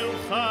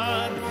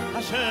מיוחד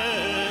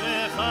השם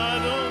אחד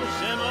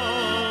ושמו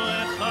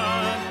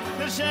אחד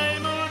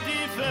לשמו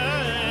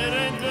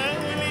תפארת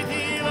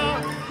ולתהילה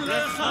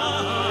לך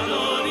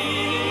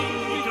אדוני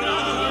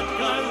לקראת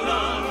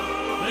כלה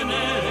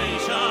בני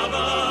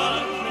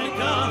שבת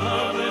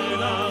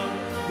נקבלה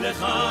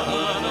לך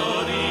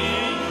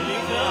אדוני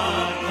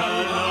לקראת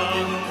כלה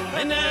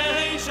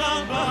בני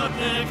שבת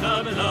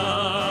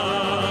נקבלה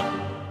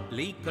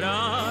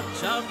לקראת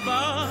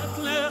שבת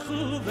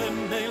לכו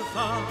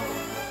ונלכה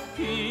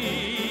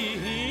כי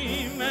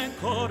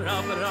מקור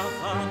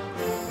הברכה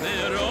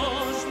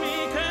וראש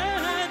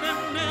מקדם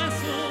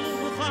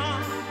נסוכה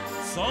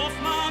סוף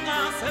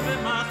מעשה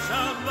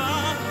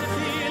במחשבה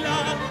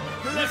תחילה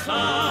לך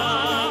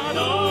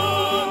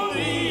אדוני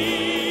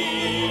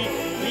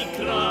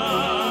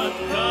לקראת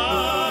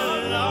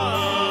כלה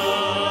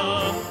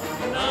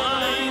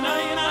ניי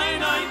ניי ניי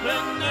ניי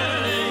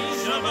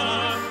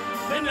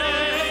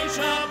בני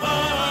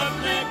שבת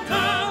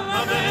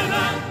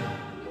נקבלה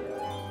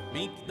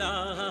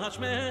מקדש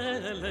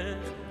מלך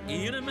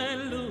עיר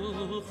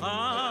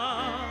מלוכה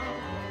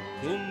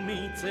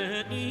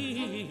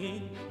ומצאי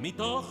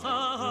מתוך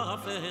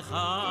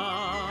הפכה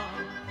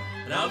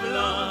רב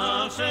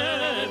לך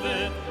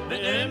שבת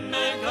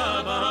בעמק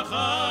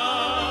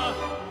הבכה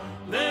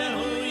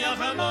והוא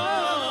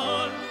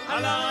יחמול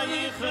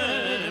עלייך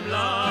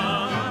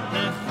חמלה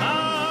לך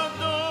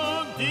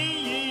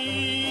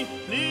דודי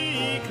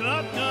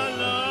לקראת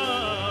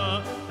כלה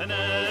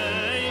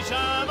בני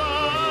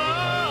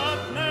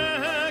שבת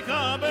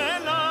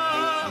נקבלה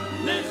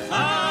לך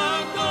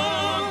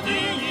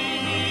דודי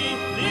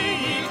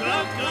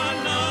לקראת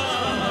כלה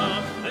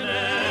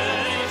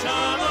בני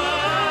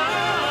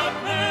שבת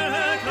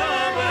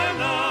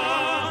נקבלה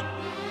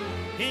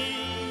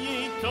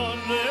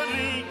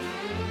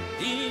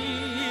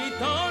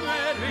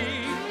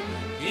התעוררי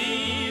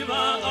כי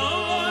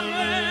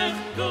באורך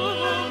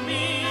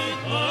קומי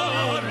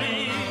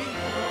אורי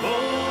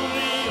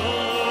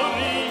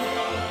אורי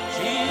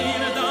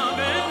שיר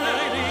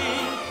דברי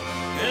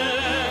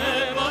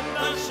כבוד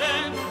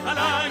השם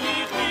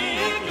עלייך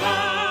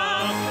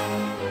נקרא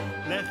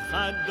לך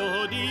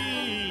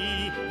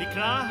דודי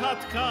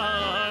לקראת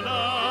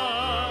כלה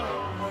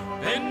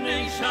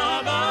בני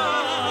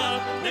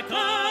שבת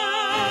נקבלה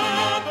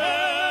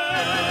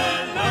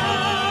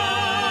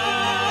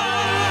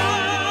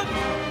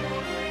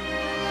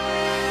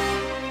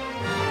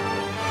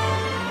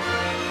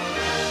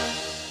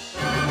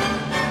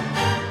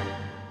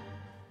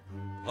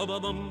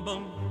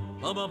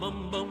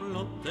בום בום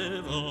לא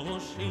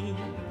תבושי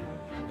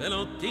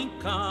ולא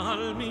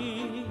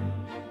תקלמי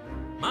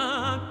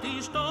מה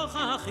תשתוך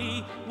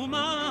אחי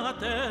ומה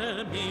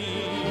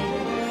תמי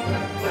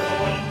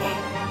בום בום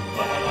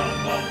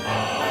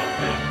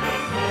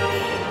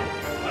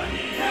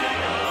אני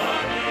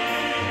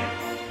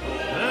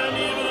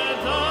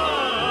ונברתה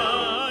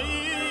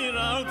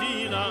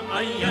עיררתי לה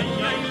איי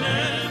איי איי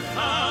לך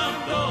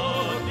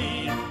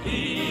דודי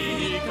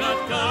לקראת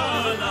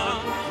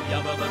כלה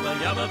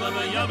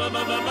יבא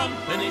בבא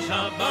בני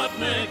שבת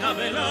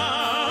נקבלה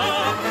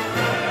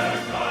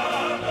לך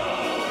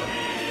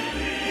אדוני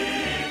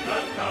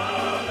לקראת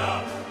כלה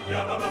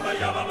יבא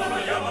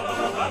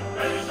בבא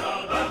בני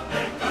שבת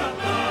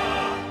נקבלה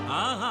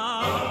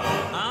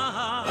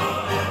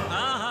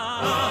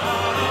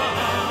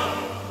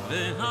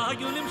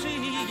והיו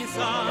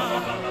למשיסה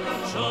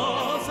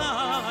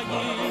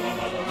שוזיים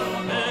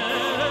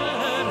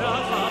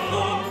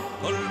מרחקו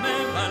כל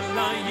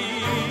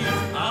מבליים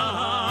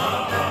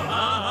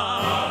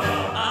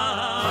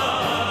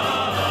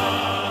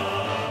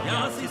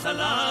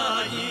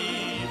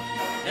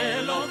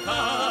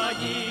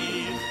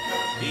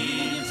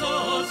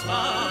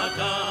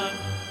כאן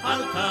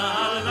על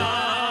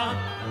כלה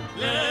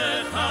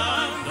לך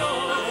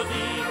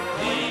דודי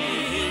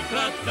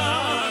לקראת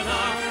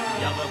כלה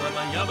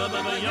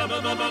יבא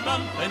בבא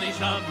בני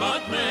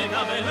שבת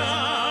נקבלה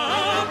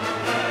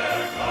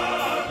לך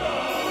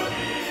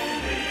דודי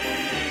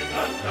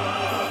לקראת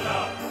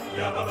כלה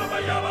יבא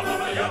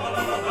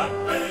בבא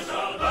בני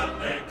שבת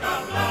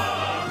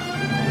נקבלה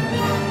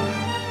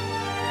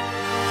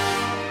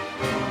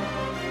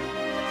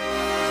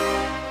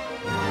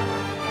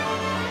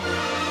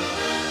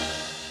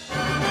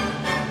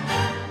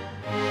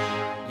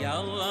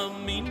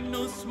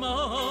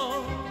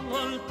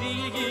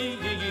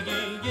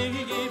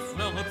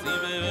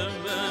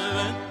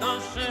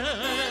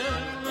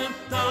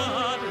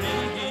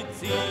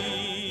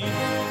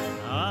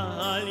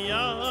על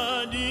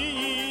ידי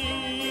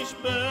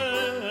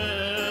ישבן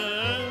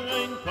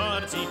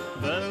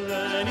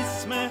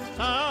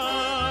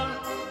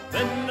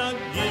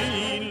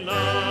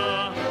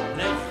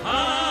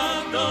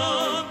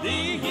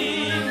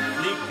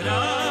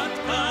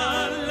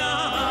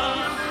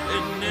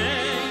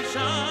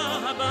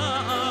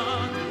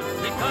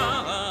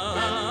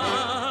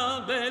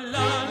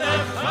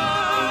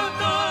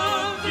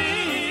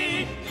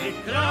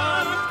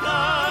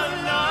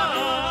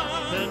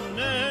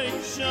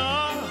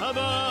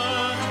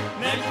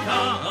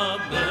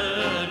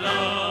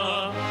נקבלה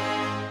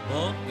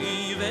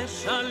בואי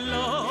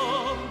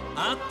ושלום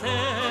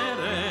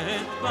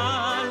עטרת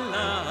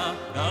בעלה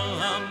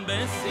גם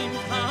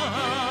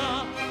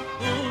בשמחה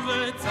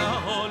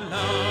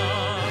ובצהולה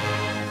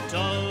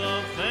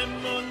טוב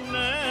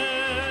אמונה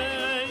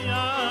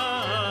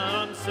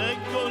ים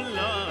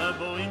סגולה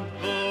בואי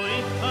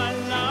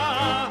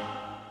חלה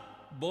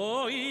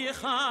בואי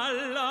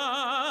חלה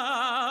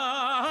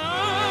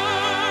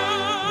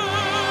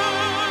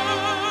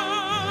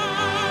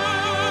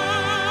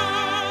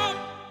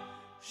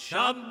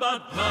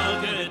שבת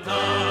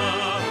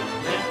בגדה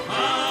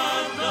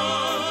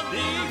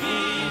לחדודי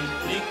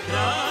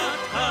לקראת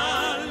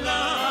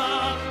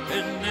חלה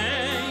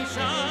בני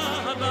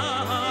שבת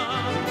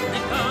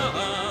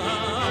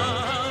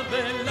נקבלה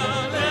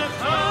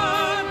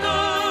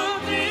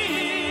לחדודי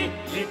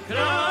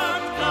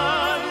לקראת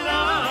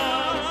חלה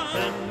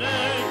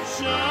בני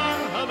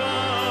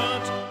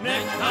שבת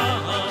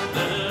נקבלה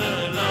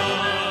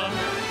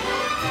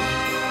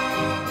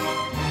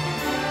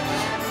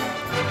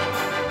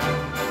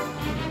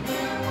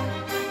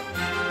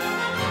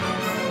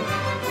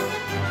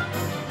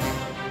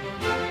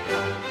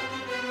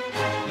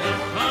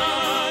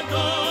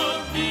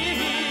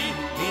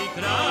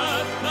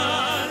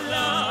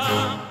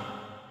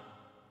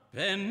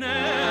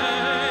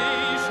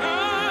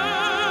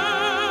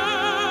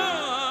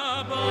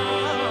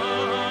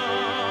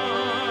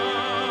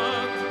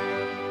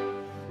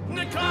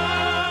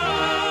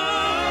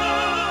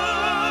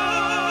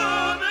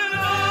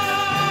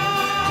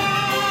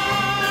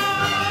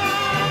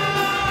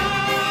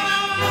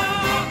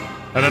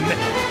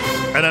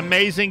An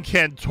amazing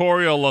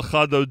cantorial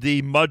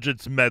Lachadodi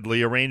Mudgets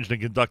medley arranged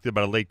and conducted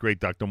by the late, great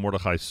Dr.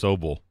 Mordechai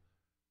Sobel.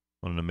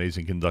 What an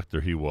amazing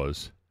conductor he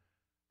was.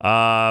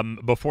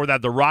 Before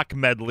that, the rock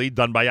medley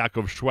done by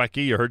Yaakov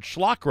Shweki. You heard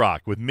Schlock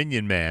Rock with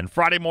Minion Man.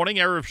 Friday morning,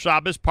 Erev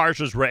Shabbos,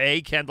 Parshas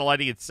Re'eh,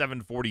 candlelighting at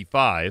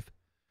 7:45.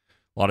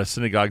 A lot of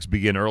synagogues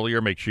begin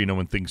earlier. Make sure you know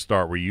when things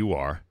start where you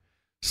are.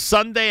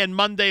 Sunday and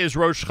Monday is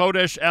Rosh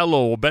Chodesh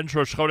Elul. We'll bench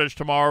Rosh Chodesh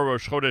tomorrow.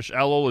 Rosh Chodesh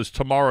Elul is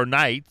tomorrow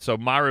night. So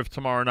Mariv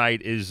tomorrow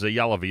night is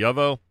Yalav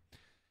Yovo.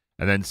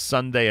 And then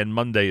Sunday and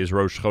Monday is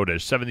Rosh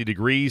Chodesh. 70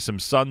 degrees, some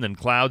sun and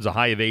clouds, a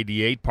high of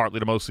 88. Partly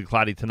to mostly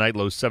cloudy tonight,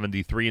 low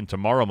 73. And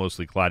tomorrow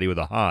mostly cloudy with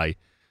a high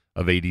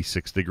of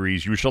 86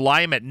 degrees.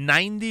 Yerushalayim at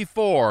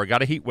 94.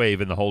 Got a heat wave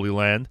in the Holy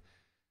Land.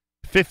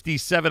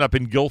 57 up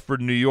in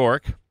Guilford, New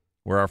York,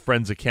 where our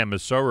friends at Camp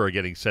Mesorah are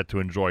getting set to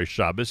enjoy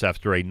Shabbos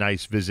after a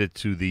nice visit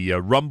to the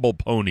Rumble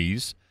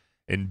Ponies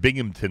in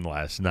Binghamton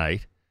last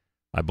night.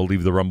 I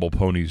believe the Rumble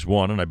Ponies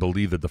won, and I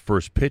believe that the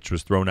first pitch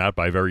was thrown out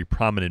by a very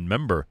prominent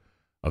member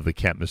of the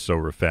Camp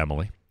Mesorah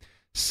family.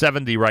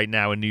 70 right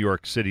now in New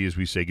York City as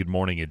we say good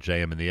morning at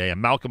JM and the AM.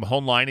 Malcolm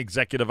Hoenlein,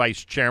 Executive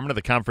Vice Chairman of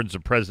the Conference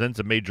of Presidents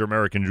of Major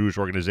American Jewish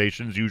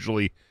Organizations,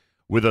 usually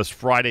with us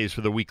Fridays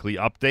for the weekly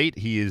update.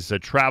 He is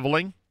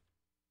traveling.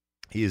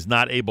 He is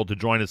not able to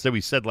join us today.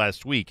 We said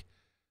last week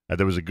that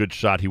there was a good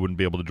shot he wouldn't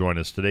be able to join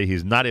us today.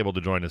 He's not able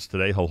to join us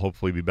today. He'll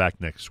hopefully be back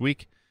next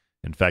week.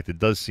 In fact, it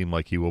does seem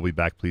like he will be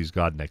back, please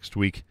God, next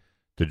week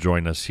to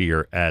join us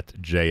here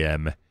at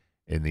JM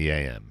in the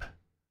AM.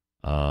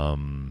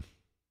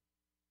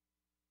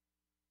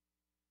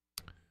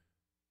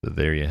 So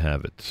there you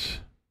have it.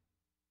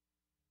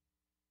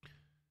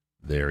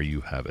 There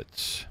you have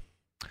it.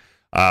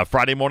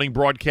 Friday morning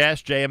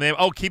broadcast, JMM.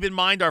 Oh, keep in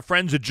mind our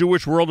friends at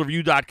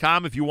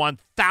JewishWorldReview.com. If you want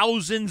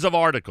thousands of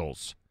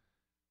articles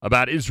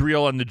about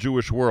Israel and the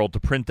Jewish world to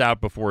print out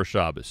before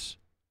Shabbos.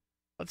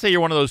 Let's say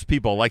you're one of those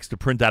people who likes to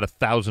print out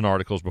 1,000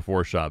 articles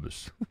before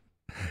Shabbos.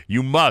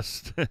 You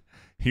must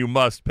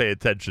pay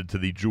attention to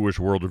the Jewish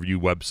World Review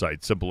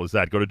website. Simple as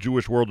that. Go to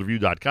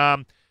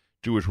JewishWorldReview.com,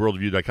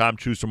 JewishWorldReview.com,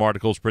 choose some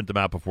articles, print them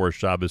out before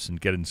Shabbos, and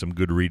get in some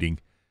good reading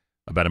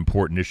about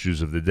important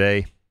issues of the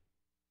day.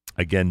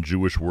 Again,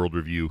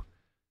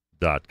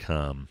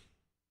 JewishWorldReview.com.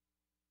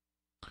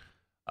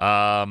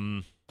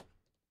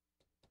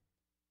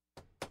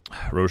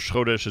 Rosh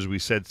Chodesh, as we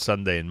said,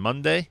 Sunday and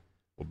Monday.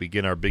 We'll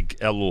begin our big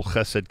Elul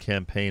Chesed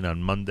campaign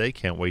on Monday.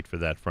 Can't wait for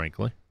that,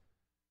 frankly.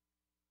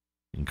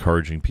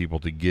 Encouraging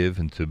people to give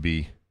and to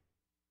be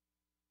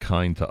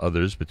kind to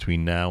others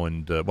between now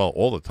and,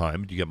 all the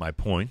time. You get my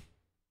point,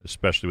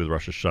 especially with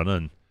Rosh Hashanah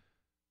and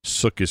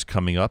Sukkot is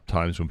coming up,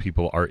 times when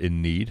people are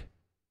in need,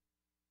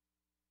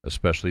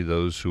 especially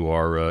those who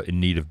are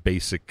in need of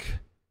basic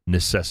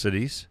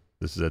necessities.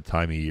 This is a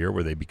time of year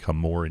where they become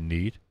more in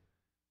need.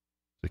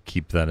 So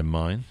keep that in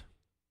mind.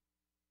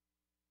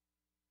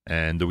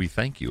 And we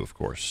thank you, of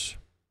course.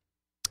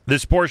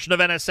 This portion of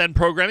NSN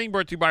programming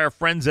brought to you by our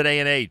friends at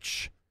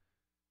A&H.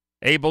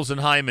 Abels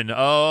and Hyman.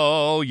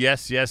 Oh,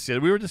 yes. We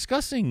were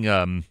discussing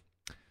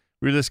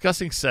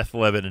Seth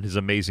Levitt and his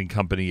amazing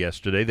company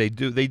yesterday. They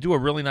do a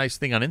really nice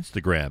thing on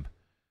Instagram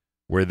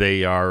where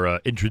they are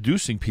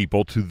introducing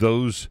people to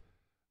those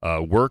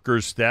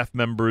workers, staff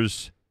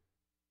members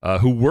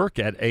who work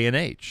at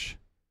A&H.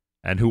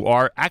 and who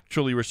are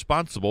actually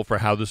responsible for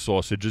how the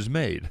sausage is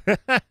made.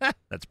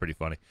 That's pretty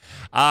funny.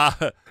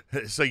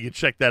 So you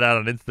check that out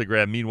on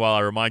Instagram. Meanwhile, I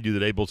remind you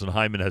that Abels and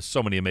Hyman has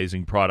so many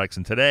amazing products.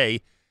 And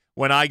today,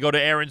 when I go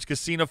to Aaron's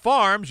Casino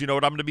Farms, you know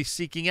what I'm going to be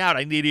seeking out?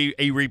 I need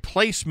a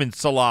replacement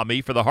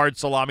salami for the hard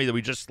salami that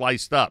we just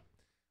sliced up.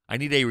 I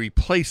need a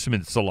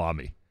replacement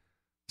salami.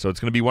 So it's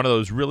going to be one of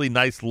those really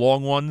nice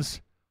long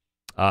ones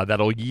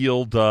that'll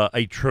yield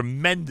a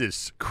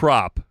tremendous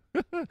crop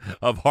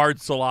of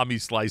hard salami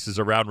slices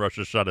around Rosh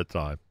Hashanah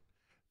time.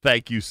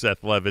 Thank you,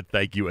 Seth Levitt.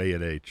 Thank you,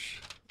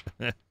 A&H.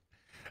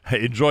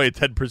 Enjoy a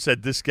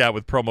 10% discount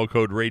with promo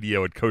code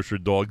radio at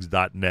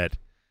kosherdogs.net.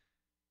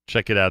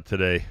 Check it out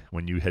today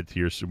when you head to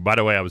your super. By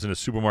the way, I was in a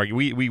supermarket.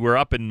 We were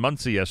up in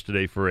Muncie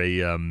yesterday for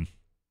a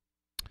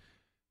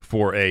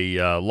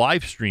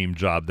live stream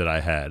job that I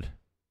had,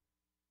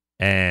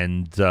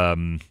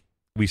 and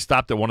we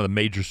stopped at one of the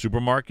major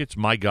supermarkets.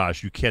 My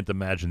gosh, you can't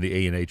imagine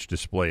the A&H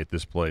display at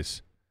this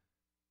place.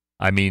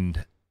 I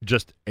mean,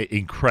 just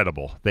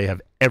incredible. They have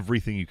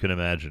everything you can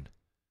imagine.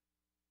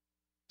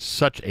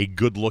 Such a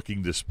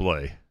good-looking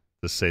display,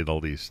 to say the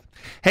least.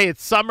 Hey,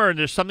 it's summer, and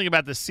there's something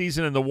about the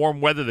season and the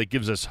warm weather that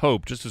gives us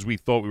hope. Just as we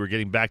thought we were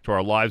getting back to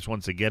our lives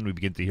once again, we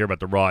begin to hear about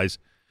the rise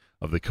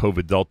of the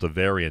COVID Delta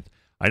variant.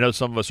 I know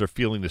some of us are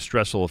feeling the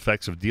stressful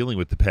effects of dealing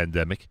with the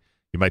pandemic.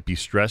 You might be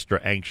stressed or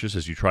anxious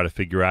as you try to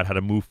figure out how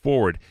to move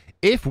forward.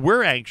 If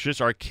we're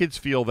anxious, our kids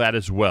feel that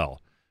as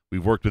well.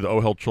 We've worked with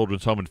OHEL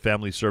Children's Home and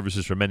Family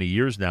Services for many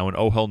years now, and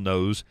OHEL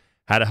knows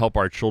how to help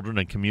our children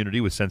and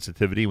community with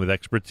sensitivity and with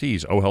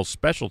expertise. OHEL's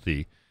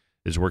specialty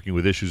is working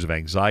with issues of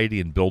anxiety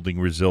and building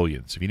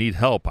resilience. If you need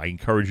help, I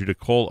encourage you to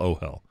call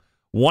OHEL.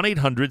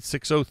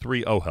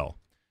 1-800-603-OHEL.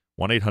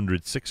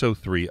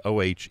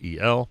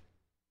 1-800-603-OHEL.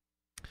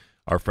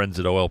 Our friends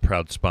at OHEL,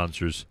 proud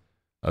sponsors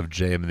of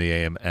JM and the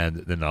AM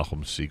and the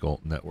Nahum Siegel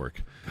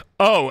Network.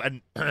 Oh,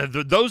 and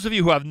those of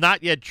you who have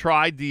not yet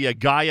tried the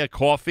Gaia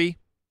coffee,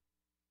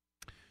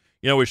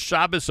 you know, with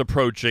Shabbos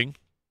approaching,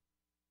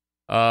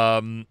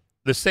 the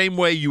same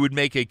way you would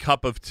make a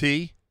cup of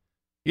tea,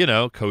 you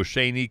know,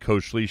 kosheni,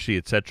 koshlishi,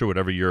 etc.,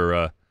 whatever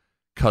your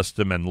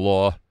custom and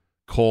law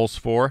calls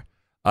for,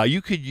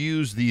 you could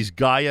use these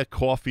Gaia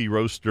coffee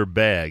roaster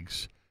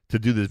bags to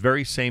do this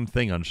very same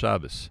thing on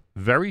Shabbos.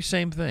 Very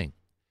same thing.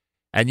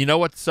 And you know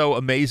what's so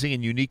amazing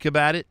and unique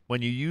about it?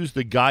 When you use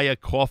the Gaia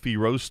coffee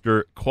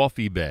roaster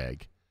coffee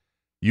bag,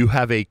 you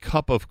have a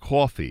cup of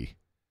coffee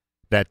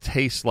that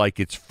tastes like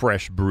it's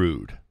fresh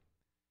brewed.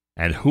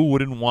 And who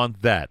wouldn't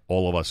want that?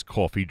 All of us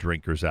coffee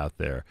drinkers out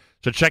there.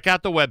 So check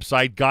out the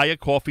website,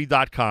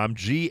 GaiaCoffee.com,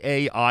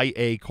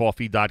 G-A-I-A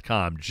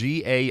Coffee.com,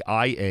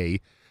 G-A-I-A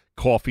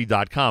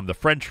Coffee.com. The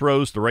French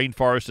Roast, the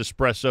Rainforest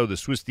Espresso, the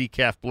Swiss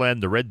Decaf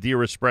Blend, the Red Deer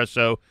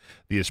Espresso,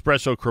 the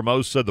Espresso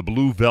Cremosa, the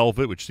Blue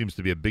Velvet, which seems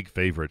to be a big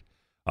favorite,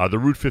 the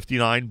Route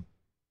 59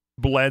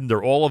 Blend.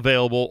 They're all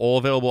available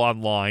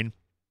online.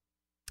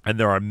 And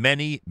there are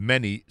many,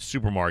 many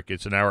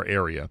supermarkets in our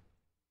area.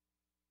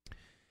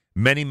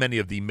 Many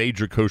of the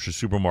major kosher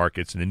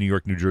supermarkets in the New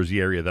York, New Jersey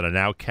area that are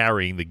now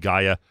carrying the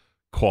Gaia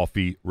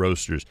coffee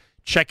roasters.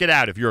 Check it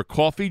out. If you're a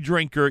coffee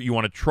drinker, you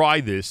want to try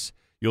this,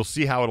 you'll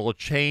see how it'll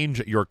change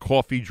your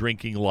coffee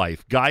drinking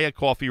life. Gaia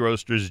Coffee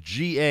Roasters,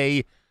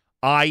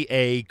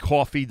 G-A-I-A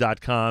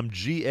Coffee.com,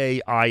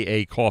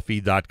 G-A-I-A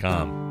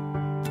Coffee.com.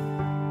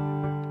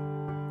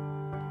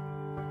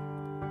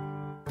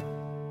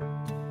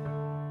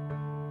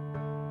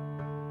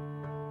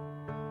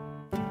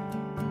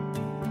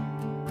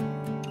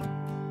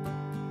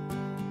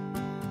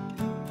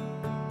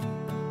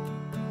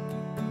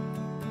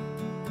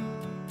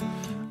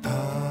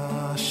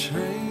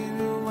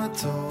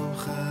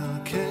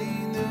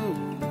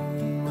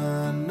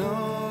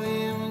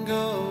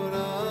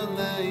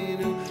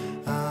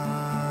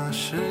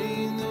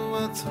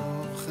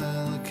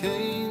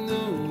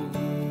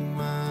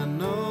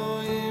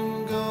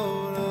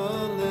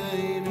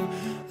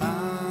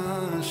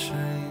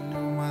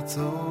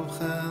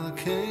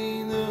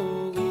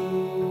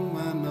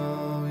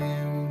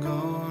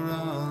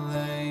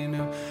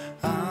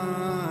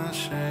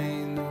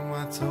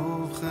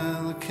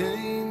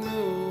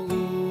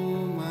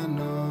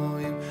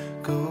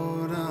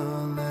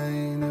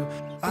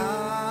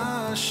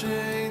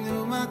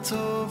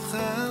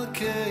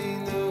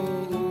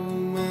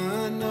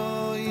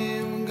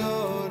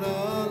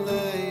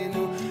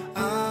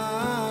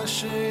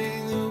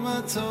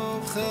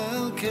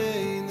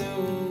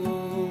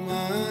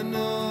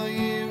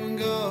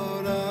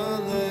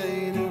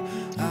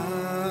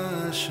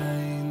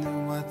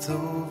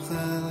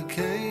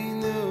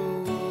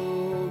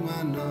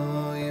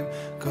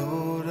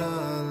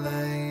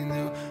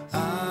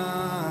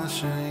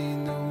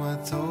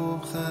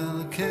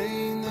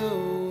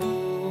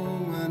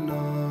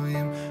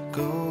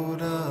 Go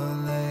to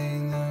lane.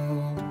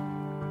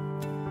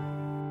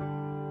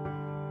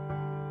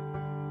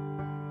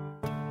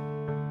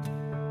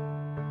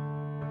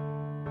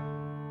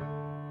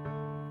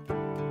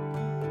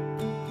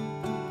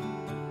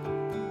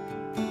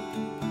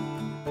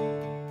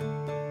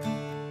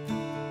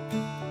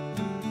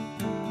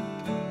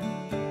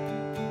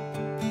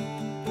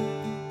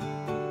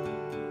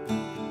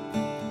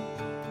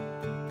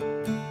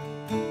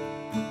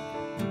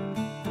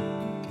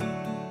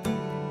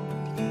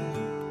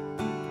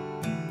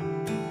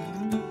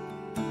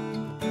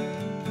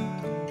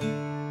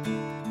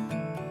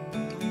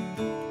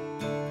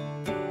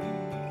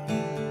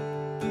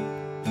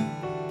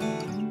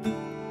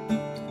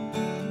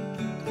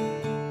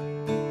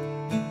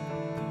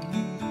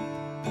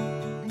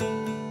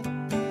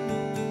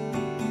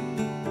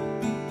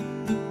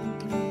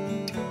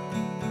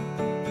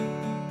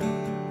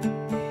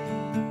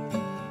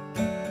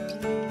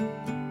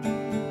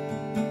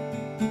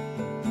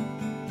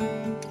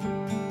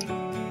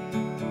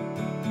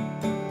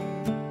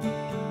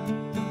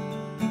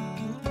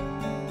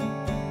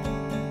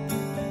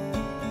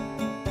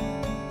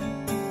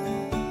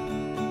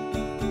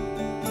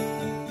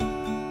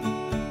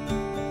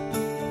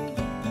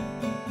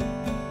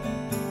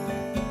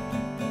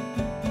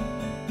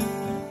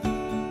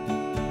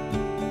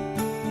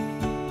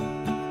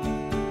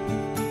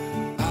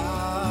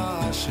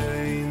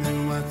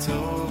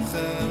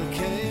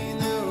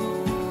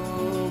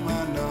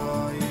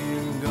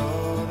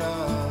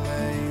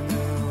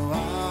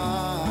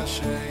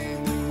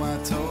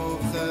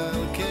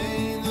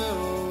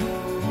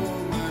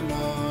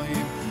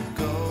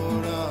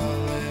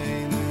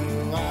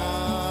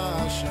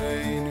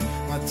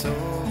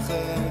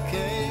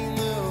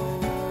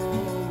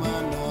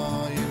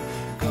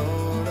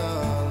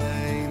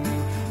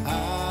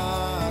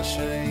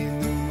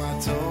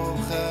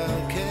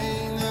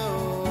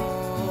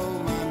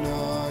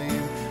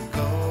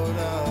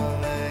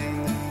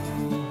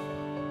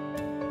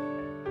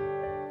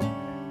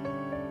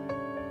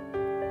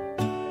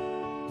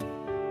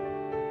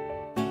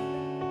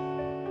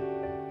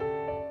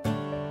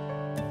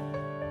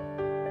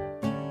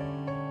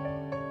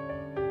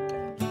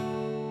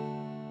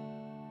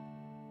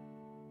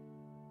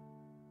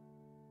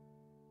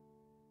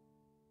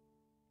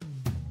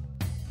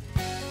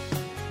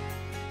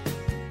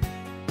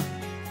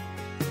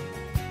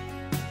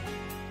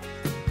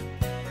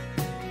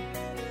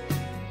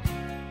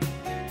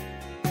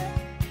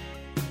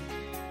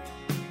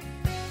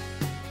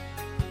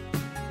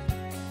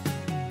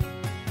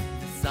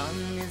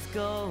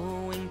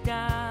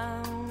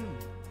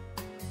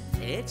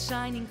 It's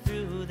shining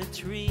through the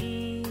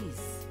trees.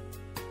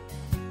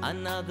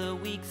 Another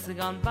week's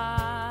gone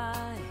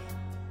by,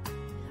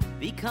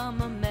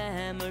 become a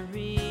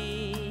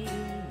memory.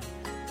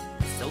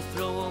 So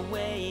throw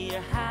away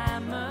your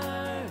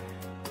hammer,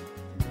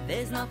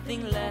 there's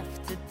nothing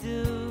left to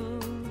do.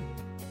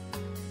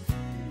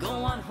 Go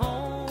on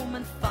home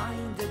and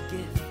find a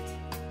gift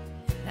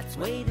that's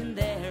waiting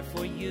there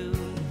for you.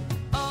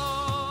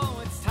 Oh,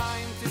 it's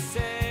time to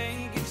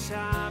say good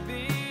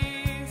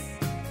Shabbos,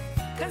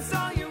 'cause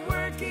all your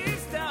work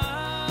is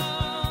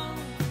done.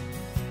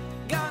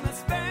 Gonna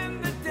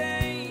spend the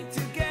day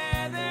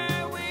together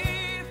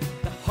with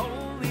the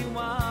Holy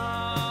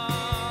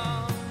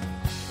One.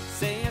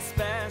 Say a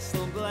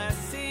special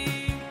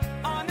blessing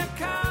on a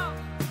cup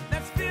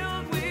that's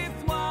filled with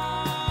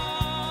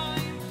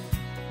wine.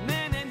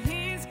 Man and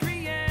his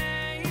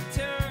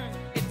creator,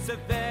 it's a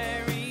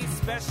very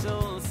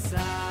special sign.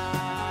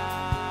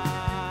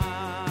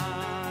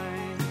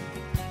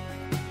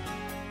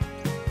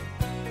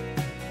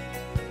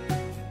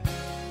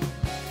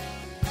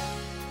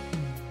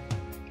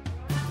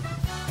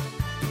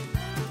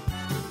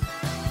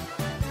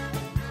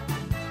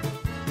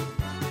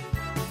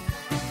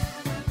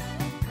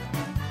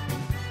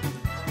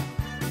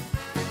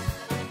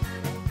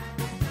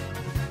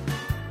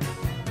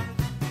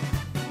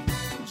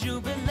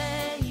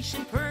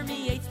 Jubilation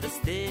permeates the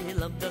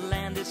still of the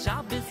land as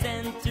Shabbos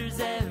enters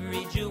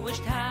every Jewish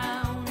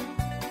town.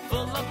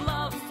 Full of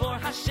love for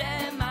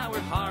Hashem, our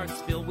hearts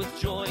filled with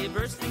joy,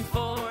 bursting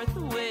forth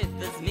with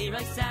the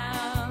Zmirai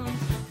sound.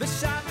 The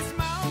Shabbos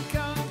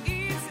Malka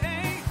is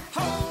a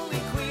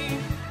holy queen,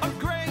 a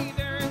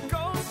greater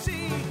goal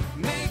she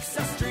makes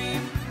us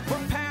dream. For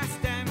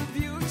past and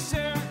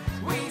future,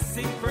 we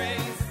sing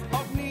praise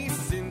of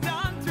Nisan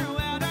done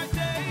throughout our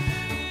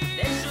days.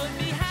 There should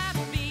be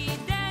happy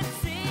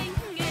dancing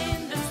in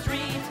the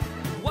street,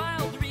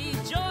 wild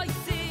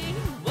rejoicing.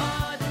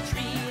 What a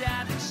treat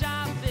having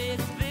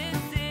Shabbos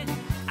visit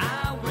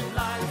our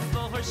lives.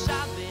 For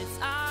Shabbos,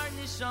 our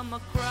neshama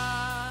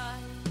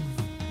cries.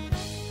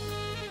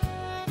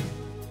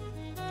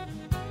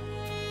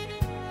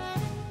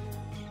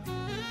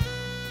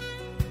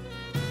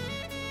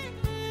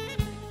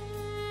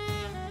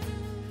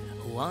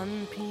 One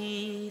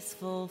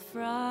peaceful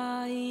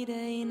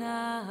Friday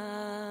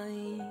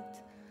night,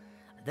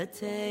 the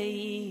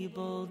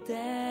table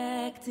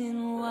decked in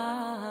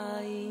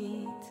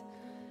white,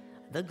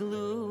 the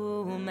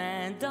gloom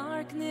and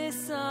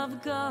darkness of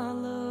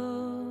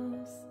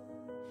Galus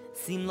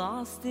seem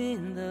lost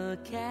in the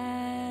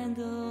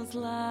candle's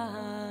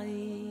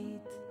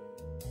light.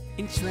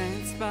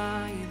 Entranced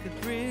by the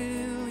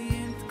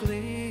brilliant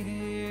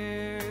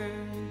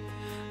glare,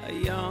 a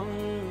young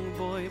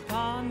boy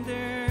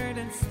pondered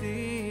and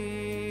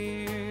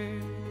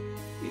stared.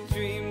 He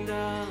dreamed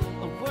of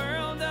a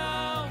world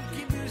of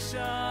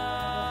Kedusha,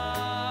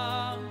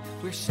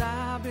 where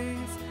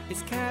Shabbos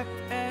is kept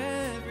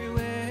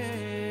everywhere.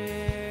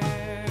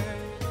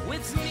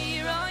 With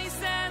Zmiros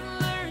and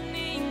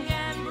learning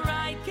and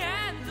bright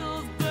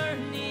candles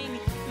burning,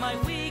 my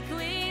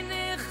weekly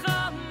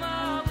nechama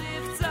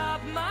lifts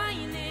up my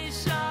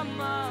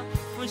neshama.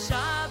 For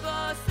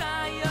Shabbos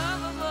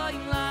Hayom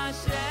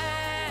Lashem,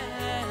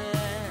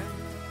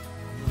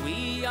 we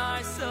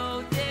are so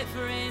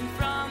different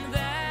from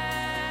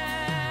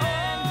them.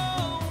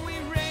 Oh, we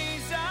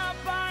raise up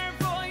our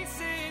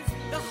voices,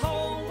 the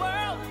whole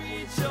world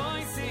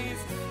rejoices.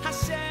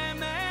 Hashem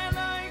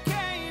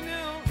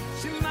Elokeinu,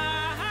 Shema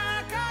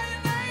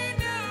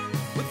HaKayleinu.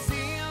 With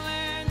zeal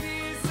and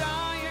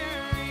desire,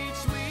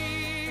 each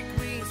week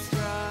we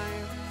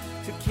strive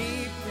to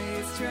keep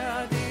this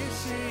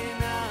tradition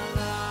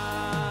alive.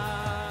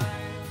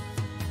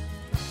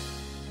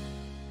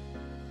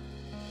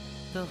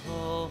 The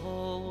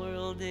whole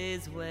world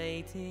is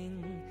waiting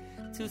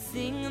to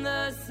sing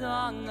the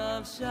song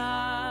of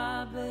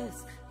Shabbos.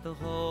 The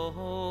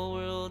whole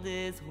world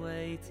is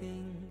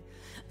waiting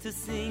to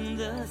sing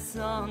the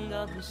song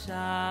of the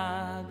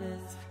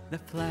Shabbos. The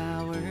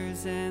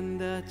flowers and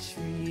the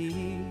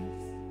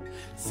trees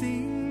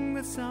sing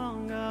the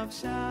song of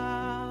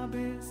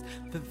Shabbos.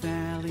 The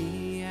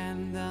valley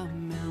and the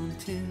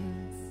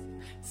mountains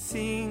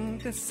sing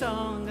the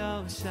song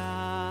of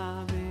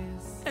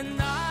Shabbos. And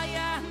I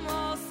am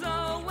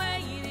also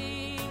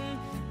waiting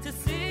to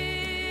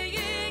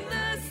sing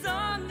the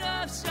song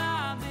of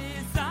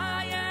Shabbos.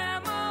 I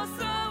am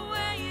also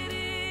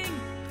waiting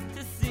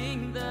to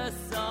sing the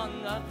song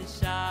of the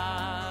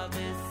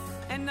Shabbos.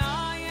 And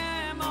I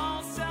am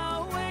also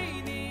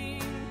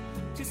waiting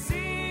to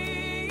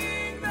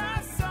sing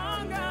the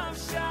song of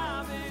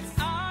Shabbos.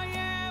 I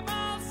am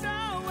also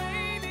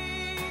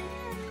waiting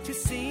to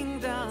sing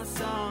the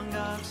song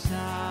of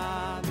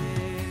Shabbos.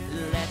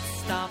 Let's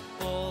stop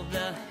all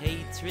the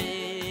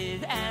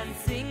hatred and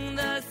sing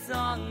the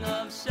song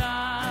of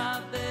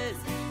Shabbos.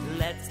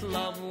 Let's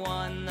love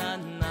one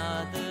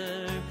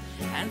another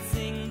and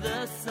sing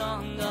the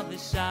song of the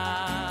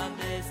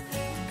Shabbos.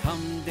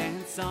 Come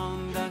dance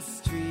on the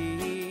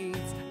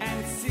streets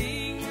and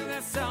sing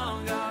the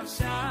song of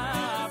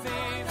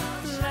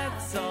Shabbos.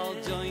 Let's all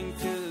join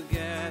together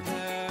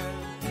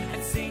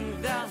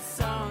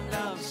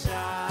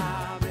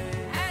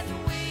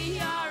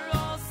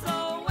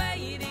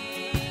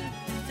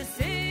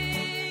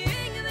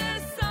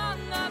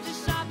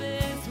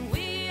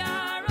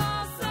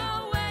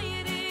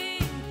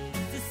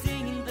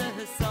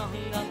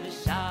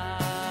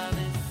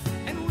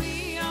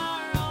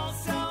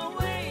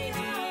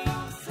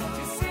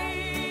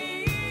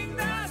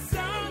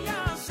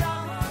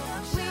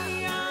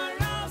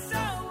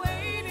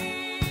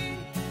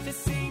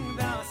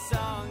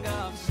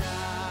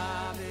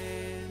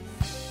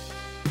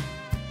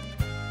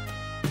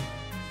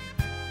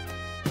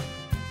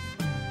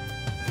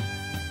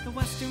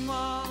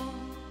Mall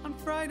on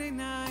Friday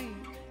night,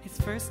 his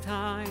first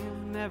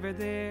time ever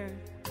there.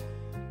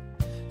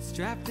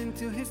 Strapped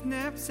into his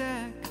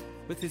knapsack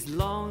with his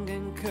long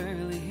and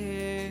curly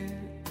hair.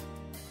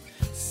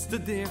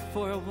 Stood there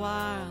for a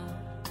while,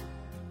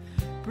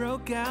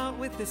 broke out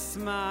with a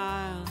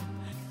smile,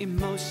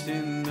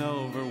 emotion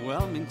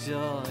overwhelming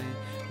joy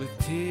with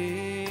tears.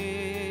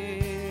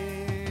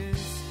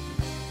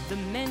 The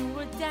men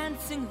were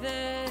dancing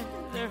there,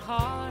 their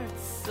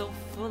hearts so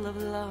full of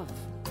love.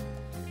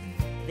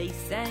 They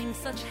sang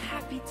such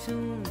happy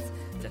tunes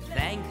to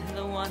thank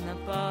the one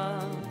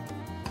above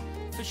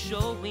for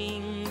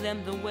showing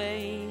them the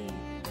way,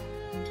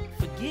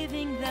 for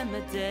giving them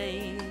a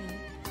day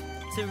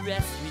to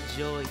rest,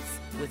 rejoice,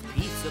 with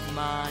peace of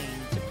mind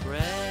to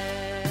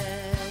pray.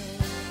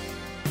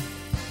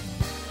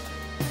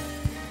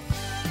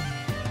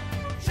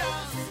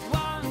 Just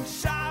one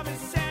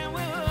Shabbos and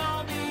we'll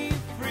all be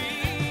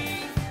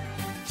free.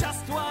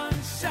 Just one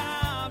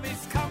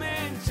Shabbos, come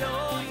and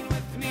join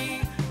with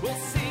me. We'll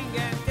sing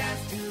and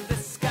dance to the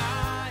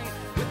sky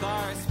with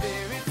our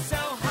spirits so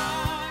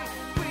high.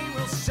 We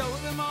will show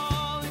them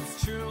all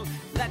it's true.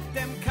 Let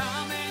them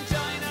come and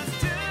join us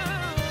too.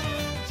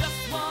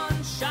 Just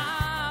one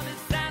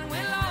Shabbos and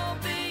we'll all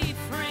be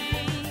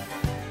free.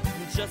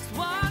 Just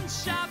one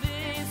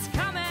Shabbos,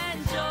 come and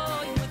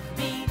join with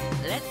me.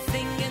 Let's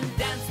sing and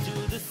dance to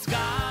the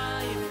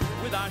sky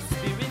with our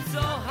spirits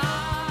so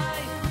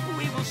high.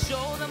 We will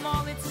show them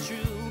all it's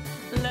true.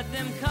 Let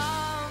them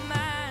come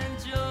and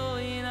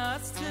join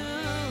us too.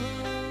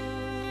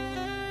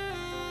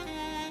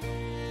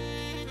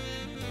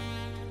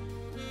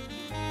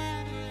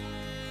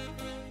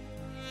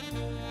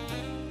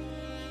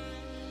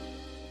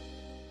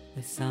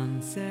 The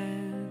sun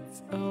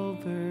sets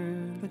over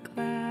the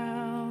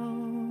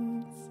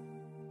clouds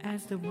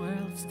as the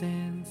world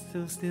stands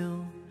so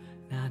still,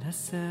 not a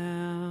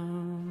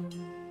sound.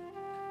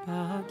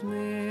 But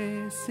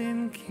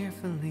listen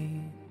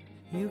carefully,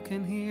 you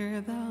can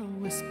hear the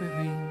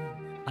whispering,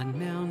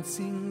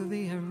 announcing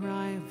the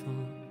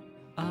arrival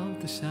of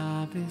the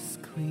Shabbos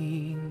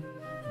Queen.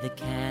 The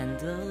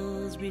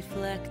candles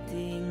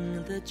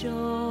reflecting the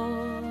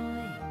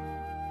joy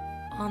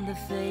on the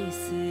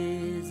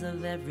faces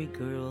of every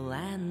girl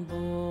and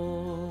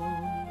boy.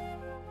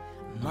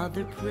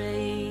 Mother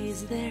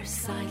prays there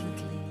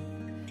silently.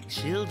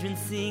 Children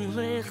sing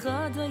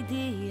Lecha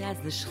Doidi as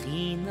the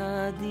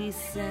Shechina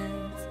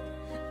descends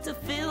to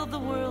fill the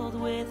world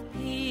with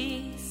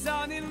peace.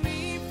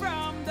 Suddenly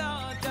from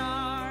the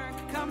dark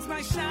comes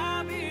my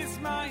Shabbos,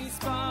 my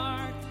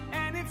spark,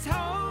 and its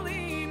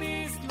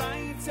holiness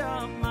lights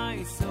up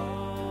my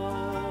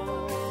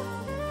soul.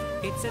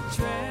 It's a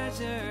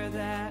treasure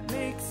that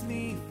makes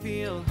me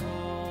feel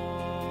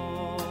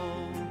whole,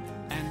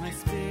 and my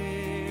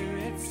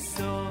spirits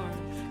soar,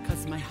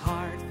 'cause my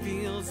heart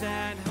feels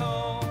at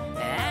home.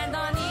 And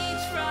on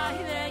each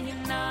Friday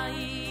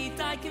night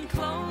I can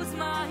close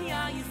my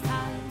eyes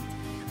tight,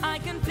 I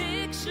can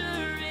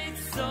picture it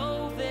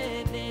so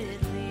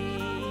vividly.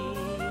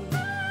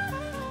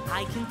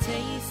 I can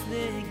taste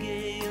the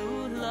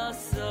Geula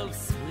so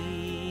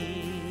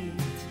sweet.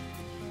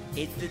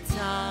 It's the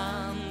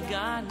time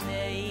God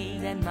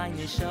made and my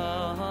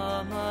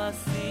neshama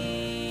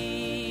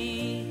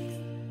sees.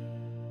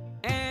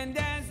 And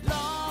as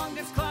long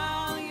as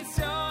Klal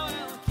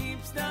Yisrael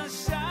keeps the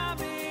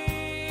Shabbos,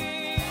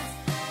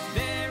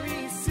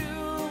 very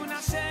soon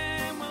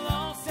Hashem will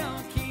also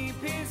keep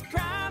His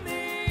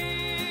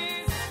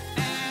promise.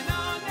 And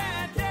on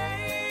that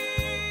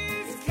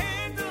day, His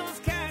candles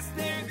cast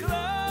their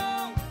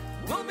glow.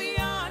 We'll be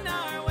on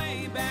our way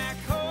back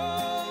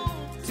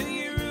home to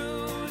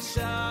Yerushalayim.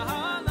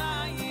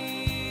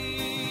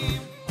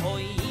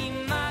 Oy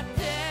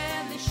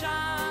imatem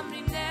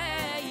nishamrim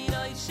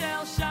neiroi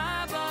shel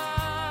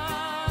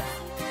Shabbat.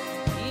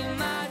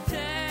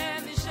 Imatem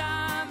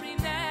nishamrim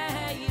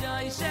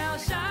neiroi shel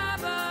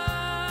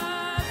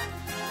Shabbat.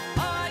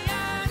 Oy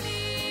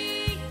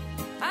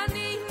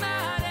ani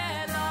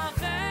mareh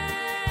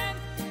lochem,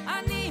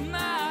 ani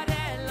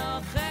mareh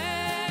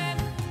lochem,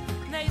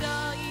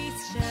 neiroi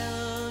shel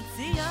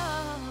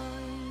Tzion.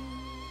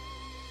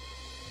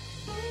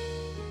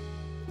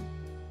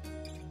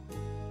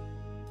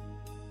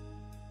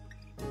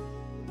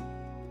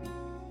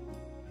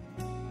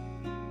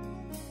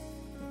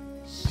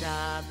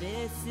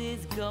 Shabbos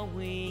is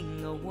going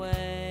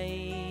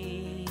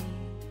away.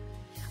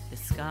 The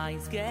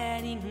sky's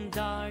getting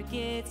dark,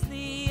 it's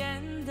the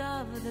end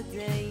of the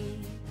day.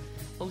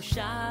 Oh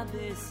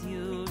Shabbos,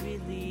 you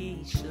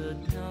really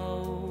should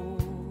know.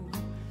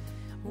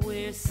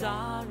 We're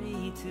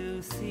sorry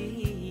to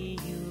see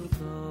you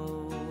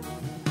go.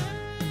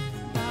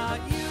 But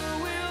you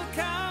will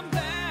come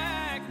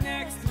back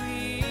next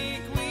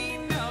week, we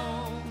know.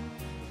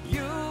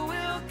 You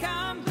will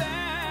come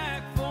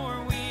back, for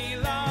we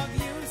love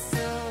you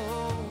so.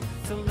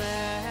 So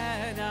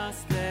let us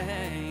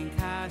thank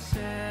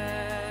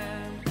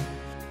Hashem,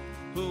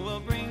 who will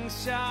bring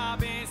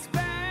Shabbos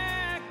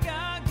back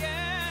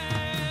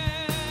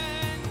again.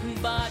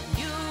 But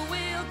you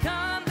will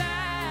come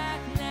back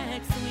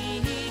next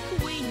week,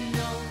 we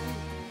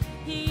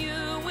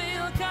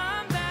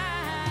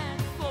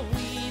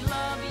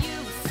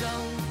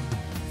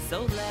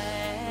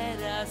let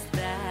us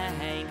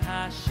thank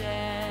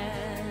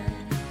Hashem,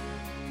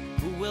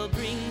 who will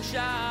bring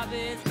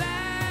Shabbos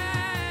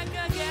back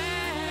again.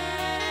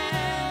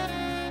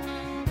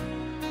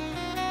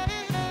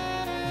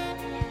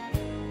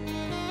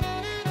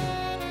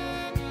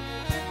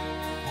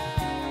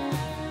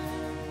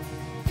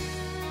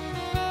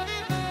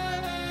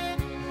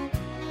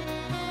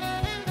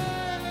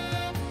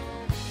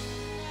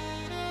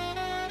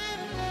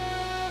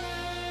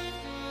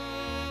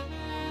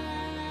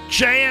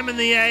 JM in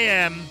the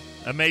AM.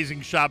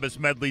 Amazing Shabbos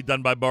medley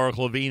done by Baruch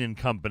Levine and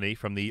Company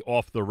from the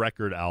Off the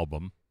Record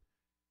album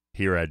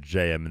here at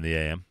JM in the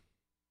AM.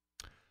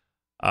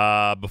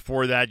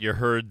 Before that, you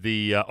heard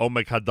the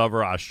Omek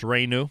Hadavar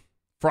Ashreinu.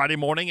 Friday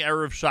morning,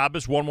 Erev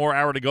Shabbos, one more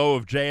hour to go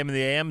of JM in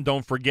the AM.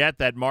 Don't forget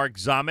that Mark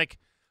Zamek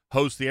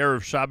hosts the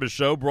Erev Shabbos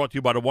show, brought to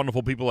you by the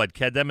wonderful people at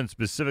Kedem and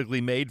specifically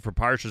made for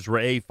Parshas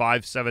Re'eh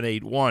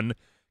 5781,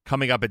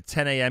 coming up at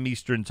 10 a.m.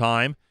 Eastern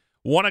Time.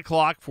 1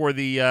 o'clock for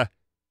the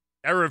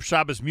Erev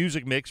Shabbos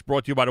Music Mix,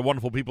 brought to you by the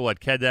wonderful people at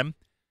Kedem.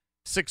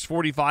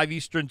 6:45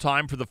 Eastern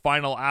Time for the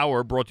final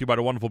hour, brought to you by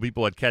the wonderful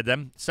people at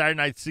Kedem. Saturday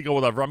night Segal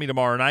with Avrami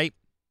tomorrow night.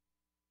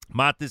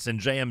 Matis and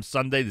JM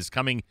Sunday, this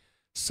coming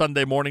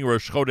Sunday morning,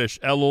 Rosh Chodesh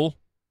Elul,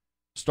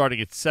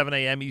 starting at 7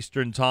 a.m.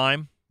 Eastern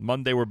Time.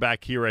 Monday, we're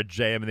back here at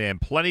JM and the AM.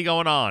 Plenty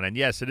going on. And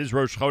yes, it is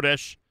Rosh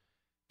Chodesh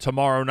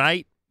tomorrow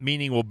night,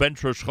 meaning we'll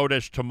bench Rosh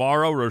Chodesh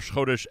tomorrow. Rosh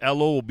Chodesh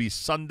Elul will be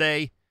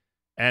Sunday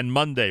and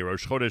Monday.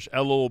 Rosh Chodesh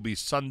Elul will be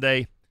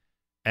Sunday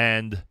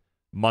and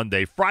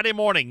Monday. Friday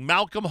morning,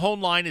 Malcolm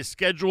Hoenlein is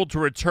scheduled to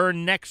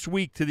return next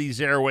week to these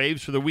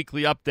airwaves for the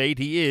weekly update.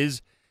 He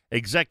is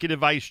Executive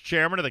Vice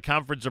Chairman of the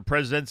Conference of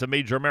Presidents of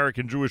Major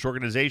American Jewish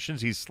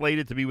Organizations. He's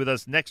slated to be with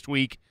us next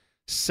week,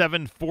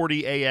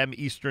 7:40 a.m.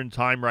 Eastern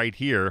Time, right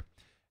here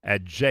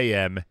at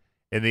JM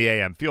in the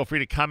AM. Feel free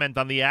to comment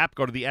on the app.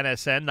 Go to the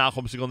NSN,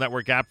 Nachum Segal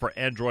Network app for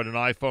Android and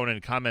iPhone,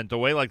 and comment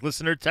away like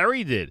listener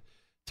Terry did.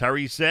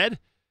 Terry said,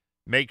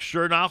 make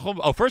sure, Nachum.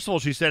 Oh, first of all,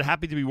 she said,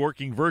 happy to be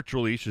working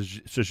virtually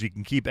so she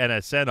can keep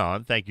NSN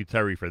on. Thank you,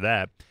 Terry, for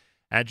that.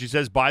 And she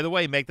says, by the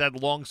way, make that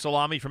long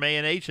salami from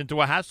A&H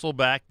into a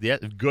Hasselback. Yeah,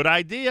 good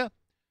idea.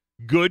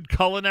 Good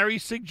culinary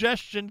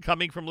suggestion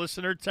coming from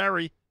listener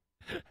Terry.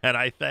 And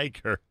I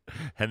thank her.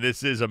 And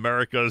this is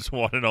America's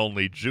one and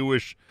only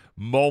Jewish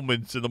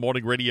Moments in the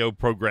Morning radio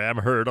program,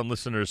 heard on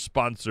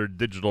listener-sponsored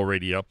digital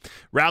radio.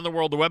 Round the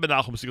world, the web at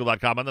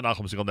NachumSegal.com, on the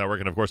Nachum Segal Network,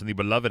 and, of course, on the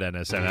beloved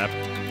NSN app.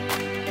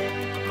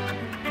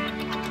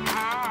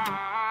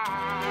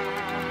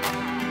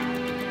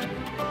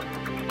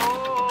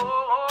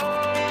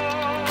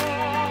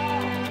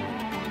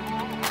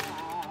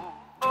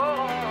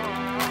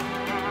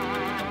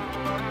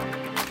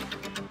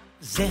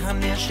 זה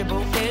הנר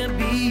שבוער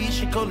בי,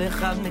 שכל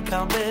אחד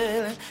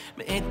מקבל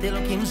מאת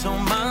אלוקים זו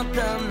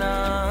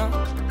מתנה.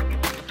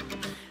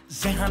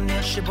 זה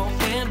הנר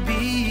שבוער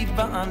בי,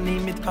 ואני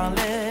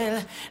מתפלל,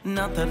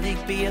 נא תדליק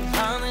בי את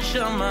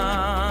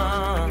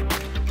הנשמה.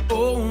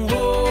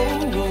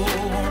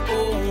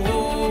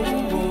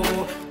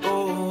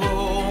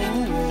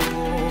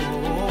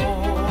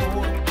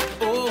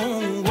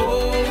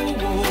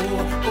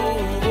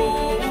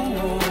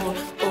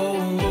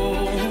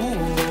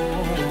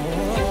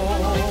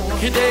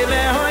 כדי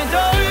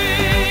להודות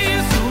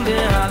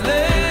ולהלל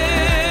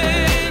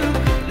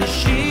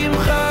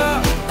לשמך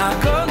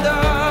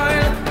הגדול,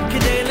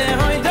 כדי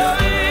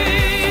להודות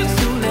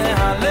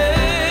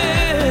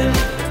ולהלל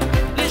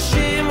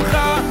לשמך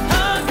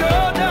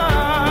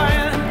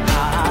הגדול,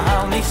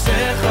 על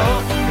ניסך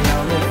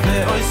ועל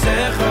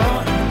נפלאותיך,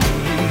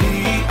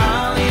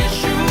 על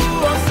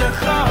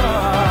ישועתך.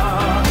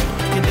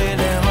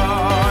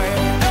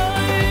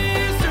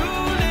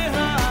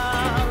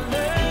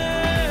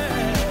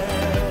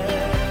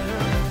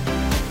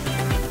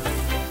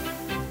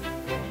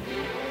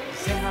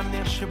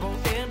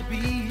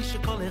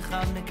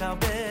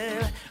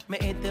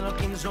 מאת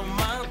אלוקים זו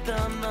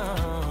מתנה.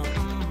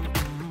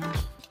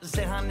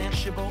 זה הנר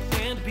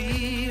שבוער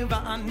בי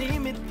ואני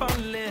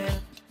מתפלל,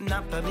 נא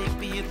תדליק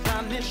בי את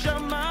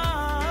הנשמה.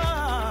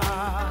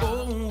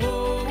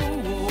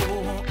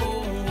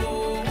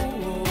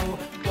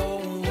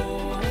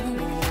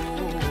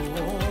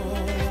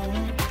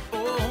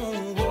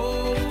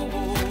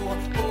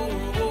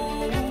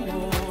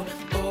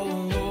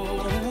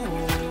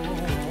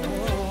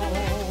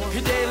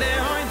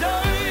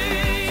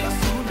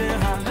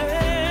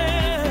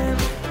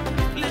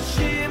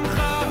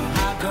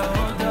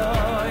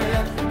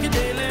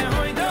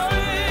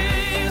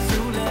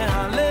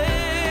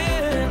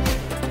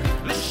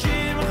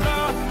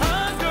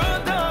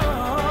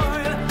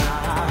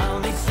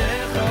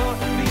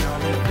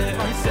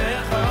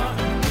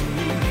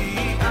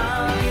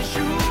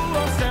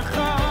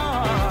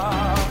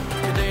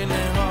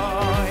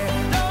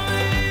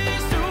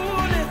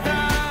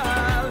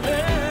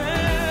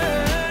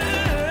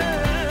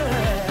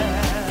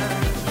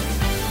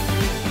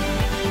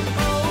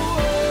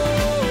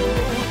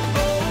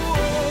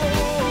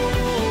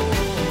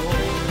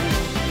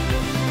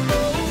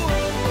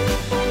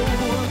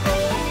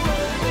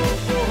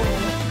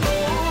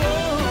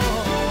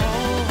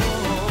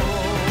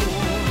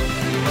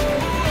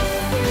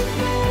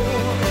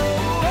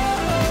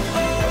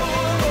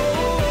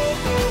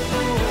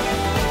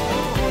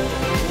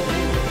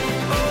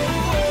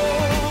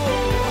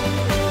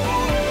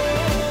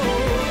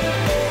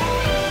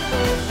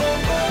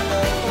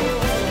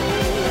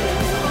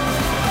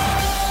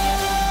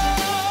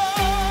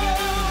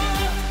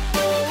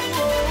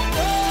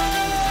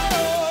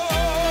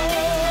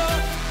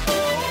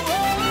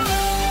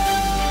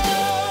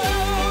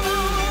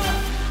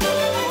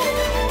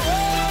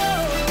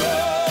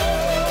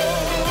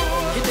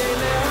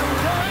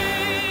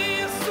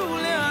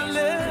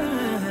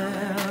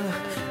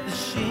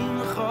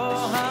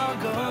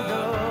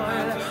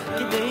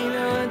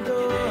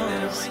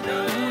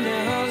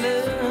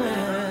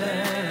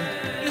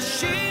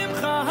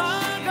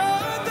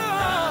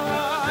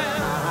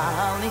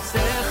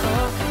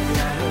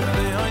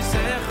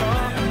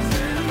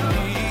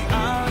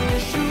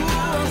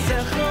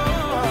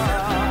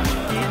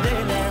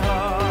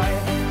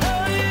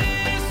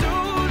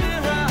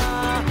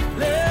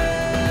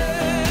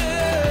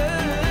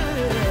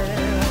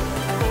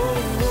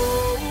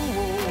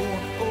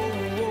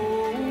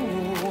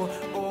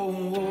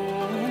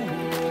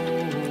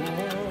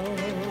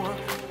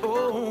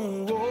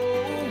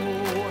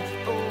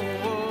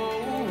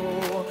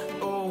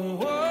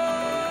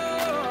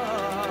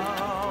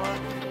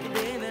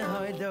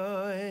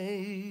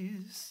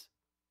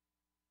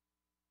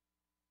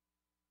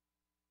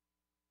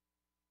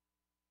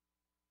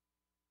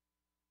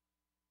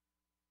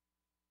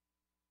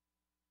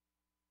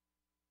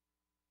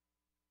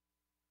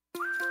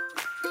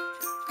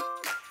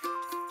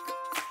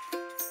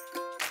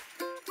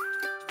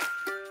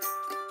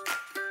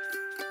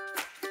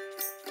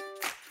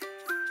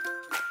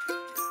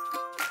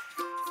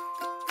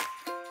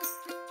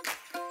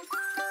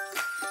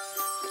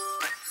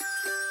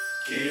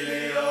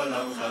 Kili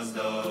olam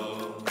chazdo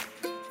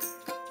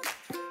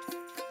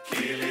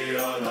Kili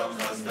olam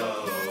chazdo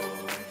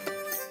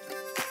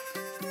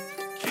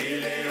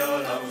Kili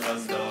olam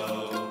chazdo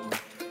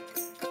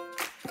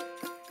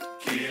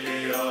Kili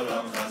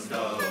olam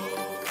chazdo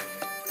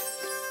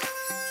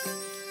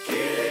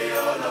Kili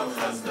olam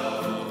chazdo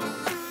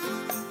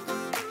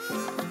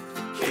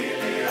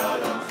Kili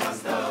olam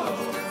chazdo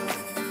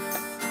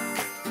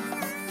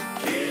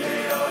Kili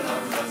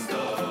olam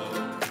chazdo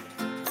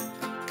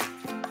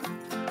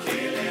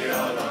Kili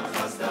olam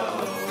chazdo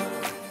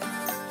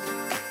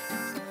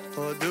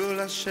Hodu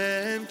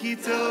l'Hashem ki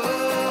tov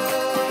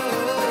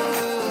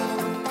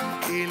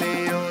Kili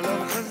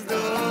olam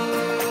chazdo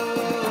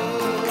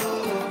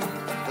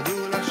Hodu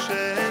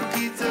l'Hashem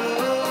ki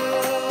tov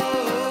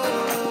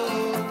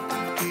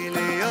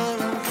Kili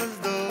olam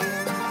chazdo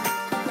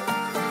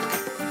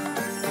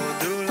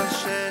Hodu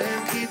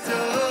l'Hashem ki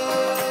tov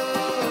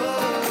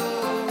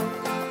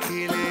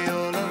Kili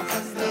olam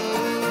chazdo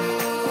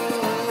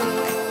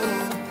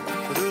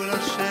Hodu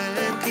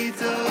l'Hashem ki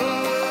tov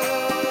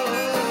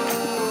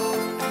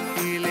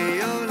Kili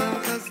olam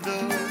chazdo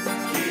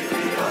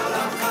Kili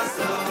olam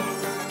chazdo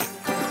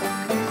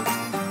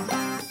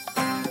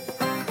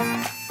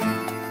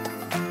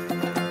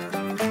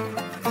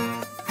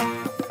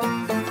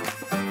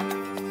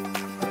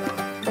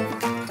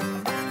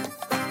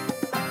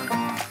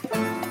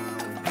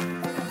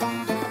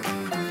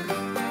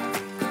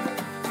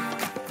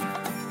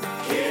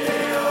Kili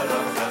olam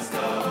chazdo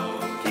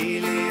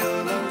Kili olam chazdo Kili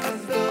olam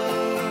chazdo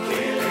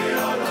Kili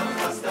olam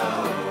chazdo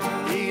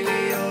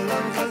Kili olam chazdo Kili olam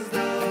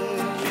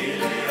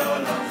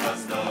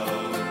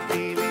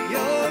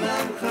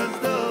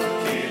chazdo Kili olam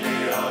chazdo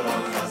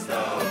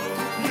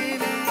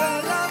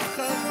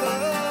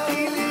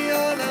Kili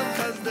olam chazdo Kili olam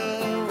chazdo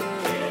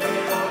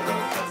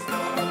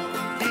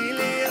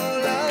Kili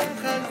olam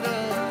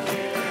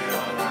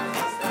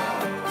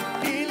chazdo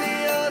Kili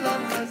olam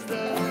chazdo Kili olam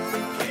chazdo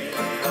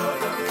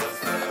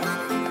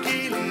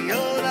Kili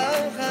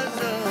olam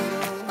chazdo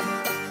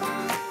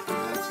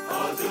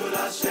Hodu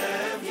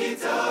l'Hashem ki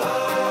tov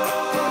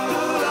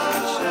Hodu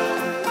l'Hashem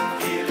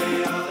Kili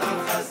olam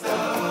chazdo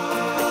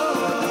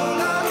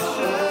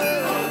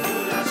Hodu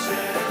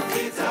l'Hashem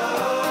ki tov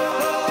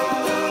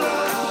Hodu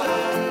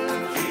l'Hashem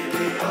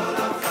Kili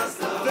olam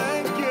chazdo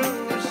Thank you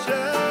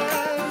Hashem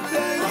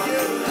Thank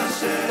you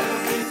Hashem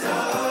ki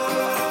tov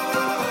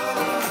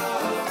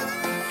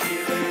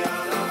Kili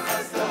olam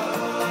chazdo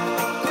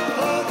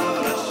Hodu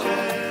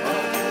l'Hashem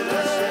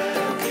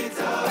ki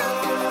tov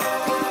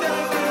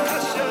Thank you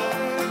Hashem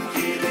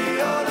Kili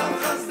olam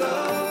chazdo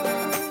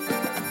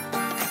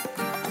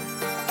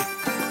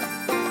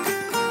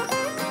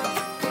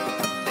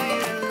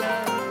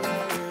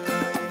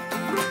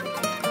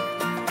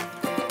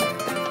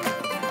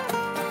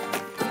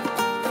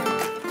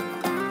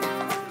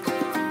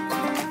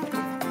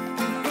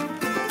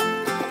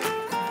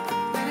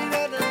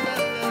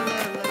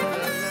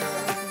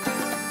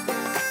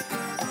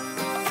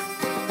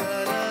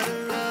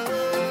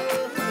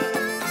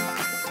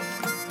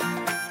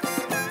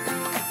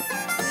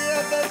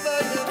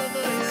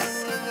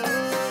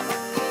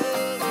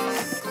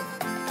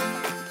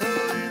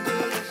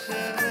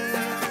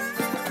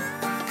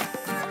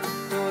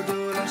Hodu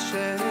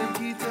l'Hashem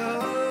ki tov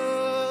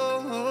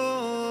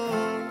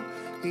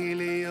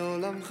Kili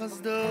olam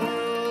chazdo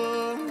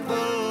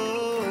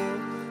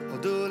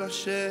Hodu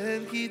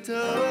l'Hashem ki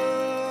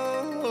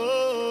tov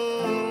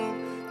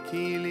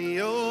Kili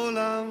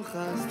olam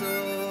chazdo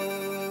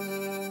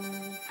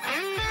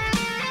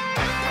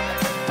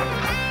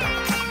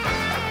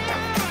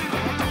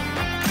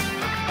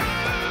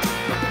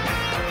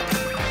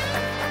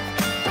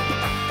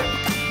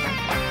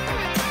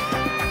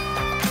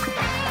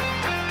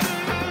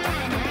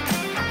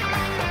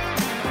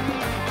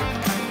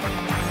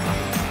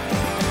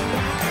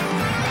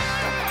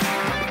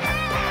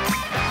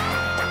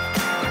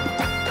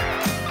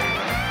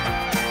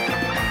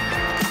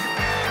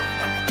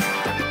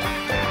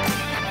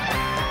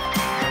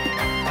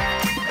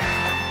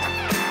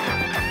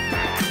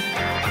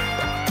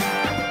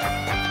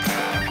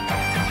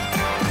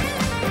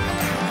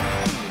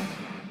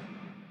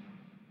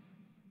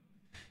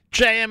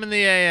JM in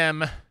the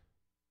AM.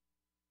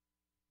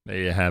 There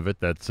you have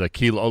it. That's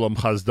Kil Olam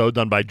Chazdo,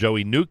 done by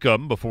Joey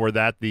Newcomb. Before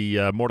that,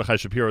 the Mordechai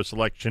Shapiro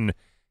selection,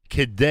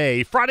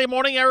 Kidday. Friday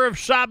morning, Erev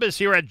Shabbos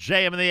here at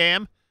JM in the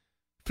AM.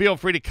 Feel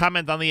free to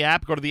comment on the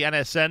app. Go to the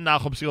NSN,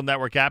 Nachum Segal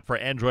Network app for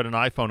Android and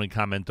iPhone and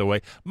comment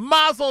away.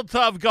 Mazel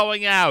Tov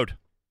going out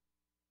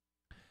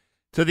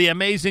to the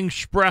amazing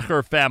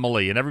Sprecher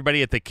family and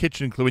everybody at the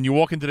Kitchen Click. When you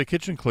walk into the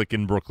Kitchen Click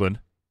in Brooklyn,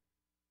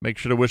 make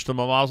sure to wish them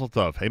a Mazel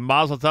Tov. Hey,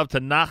 Mazel Tov to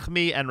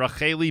Nachmi and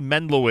Racheli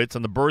Mendlowitz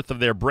on the birth of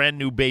their brand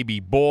new baby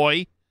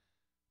boy.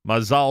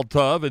 Mazel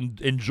Tov, and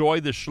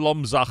enjoy the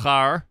Shlom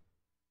Zachar,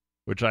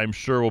 which I'm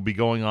sure will be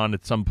going on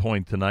at some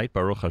point tonight,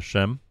 Baruch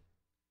Hashem.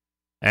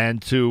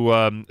 And to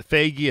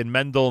Fagi and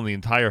Mendel and the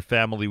entire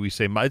family, we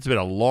say, it's been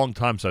a long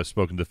time since I've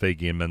spoken to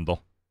Fagi and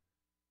Mendel.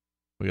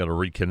 We got to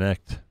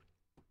reconnect.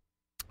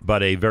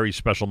 But a very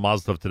special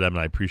mazel tov to them,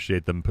 and I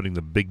appreciate them putting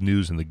the big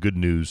news and the good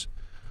news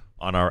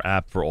on our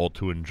app for all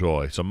to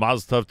enjoy. So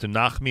mazel tov to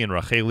Nachmi and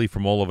Racheli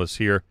from all of us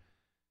here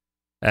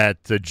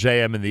at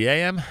JM in the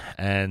AM,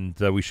 and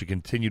we should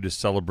continue to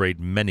celebrate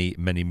many,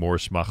 many more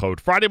smachot.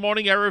 Friday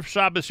morning, Erev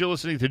Shabbos, you're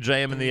listening to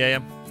JM in the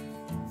AM.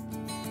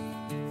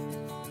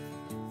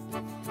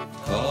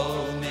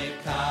 Kol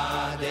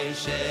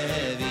mekadesh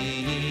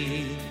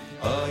evi,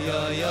 oy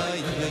oy oy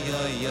oy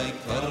oy oy,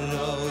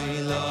 koroi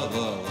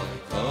lovo,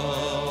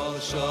 kol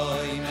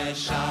shoy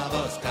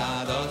meshavos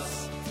kados,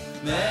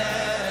 mechaleloi,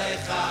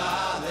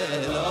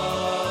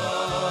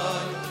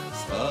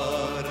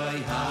 skoroi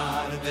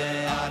harbe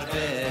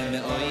harbe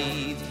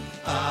meoid,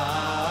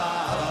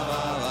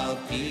 al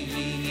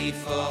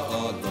pifo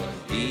odo,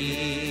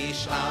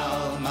 ish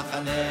al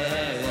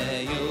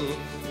machaneu,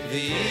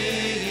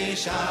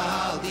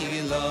 shall be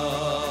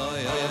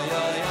loy, oy oy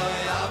oy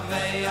oy,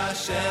 Avei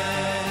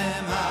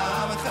Hashem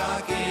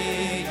HaMechaki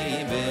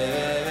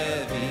bevinyanariyeh,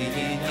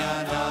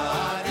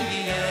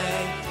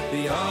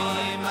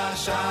 b'yoyim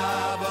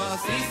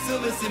HaShabbos isu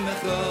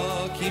v'simcho,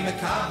 ki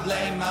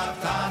mekablei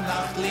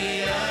matanach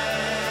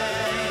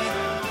liyeh,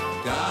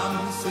 gam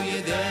su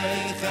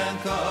yedeichem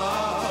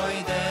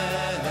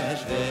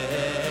koidesh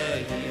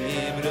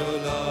ve'yimru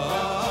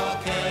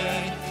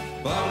lokein,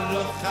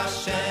 Baruch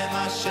Hashem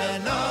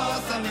Hashem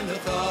Samim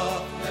Lecho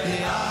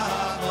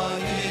Ya'amo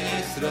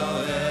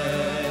Yisrael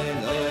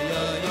Oy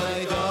oy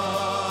oy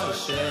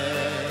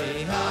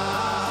Doshei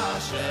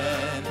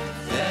Hashem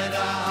Ben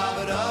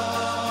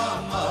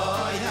Avram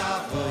Oy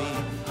Avoy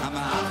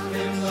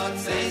Hamachlim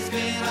Lotzeis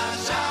Bin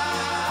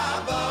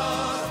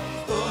HaShabbos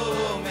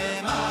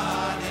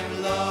Umemanim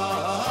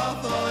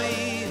Lovoy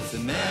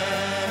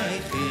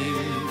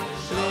Zmeichim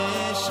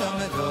Leshom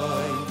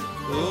Egoy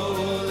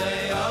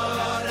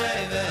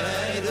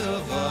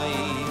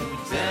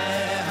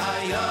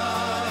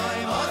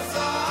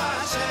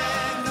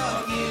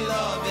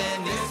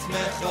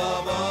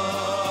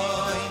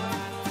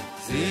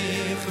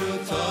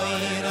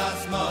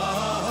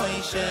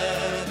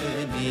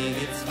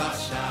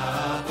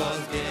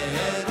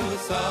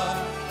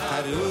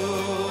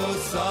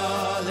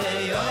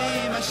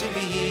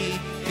Shvihi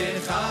ken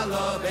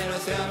khalo ben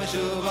osem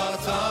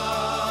shuvata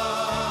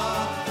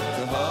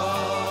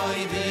Tvoy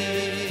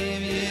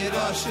dim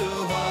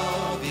yirashuha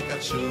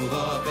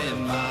vikatshuha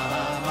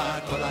b'mamar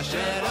kol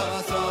asher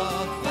oso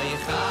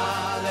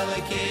Vaychal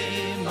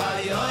Elokim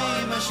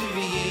bayoyim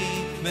hashvihi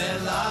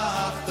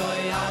melachto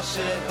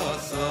yasher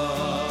oso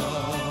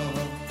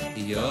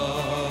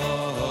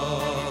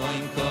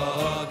Yoim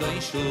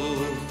kodoshu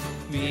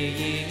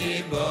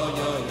miyibo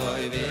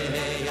yoy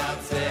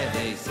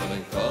ve'yatzei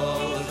soy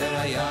kol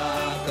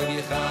Yaakov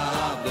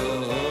Yichabdu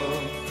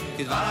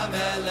Kidvar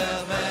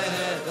HaMelech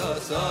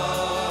Medosoy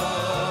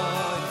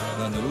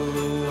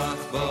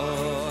Lanuach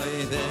Boy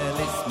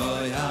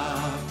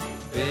Ve'lismoyach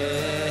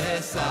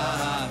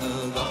Ve'esanu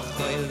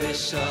Lochoil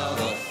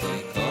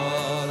V'shalochoy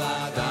Kol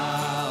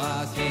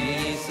Adas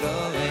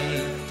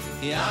Yisroel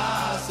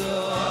Yasu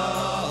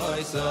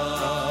Oy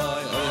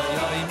Soy Oy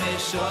Oy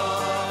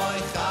Mishoy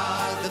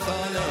Chad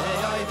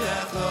L'cholei Oy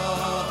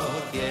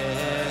Bechloch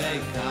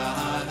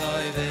Yekan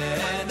Oy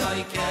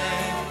Ve'noy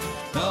Ken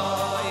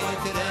Noy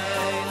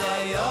Terei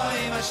Le'oy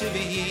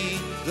Mashivihi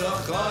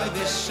L'choy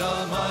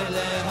V'shomoy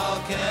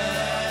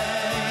Le'hoken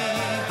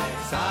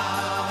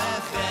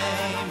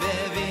Samechem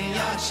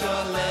Be'vinyat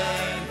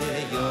Sholem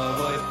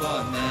Ve'yovoy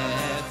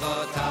Ponecho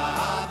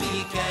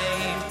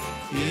Tabikeim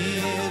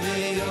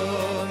Yirviyu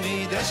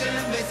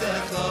Midreshem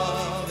V'secho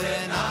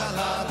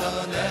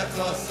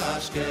Ve'nachaladonecho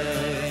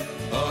Sashkeim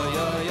Oy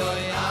oy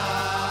oy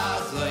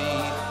Azoy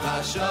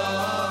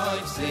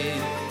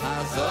Hashoyfsim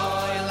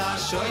Azoy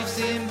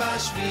Lashoyfsim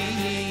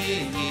Bashviyi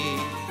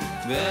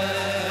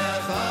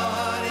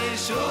V'chor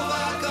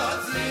Yeshuva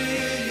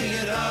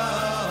Kotzira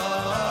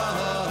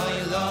Oy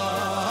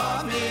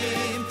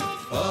Lomim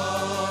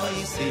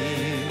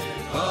Oisim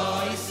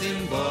Oisim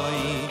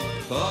Boy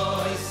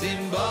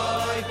Oisim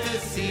Boy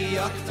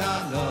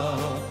Pesiyotano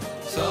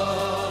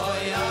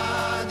Soy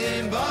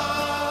Adim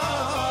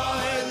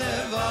Boy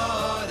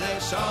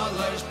Levorech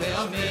Shalosh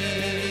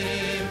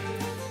Pe'omim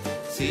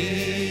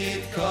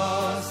Tzid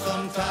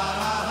Kosam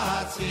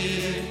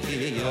Tatzid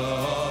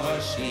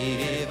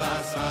Yoshiv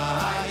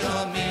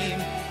Asayomim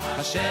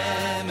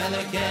Hashem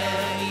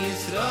Elokei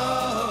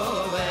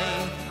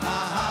Yisroel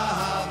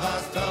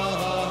Ahavas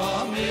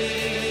Tomim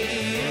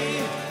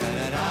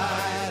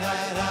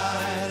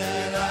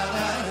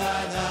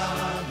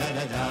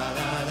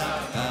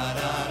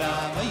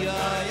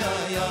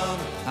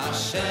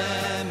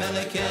Hashem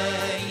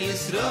Elokei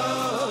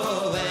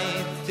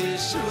Yisroel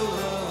Tishu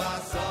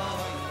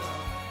Asoy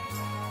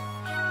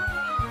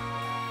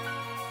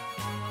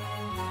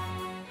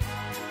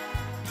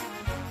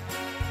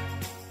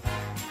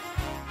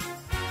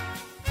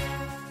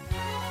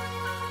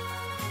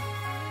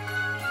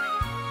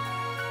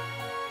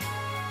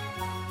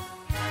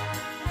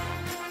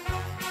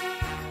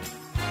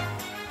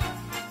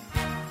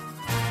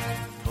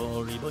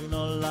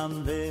Ribono lam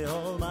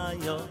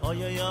ve'olmayo,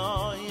 oy oy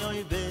oy oy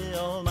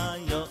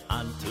ve'olmayo,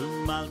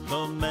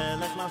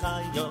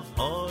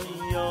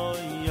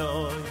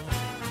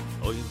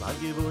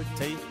 gibur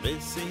teich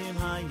besim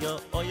hayo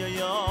oy oy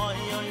oy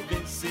oy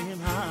besim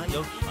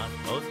hayo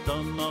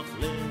odom noch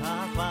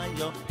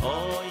lehayo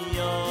oy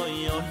oy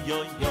oy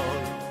oy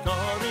oy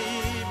kori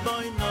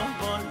boy no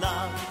bola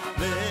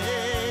ve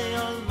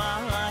ol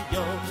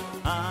mayo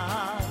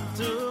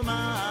antu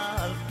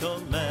mal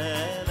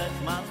komelet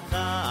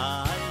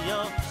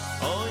malchayo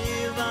oy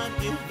va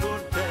gibur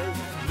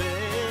teich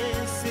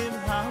besim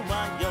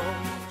hayo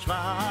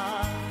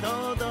shvat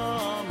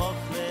odom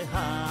och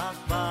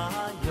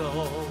lehayo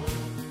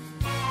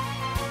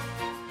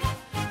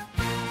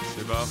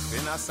Shibach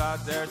in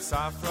asader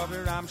tzafra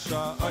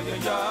v'ramsha oy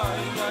oy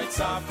oy oy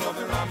tzafra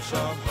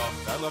v'ramsha Vach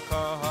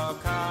Eloka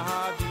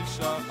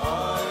kadisha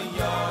oy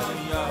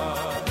oy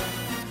oy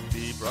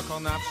Dibra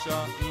kol nafsha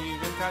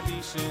even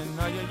kadishin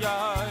oy oy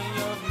oy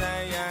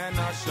Yovnei and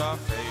asha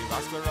Fei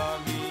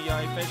vaskarali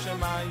oy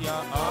peshamaya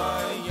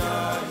oy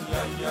oy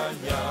oy oy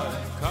oy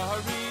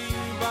Kari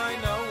by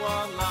no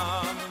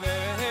alam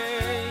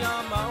v'hei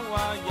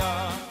amawaya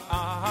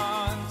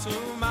Ahantu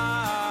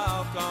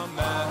malkam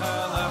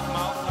melech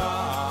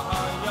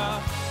malchaya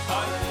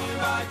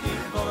Hayra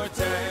gibor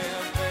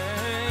teich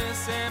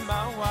besim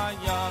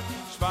hawaya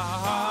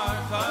Shvar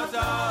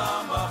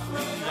kadam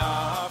achliya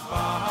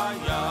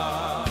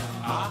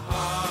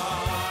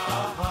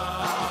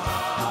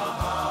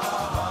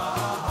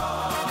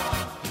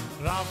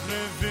Rav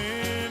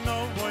Levin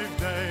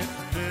oivdei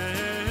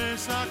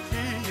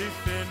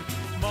v'zakifin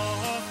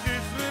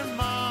mochif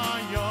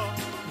v'mayo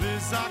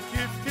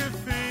v'zakif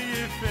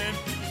kefiyifin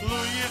lo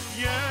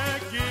yichye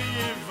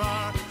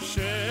givar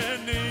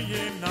sheni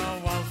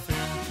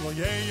yinawalfin lo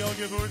yeyo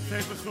gevur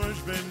teich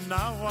v'chush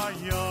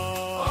b'nawayo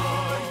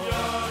oy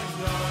oy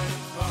oy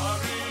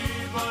Kari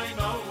by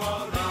no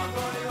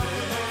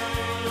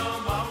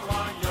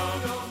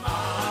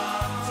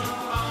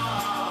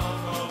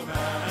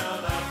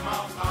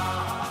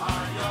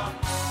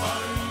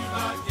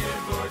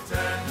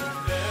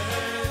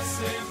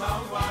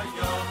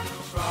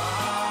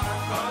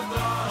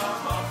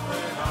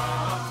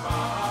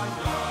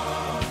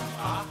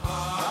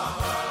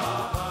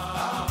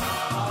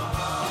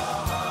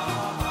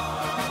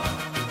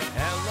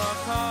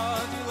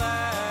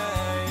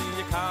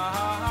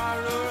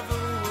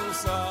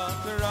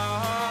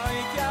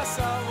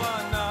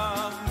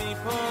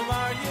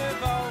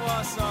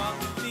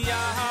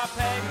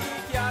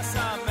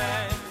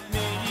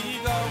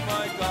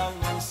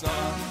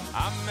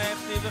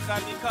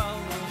Chadikal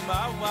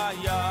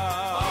Mawaya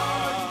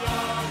Ay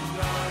ay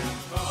ay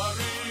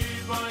Kari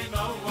by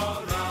no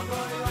alam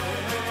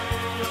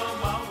Veyo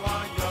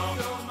Mawaya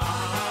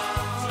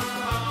Antu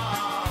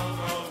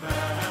malko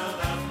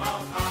melech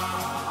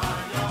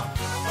malchaya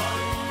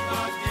Oy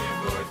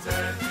gibur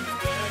teich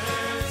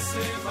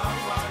besim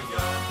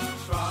hawaya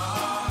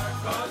Shvar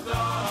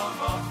kadam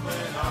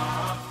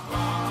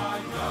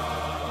achleachvaya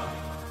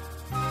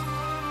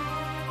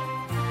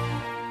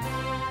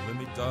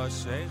Lemita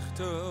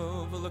sheichtu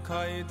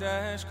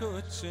Kaidesh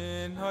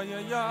kutchin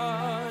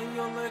hayayay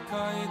ole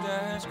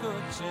kaidesh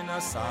kutchin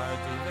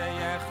asarti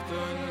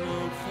veyechtun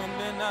rufin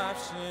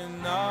benafshin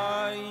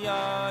ay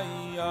ay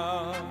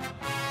ay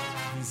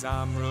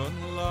Zamrun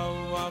lo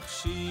ach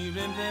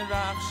shirin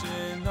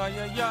v'rachshin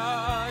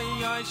hayayay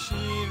ay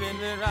shirin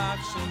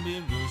v'rachshin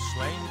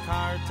birushlain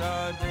karta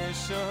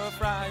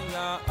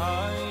deshufraya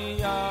ay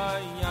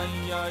ay ay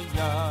ay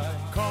ay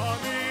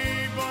Kari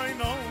by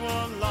no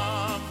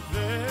alam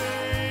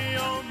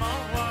ve'yo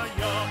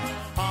mawaya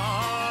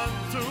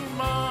Antu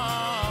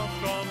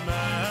malkom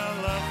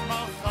melech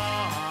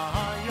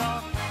malchaya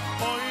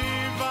Oy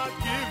vat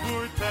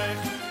givur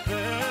teich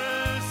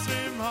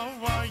besim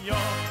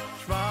hawaya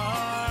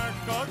Shvar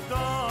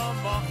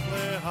kodam ach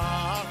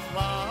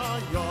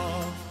lehachlaya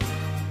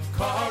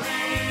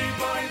Kari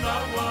by no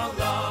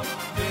alam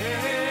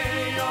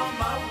ve'yo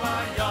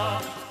mawaya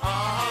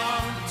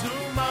Antu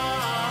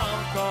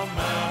malkom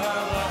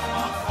melech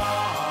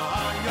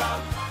malchaya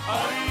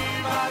Oy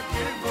vat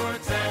givur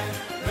teich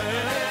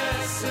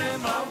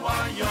besim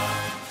hawaya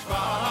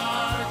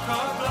Shvar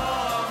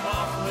kadam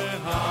ach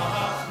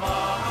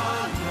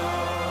lehachmaya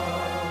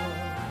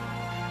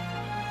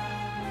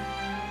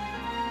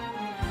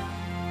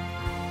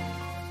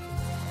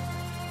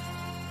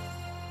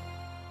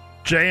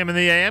JM in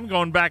the AM,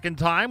 going back in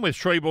time with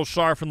Treble,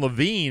 Sharf, and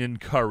Levine and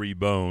Curry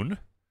Bone.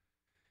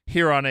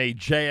 Here on a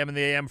JM in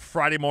the AM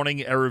Friday morning,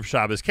 Erev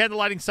Shabbos.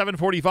 Candlelighting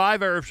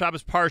 7:45, Erev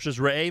Shabbos Parshas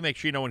Re'eh. Make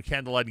sure you know when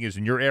candlelighting is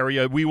in your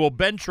area. We will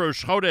bench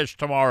Rosh Chodesh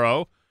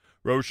tomorrow.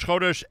 Rosh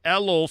Chodesh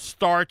Elul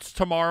starts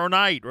tomorrow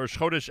night. Rosh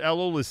Chodesh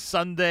Elul is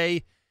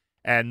Sunday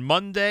and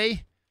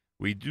Monday.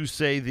 We do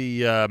say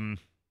the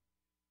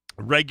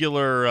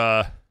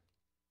regular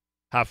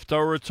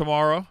Haftorah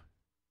tomorrow.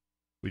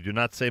 We do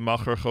not say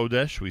Machar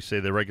Chodesh. We say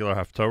the regular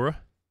Haftorah.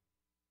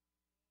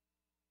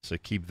 So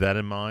keep that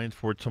in mind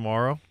for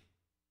tomorrow.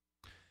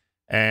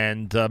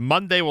 And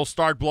Monday we'll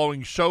start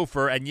blowing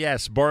shofar. And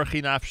yes,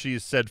 Baruchi Nafshi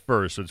is said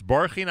first. So it's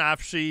Baruchi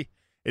Nafshi.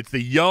 It's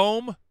the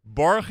Yom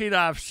Baruchi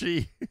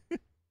Nafshi.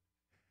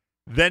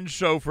 Then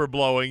shofar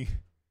blowing.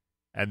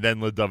 And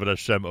then L'David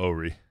Hashem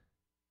Ori.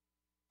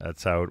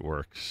 That's how it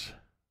works.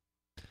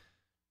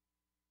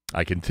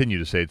 I continue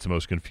to say it's the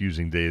most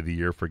confusing day of the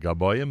year for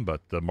Gaboyim,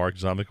 but Mark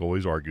Zamek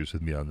always argues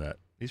with me on that.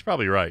 He's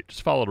probably right.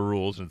 Just follow the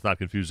rules, and it's not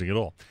confusing at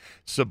all.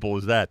 Simple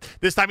as that.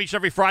 This time each and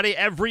every Friday,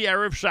 every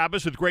Erev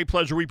Shabbos, with great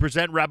pleasure, we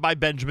present Rabbi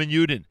Benjamin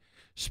Yudin,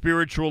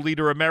 spiritual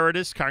leader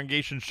emeritus,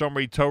 Congregation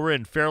Shomrei Torah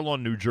in Fair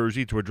Lawn, New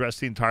Jersey, to address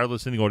the entire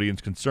listening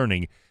audience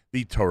concerning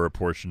the Torah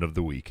portion of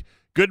the week.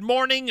 Good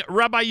morning,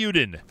 Rabbi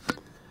Yudin.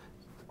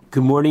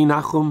 Good morning,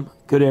 Nachum.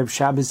 Good Erev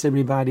Shabbos,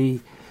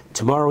 everybody.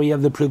 Tomorrow we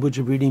have the privilege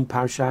of reading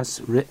Parshas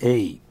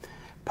Re'eh.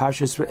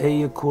 Parshas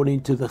Re'eh,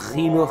 according to the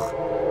Chinuch,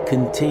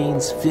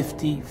 contains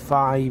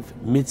 55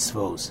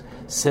 mitzvos,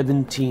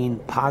 17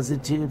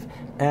 positive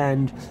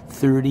and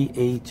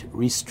 38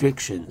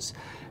 restrictions.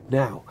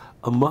 Now,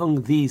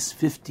 among these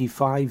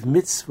 55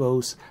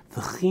 mitzvos, the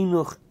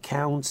Chinuch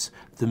counts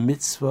the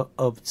mitzvah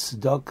of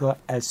tzedakah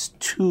as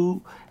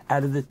 2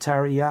 out of the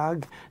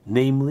Tariag,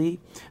 namely,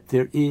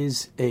 there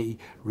is a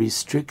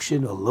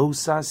restriction, a lo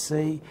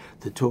saseh.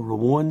 The Torah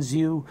warns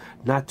you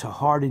not to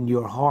harden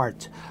your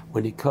heart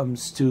when it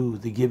comes to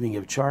the giving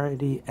of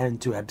charity and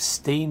to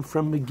abstain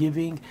from the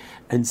giving.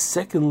 And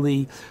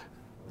secondly,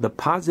 the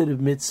positive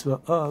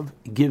mitzvah of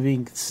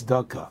giving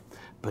tzedakah.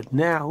 But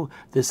now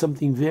there's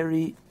something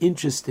very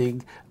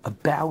interesting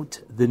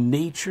about the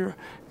nature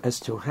as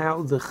to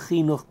how the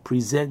Chinuch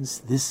presents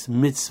this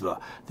mitzvah.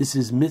 This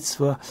is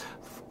mitzvah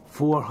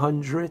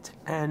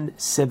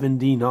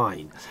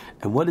 479.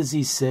 And what does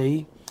he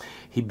say?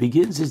 He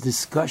begins his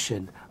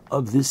discussion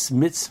of this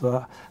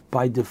mitzvah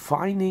by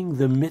defining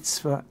the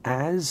mitzvah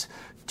as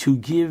to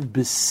give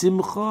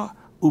besimcha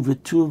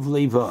uvetuv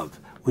levav,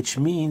 which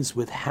means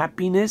with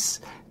happiness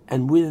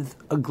and with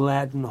a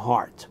gladdened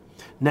heart.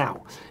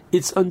 Now,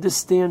 it's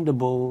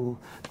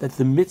understandable that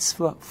the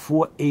mitzvah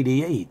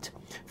 488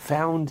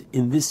 found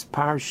in this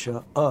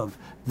parsha of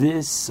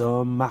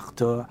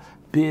V'samachta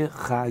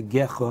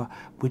b'chagecha,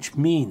 which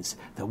means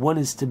that one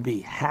is to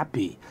be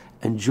happy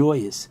and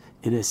joyous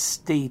in a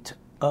state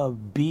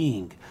of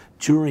being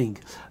during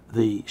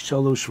the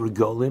Shalosh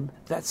Regolim.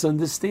 That's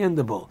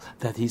understandable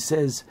that he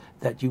says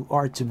that you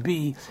are to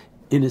be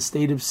in a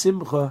state of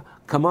simcha,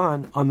 come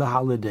on the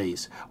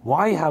holidays.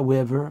 Why,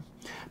 however,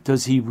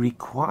 does he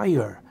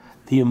require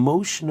the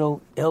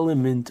emotional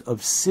element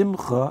of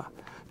simcha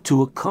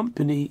to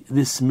accompany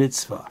this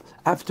mitzvah?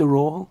 After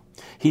all,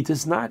 he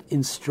does not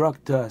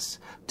instruct us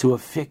to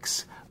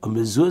affix a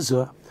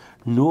mezuzah,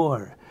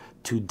 nor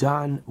to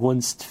don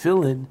one's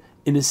tefillin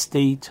in a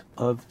state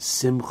of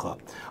simcha.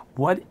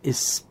 What is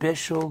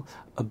special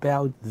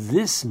about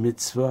this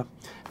mitzvah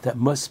that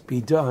must be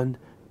done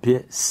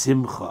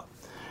b'simcha?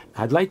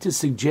 I'd like to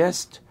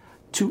suggest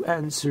 2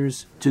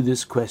 answers to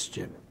this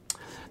question.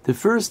 The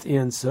first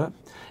answer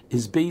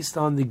is based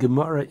on the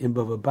Gemara in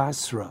Bava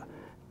Basra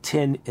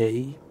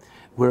 10a,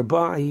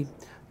 whereby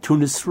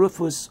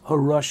Tunisrufus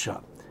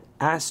Harasha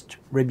asked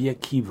Rabbi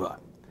Akiva,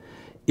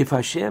 if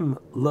Hashem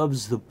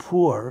loves the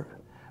poor,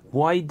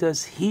 why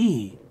does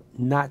he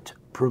not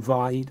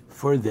provide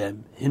for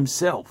them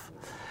himself?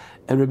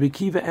 And Rabbi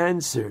Akiva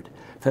answered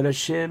that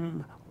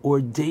Hashem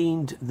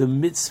ordained the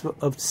mitzvah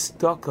of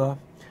tzedakah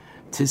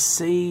to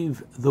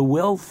save the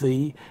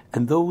wealthy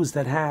and those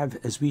that have,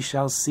 as we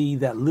shall see,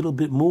 that little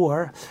bit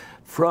more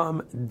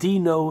from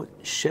Dino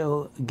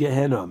Shel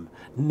Gehenom,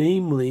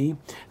 namely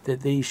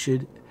that they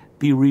should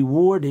be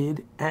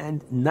rewarded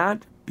and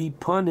not be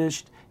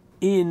punished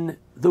in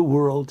the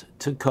world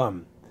to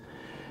come.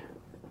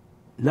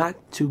 Not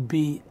to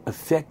be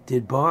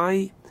affected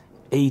by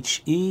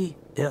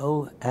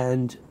H-E-L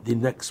and the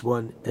next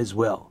one as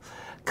well.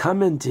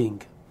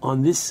 Commenting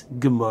on this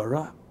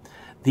Gemara,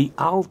 the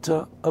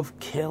Alta of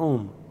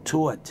Kelm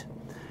taught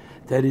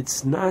that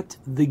it's not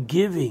the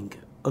giving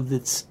of the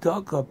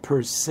tzedakah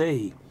per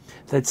se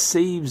that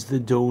saves the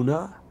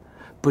donor,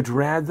 but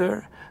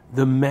rather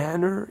the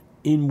manner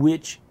in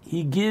which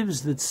he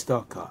gives the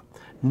tzedakah,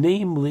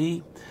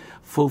 namely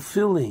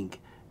fulfilling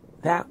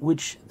that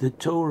which the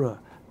Torah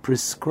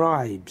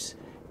prescribes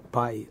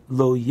by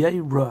lo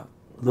yeira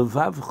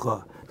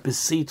levavcha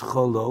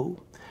besitcha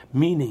lo,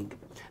 meaning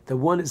that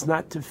one is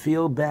not to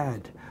feel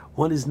bad,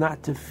 one is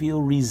not to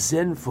feel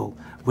resentful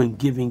when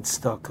giving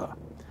tzedakah.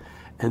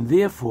 And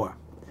therefore,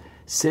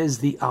 says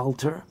the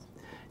Alter,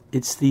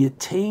 it's the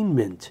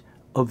attainment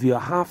of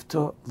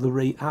Yahavta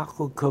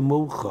l're'acho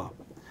kamocha,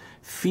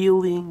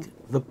 feeling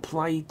the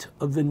plight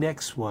of the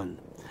next one,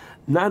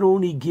 not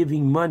only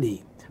giving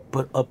money,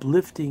 but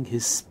uplifting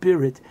his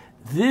spirit.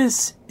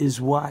 This is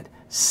what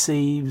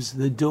saves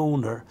the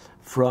donor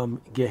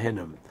from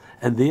Gehenna.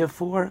 And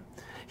therefore,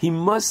 he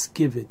must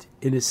give it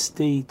in a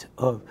state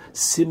of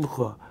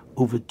simcha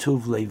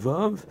uvetuv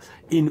levav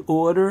in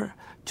order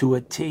to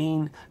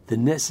attain the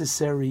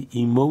necessary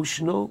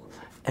emotional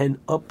and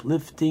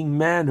uplifting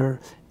manner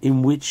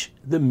in which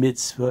the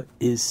mitzvah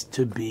is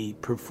to be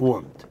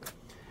performed.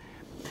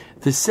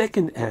 The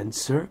second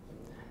answer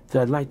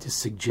that I'd like to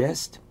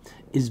suggest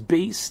is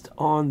based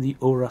on the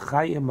Orach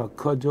Chaim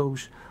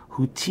HaKadosh,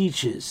 who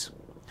teaches,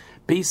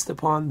 based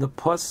upon the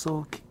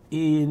pasuk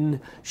in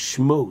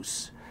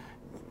Shmos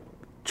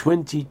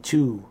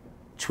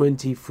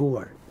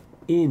 22:24,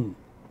 in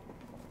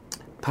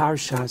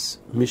Parshas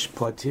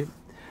Mishpatim,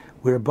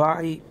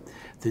 whereby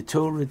the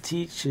Torah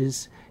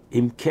teaches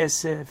Im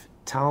Kesef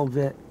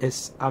Talve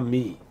Es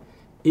Ami,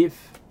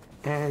 if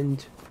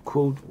and,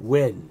 quote,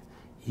 when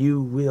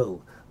you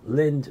will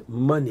lend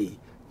money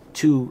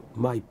to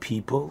my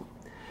people.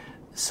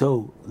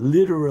 So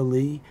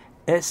literally,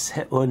 Es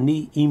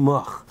He'oni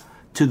Imach,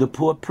 to the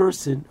poor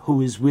person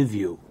who is with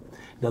you.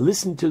 Now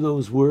listen to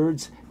those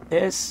words,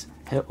 Es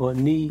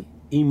He'oni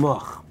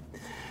Imach.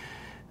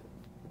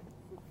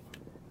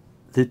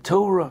 The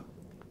Torah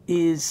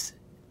is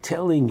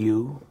telling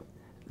you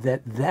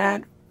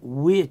that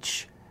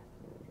which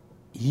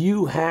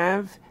you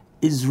have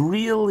is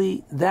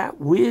really that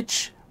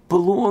which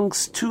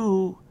belongs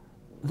to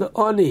the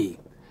Ani.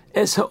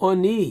 Es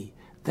Ha'ani,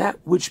 that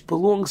which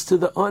belongs to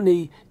the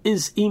Ani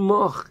is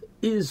Imach,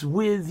 is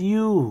with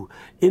you.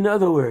 In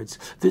other words,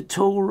 the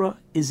Torah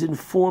is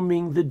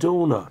informing the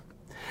donor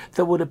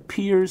that what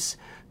appears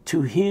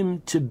to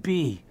him to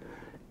be,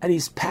 and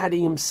he's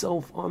patting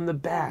himself on the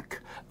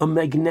back, a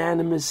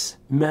magnanimous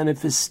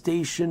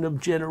manifestation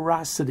of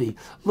generosity.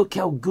 Look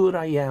how good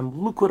I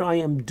am. Look what I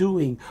am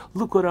doing.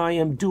 Look what I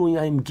am doing.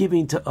 I am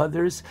giving to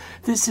others.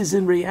 This is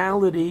in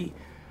reality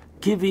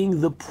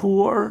giving the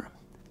poor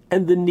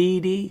and the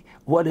needy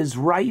what is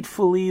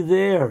rightfully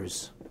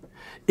theirs.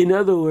 In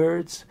other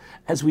words,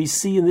 as we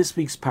see in this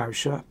week's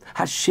Parsha,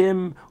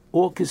 Hashem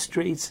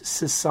orchestrates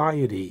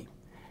society,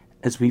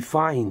 as we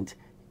find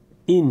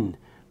in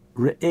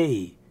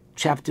Re'eh,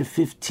 chapter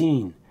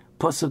 15,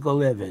 Pasuk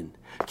 11,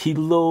 Ki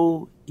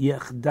lo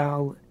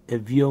yechdal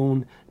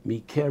evyon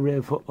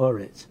mikerev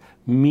ha'oretz,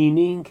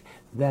 meaning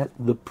that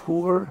the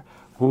poor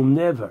will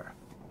never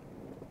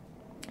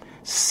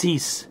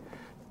cease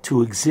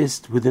to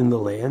exist within the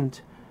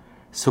land.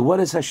 So what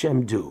does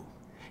Hashem do?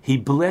 He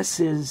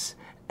blesses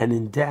and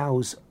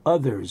endows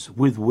others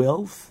with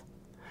wealth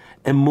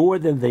and more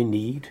than they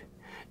need,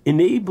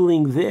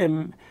 enabling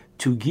them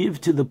to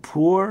give to the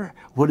poor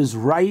what is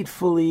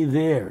rightfully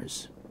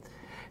theirs.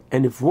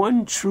 And if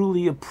one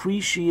truly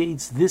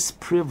appreciates this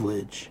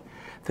privilege,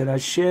 that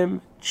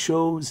Hashem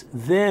chose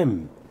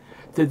them,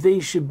 that they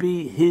should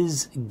be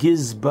His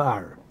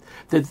Gizbar,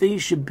 that they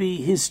should be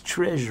His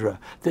treasurer,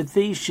 that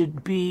they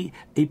should be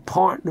a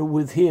partner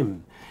with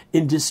Him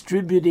in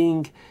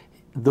distributing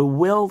the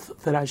wealth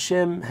that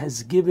Hashem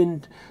has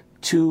given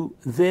to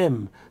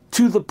them,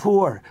 to the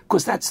poor,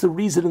 because that's the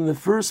reason in the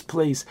first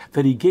place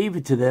that He gave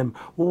it to them.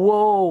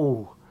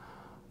 Whoa!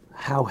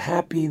 How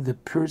happy the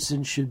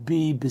person should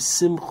be,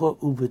 b'simcha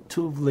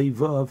u'v'tuv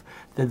levav,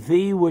 that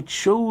they were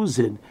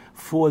chosen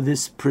for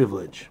this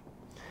privilege.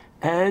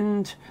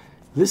 And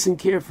listen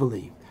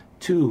carefully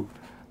to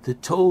the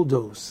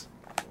Toldos,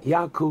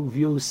 Yaakov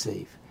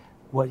Yosef,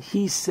 what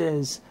he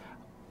says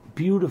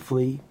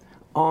beautifully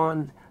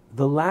on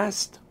the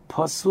last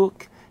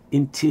pasuk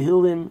in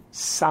Tehillim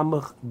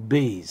Samach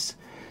Beis.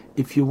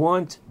 If you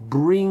want,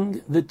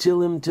 bring the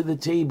Tehillim to the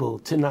table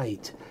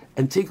tonight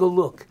and take a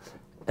look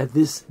at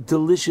this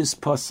delicious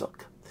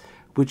pasuk,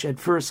 which at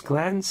first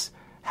glance,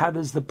 how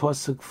does the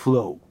pasuk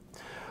flow?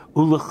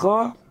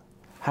 Ulecha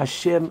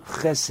Hashem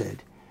chesed,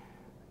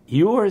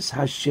 yours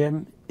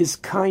Hashem is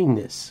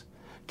kindness.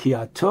 Ki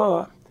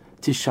atah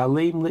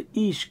tishalem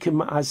leish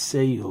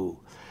k'ma'asehu,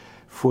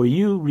 for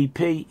you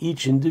repay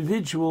each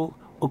individual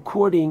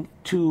according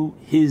to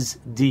his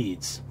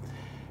deeds.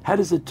 How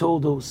does the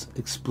Toldos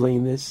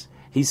explain this?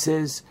 He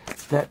says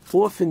that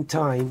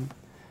oftentimes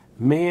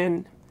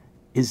man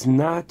is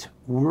not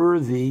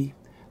worthy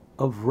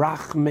of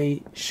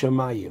Rachmei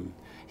Shamayim.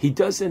 He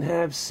doesn't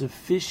have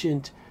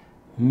sufficient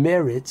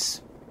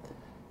merits,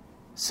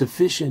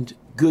 sufficient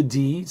good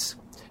deeds,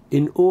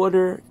 in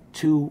order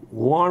to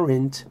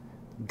warrant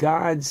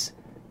God's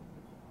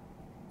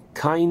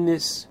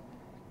kindness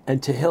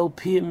and to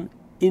help him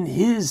in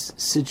his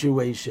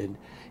situation.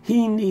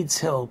 He needs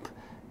help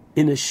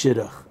in a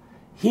shidduch.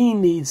 He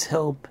needs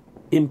help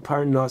in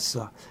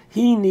parnasa.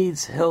 He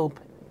needs help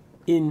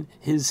in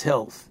his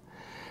health.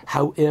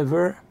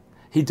 However,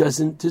 he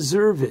doesn't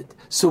deserve it.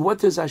 So what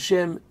does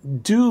Hashem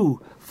do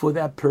for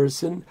that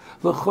person?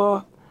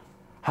 L'cha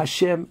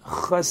Hashem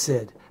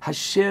chesed.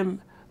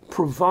 Hashem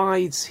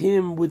provides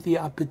him with the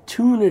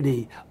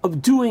opportunity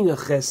of doing a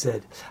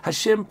chesed.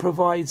 Hashem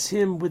provides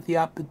him with the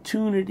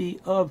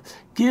opportunity of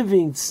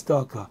giving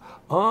tzedakah.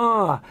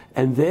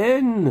 And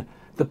then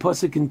the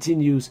pasuk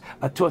continues,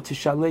 Atot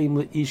tishalem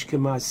leish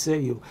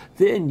k'ma'asehu.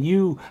 Then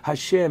you,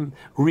 Hashem,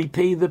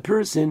 repay the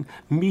person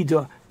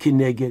midah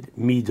kineged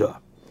midah.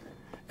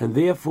 And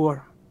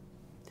therefore,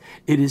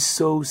 it is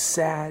so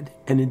sad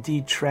and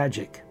indeed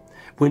tragic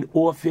when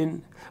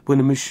often, when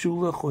a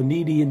meshulach or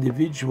needy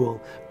individual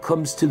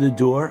comes to the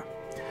door,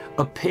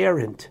 a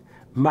parent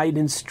might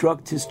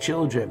instruct his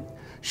children,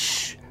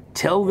 shh,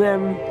 tell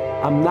them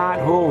I'm not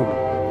home.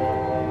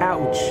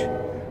 Ouch.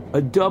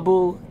 A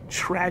double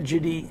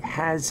tragedy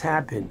has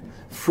happened.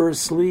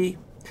 Firstly,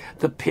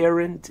 the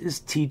parent is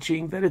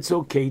teaching that it's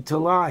okay to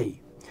lie.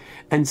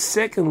 And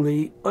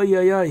secondly,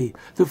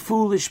 the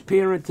foolish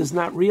parent does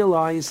not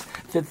realize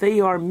that they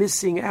are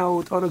missing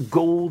out on a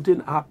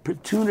golden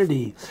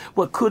opportunity.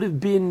 What could have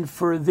been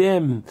for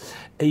them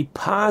a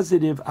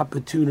positive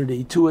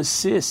opportunity to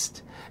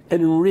assist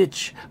and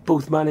enrich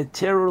both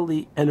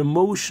monetarily and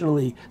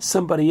emotionally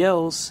somebody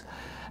else,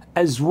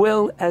 as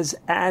well as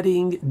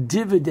adding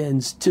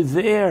dividends to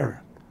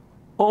their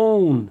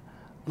own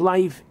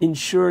life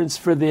insurance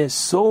for their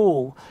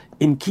soul,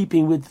 in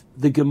keeping with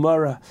the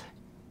Gemara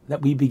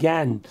that we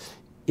began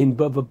in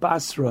Bava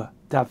Basra,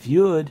 Daf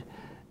Yud.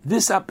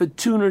 This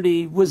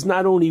opportunity was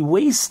not only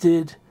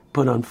wasted,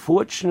 but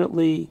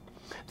unfortunately,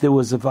 there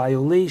was a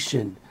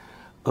violation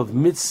of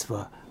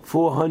mitzvah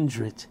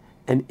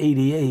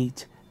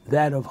 488,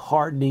 that of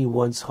hardening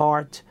one's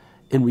heart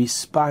in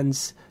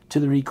response to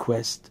the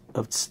request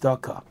of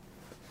tzedakah.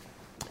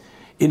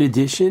 In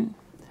addition,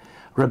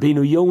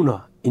 Rabbeinu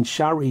Yonah in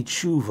Shari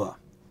Tshuva,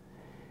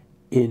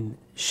 in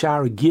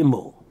Shar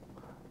Gimel,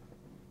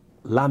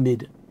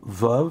 Lamed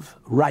Vav,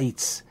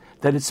 writes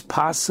that it's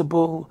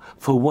possible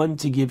for one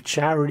to give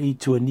charity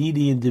to a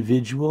needy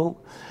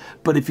individual,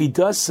 but if he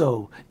does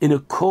so in a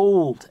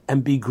cold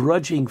and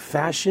begrudging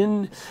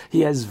fashion,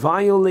 he has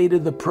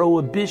violated the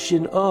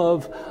prohibition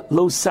of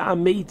Lo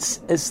sa'ametz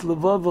es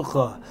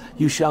levavacha,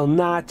 you shall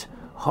not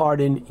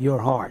harden your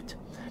heart.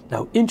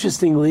 Now,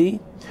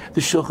 interestingly,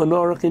 the Shulchan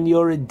Aruch in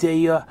Yoreh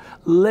Deah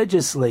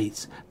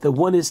legislates that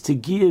one is to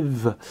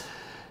give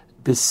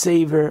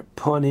B'sever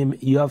Panim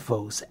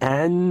Yafos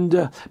and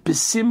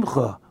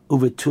B'simcha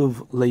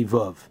Uvetuv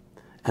Levav.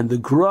 And the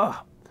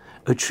Gra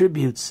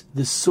attributes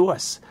the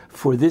source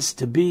for this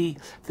to be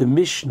the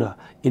Mishnah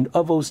in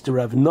Avos de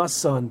Rav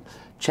Nassan,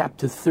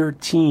 chapter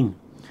 13,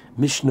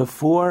 Mishnah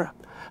 4,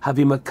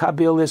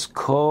 Havimakabeles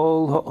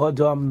kol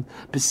ha'adam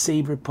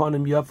b'sever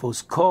panim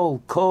yafos.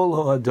 Kol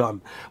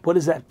ha'adam. What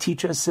does that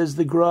teach us, says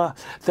the Gra?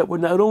 That we're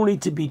not only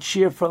to be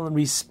cheerful and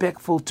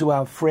respectful to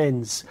our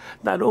friends,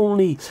 not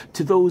only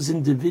to those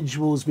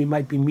individuals we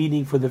might be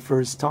meeting for the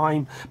first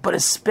time, but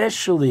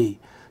especially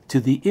to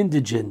the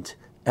indigent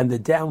and the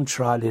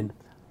downtrodden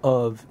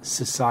of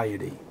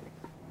society.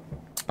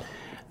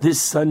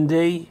 This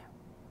Sunday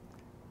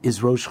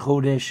is Rosh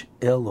Chodesh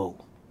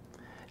Elul,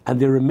 and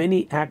there are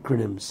many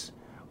acronyms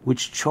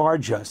which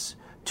charge us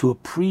to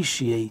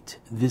appreciate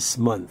this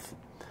month.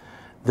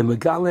 The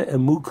Megala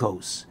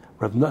Emukos,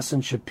 Rav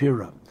Nosson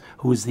Shapira,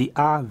 who is the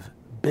Av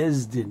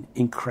Bezdin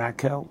in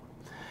Krakow,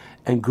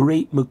 and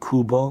great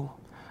Mekubal,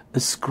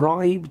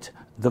 ascribed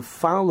the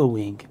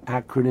following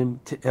acronym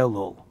to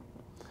Elul: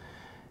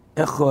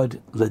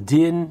 Echad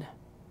Ladin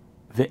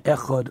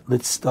ve'Echad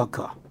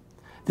Litzdaka.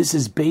 This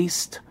is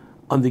based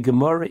on the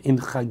Gemara in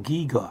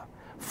Chagiga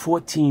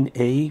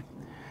 14a,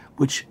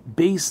 which,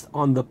 based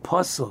on the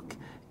pasuk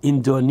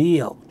in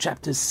Daniel,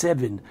 chapter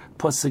 7,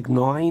 pasuk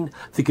 9,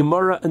 the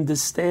Gemara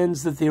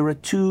understands that there are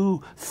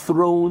two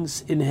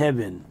thrones in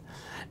heaven.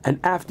 And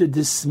after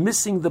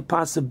dismissing the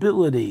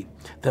possibility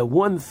that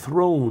one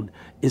throne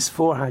is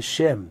for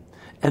Hashem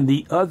and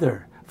the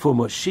other for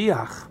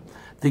Moshiach,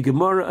 the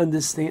Gemara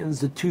understands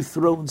the two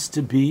thrones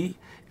to be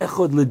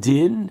Echad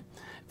Ladin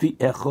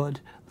v'Echad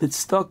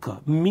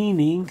Litzdaka,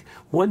 meaning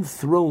one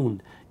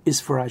throne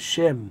is for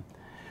Hashem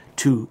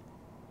to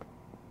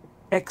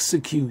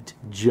execute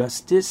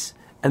justice,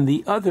 and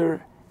the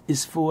other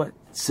is for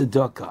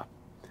tzedakah.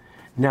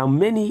 Now,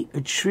 many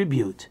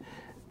attribute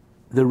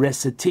the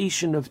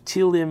recitation of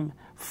Tilim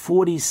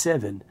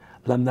 47,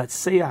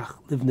 Lamnatseach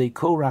Livnei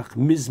Korach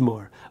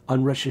Mizmor,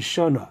 on Rosh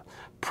Hashanah,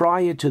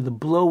 prior to the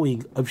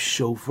blowing of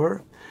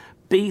shofar,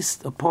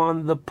 based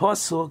upon the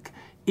pasuk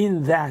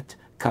in that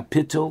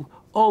capital,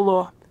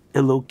 Olah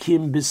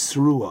Elokim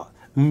Bisrua,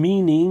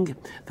 meaning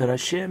that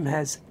Hashem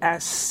has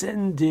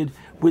ascended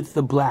with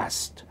the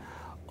blast.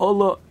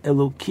 Olah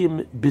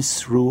Elokim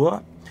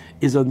Bisrua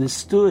is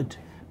understood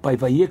by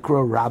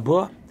Vayikra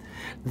Rabbah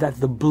that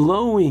the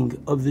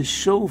blowing of the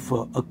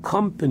shofar,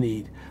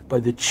 accompanied by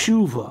the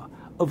tshuva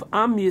of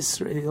Am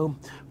Yisrael,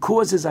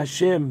 causes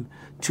Hashem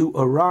to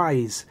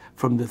arise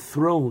from the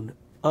throne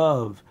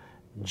of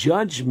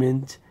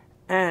judgment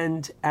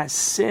and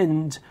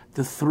ascend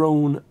the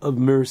throne of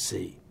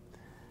mercy.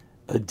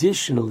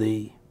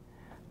 Additionally,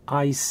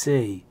 I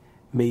say,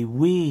 may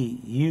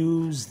we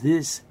use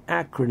this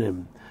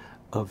acronym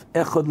of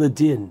Echad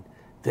Ladin,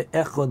 the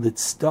Echad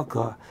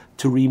Litzdaka,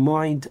 to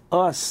remind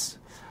us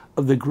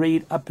of the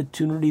great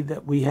opportunity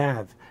that we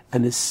have,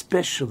 and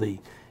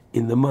especially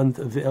in the month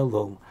of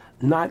Elul,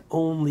 not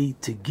only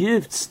to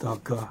give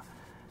tzedakah,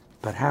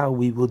 but how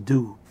we will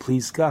do,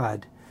 please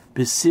God,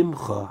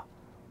 b'simcha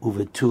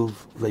uvetuv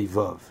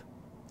levav.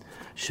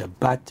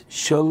 Shabbat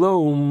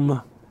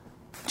Shalom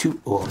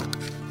to all.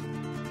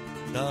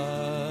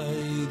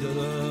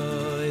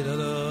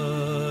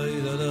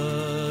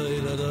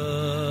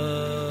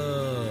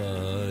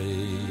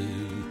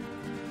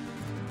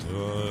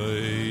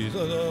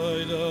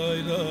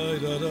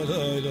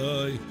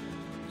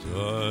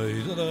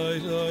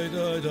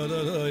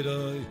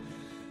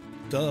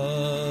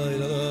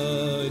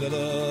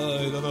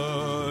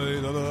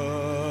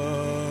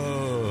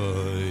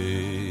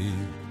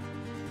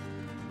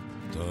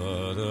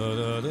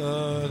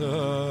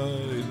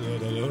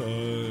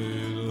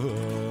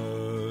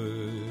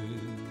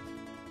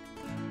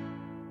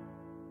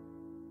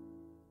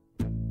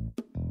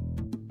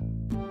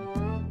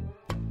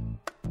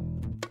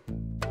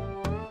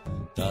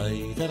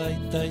 tai tarai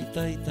tai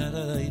tai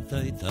tarai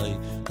tai tai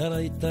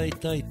tarai tai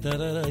tai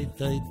tarai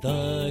tai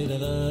tai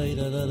tarai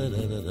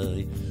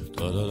tarai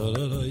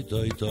tarai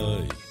tai tai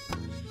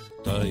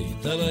tai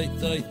tarai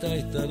tai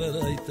tai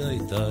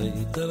tarai tai tai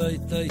tarai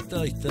tai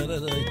tai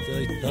tarai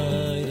tai tai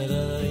tarai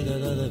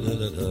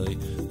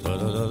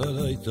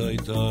tarai tai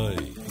tai tai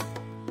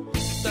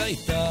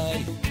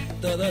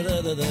tai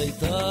tarai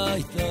tai tai tarai tai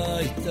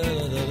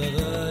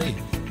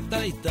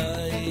tai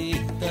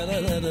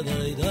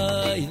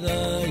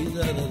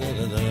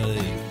tarai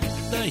tai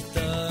tai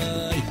tai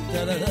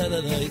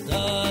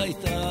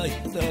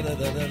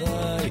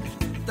tarai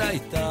tai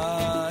tai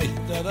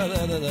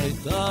tarai tai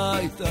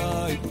tai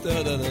tarai tai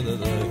tai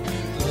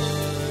tarai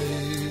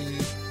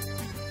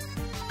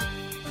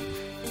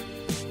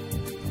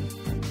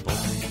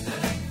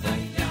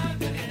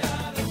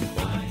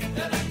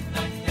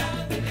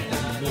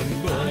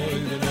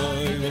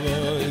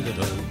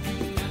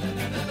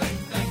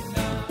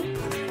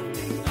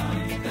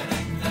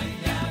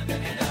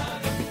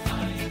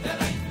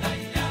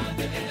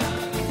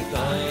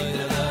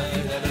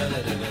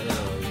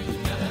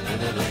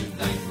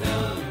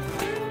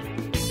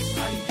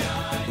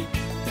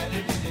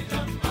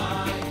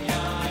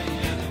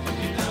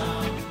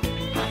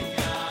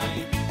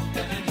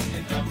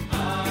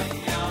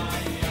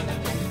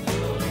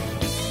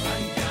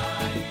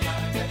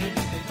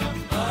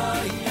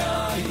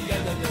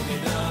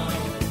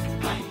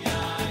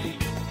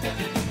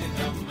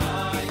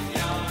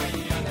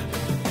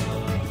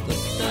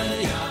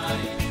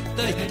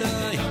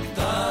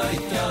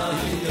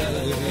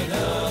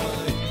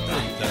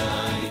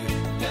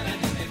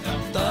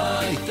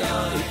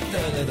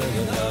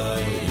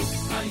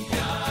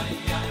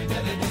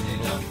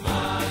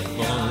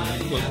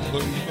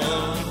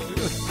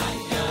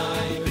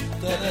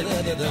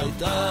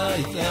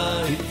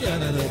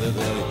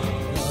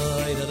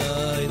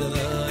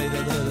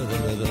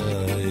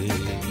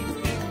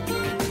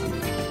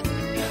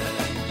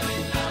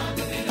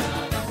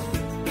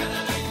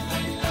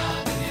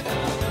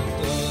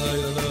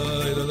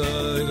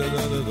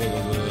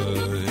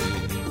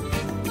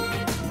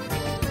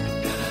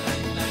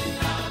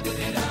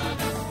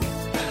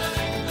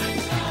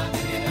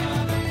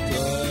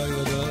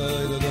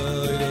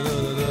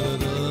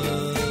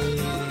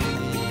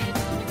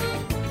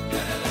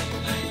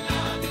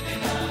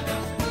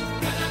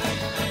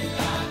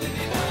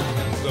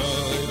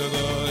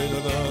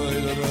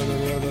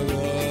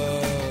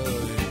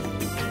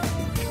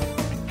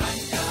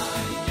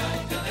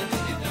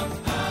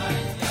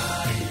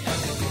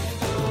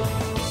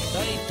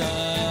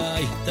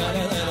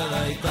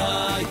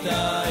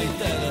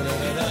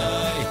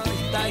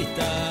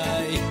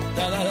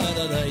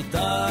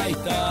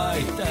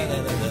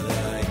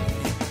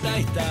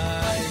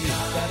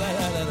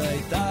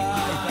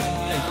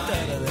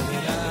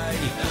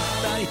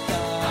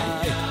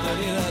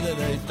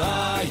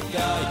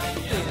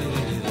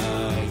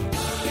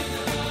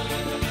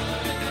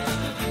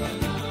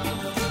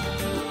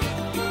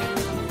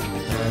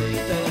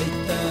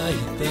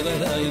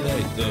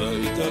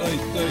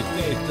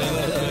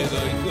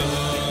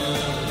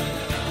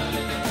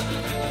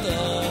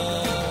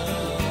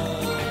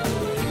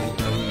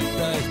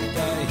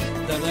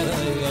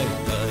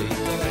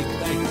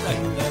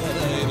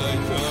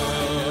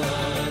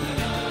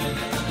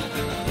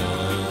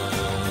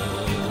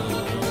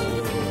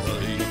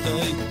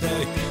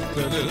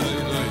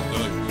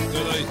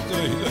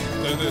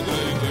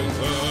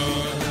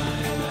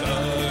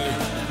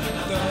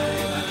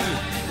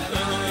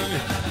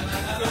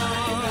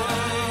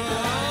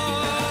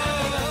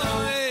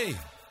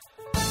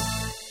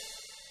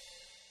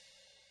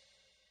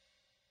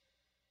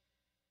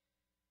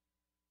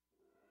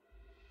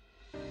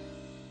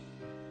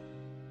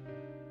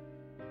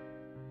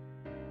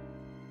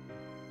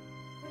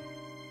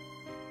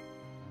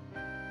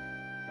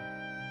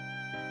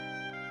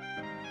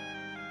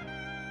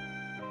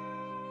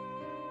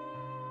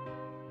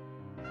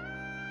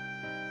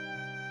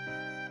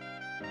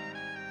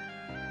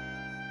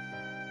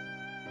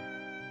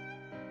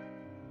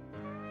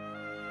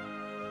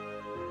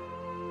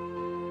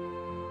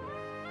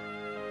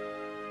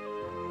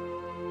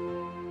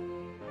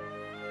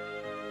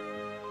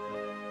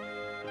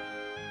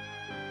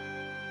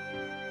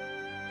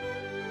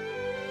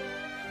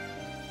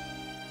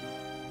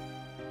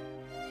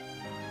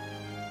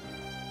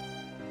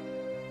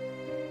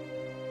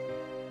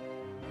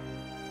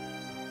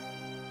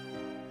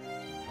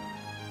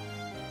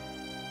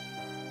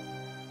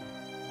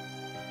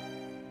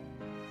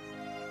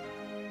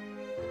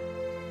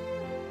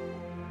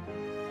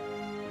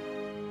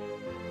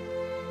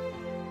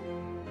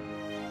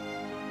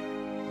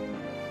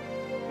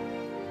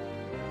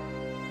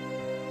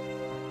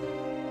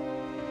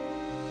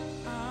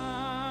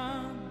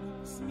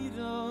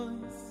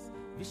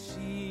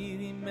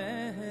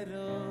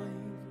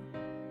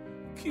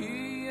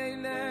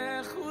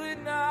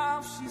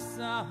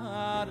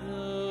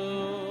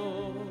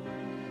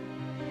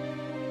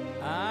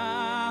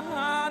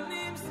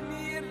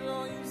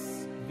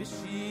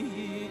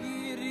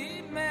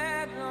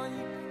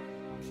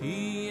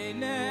Ki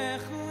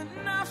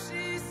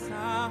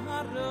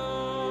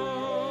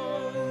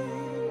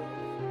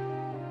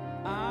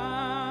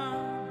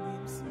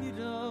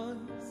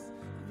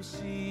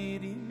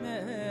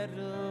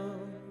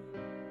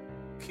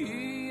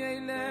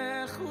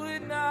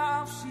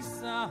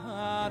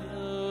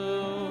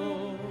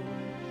saro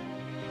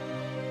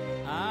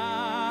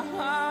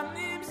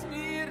Anim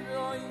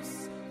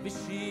smirois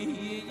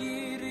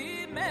Vishiri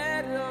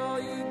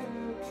meroig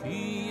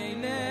Ki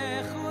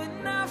elechu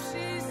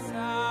nafshi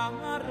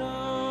samaroi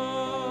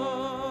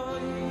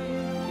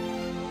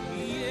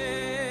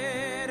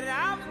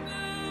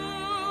Yeravnu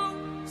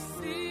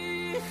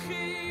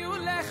sichi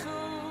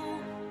ulechu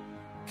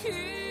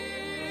Ki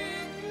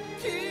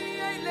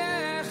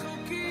elechu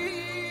Ki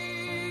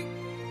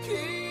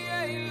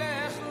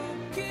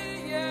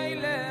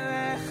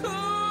elechu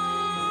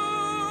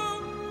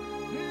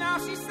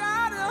Nafshi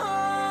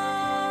saroi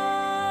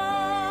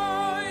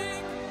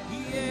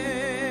Yeravnu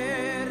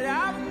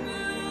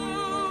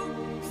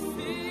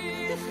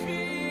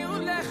sichi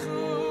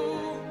ulechu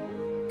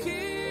Ki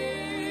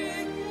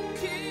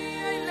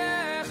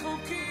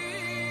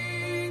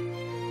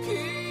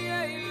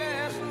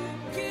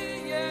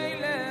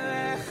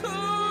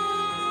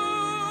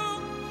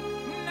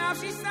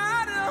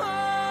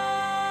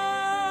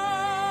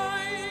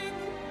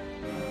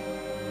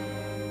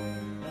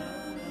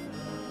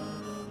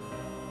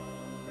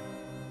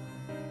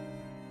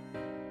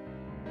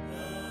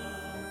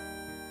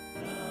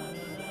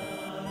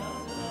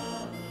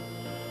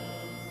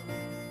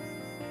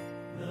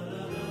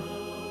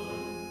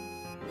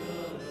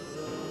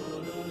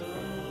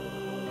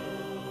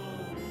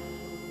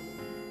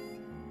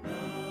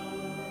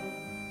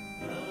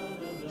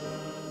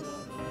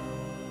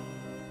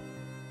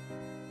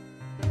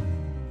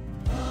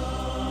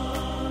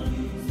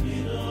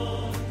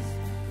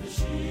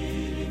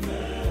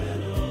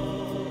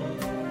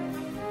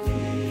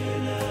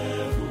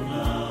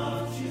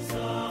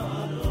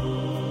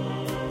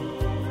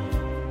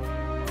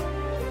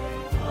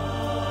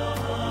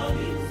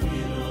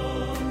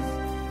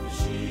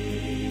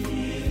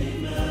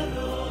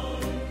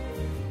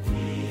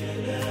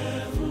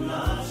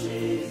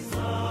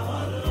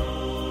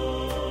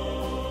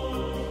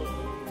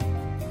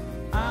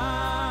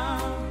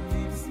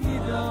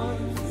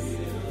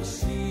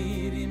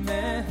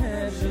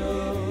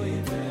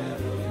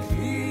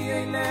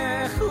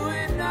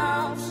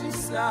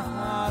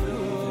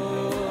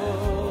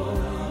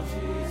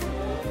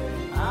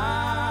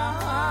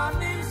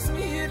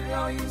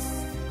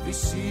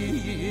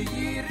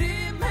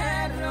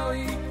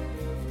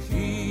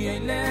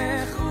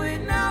elechu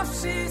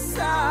Nafshi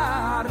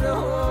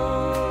saroi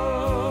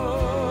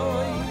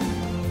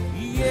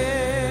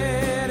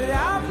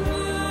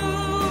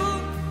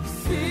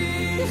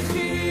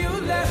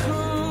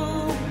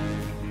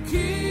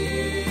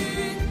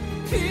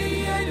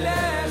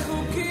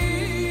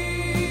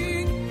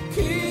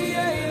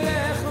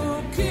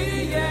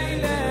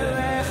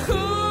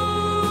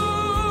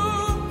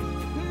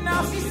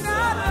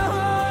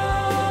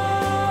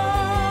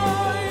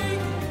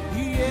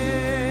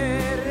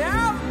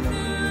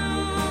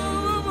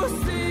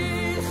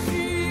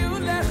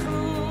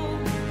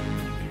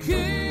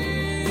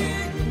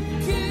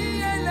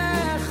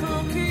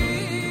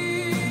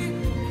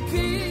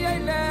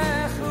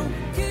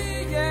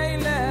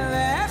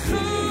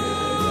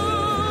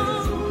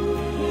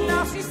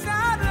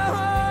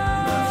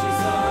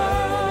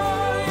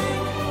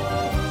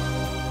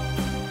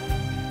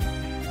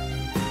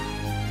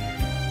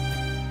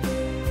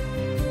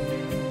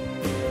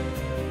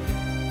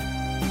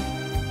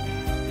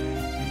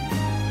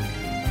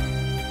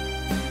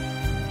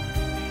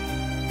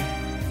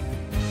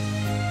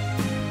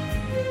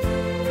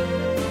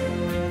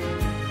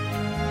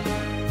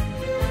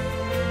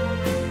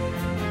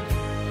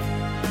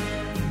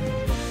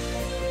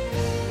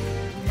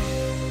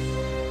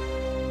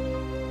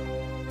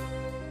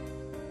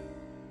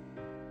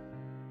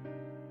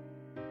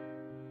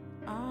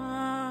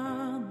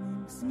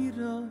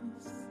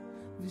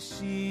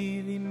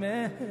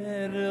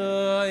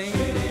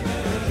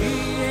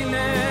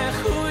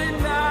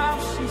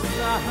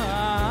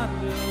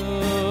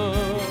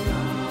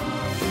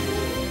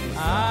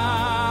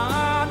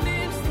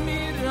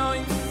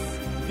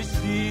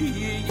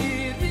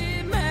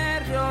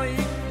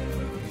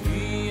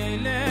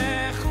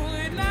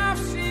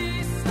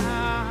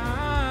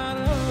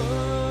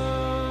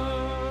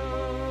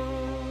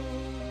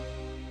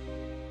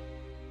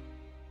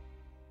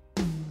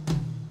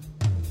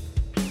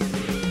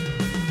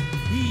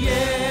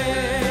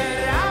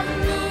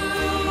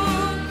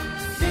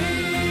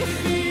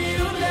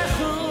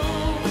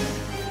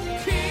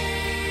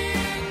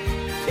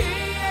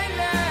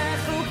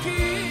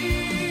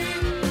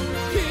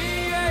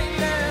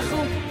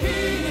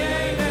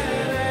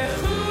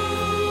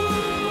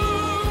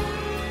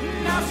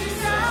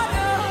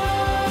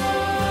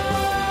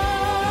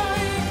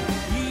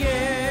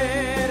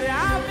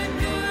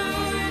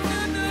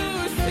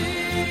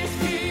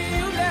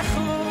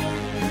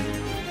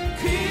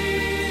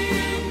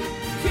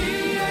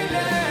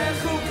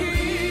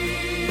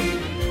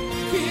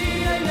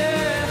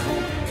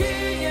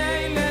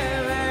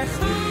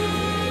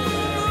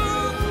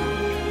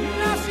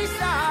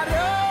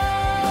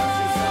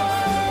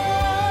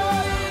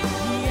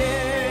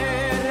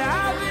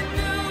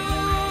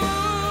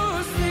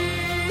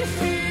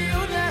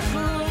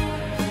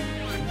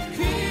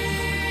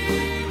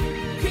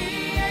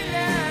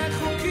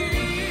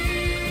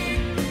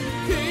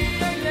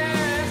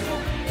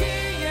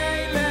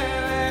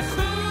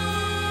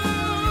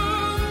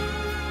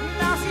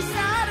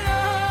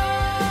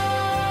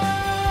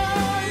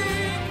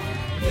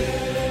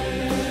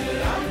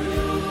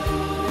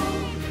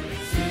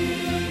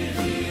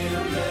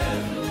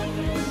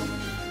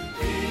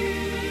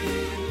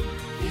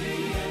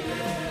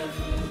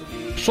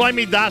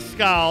Shlomi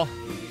Daskal,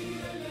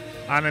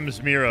 Anim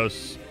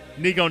Zmiros,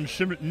 Nigun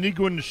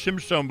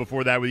Shimshon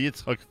before that with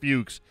Yitzchak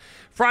Fuchs.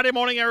 Friday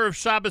morning, Erev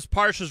Shabbos,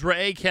 Parshas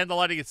Re'eh,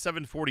 candlelighting at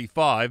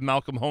 7:45.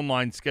 Malcolm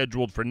Hoenlein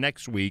scheduled for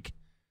next week.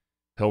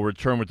 He'll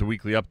return with the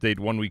weekly update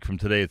 1 week from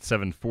today at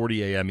 7:40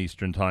 a.m.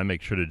 Eastern Time.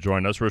 Make sure to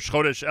join us. Rosh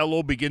Chodesh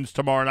Elul begins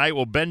tomorrow night.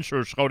 We'll bench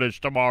Rosh Chodesh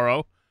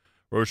tomorrow.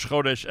 Rosh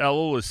Chodesh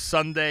Elul is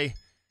Sunday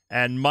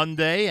and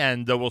Monday,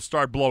 and we'll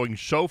start blowing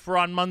shofar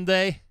on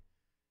Monday.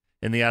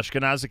 In the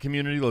Ashkenazi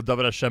community,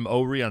 L'David Hashem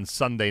Ori on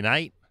Sunday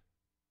night.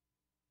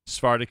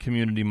 Sephardic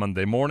community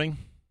Monday morning.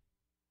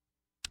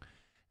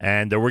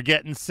 And we're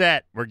getting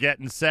set. We're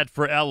getting set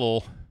for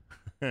Elul.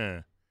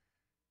 We're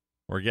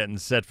getting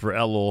set for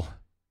Elul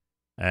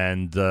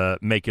and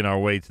making our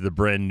way to the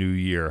brand new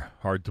year.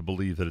 Hard to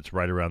believe that it's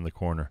right around the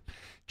corner.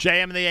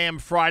 JM in the AM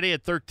Friday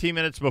at 13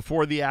 minutes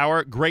before the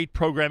hour. Great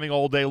programming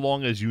all day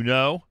long, as you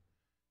know.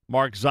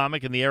 Mark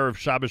Zamek and the Erev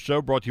Shabbos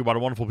Show, brought to you by the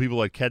wonderful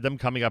people at Kedem,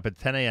 coming up at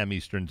 10 a.m.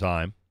 Eastern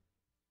Time.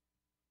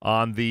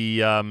 On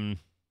the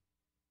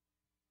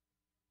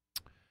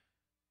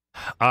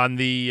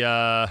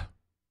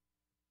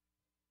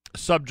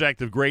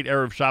subject of great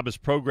Erev Shabbos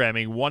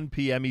programming, 1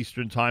 p.m.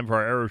 Eastern Time for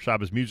our Erev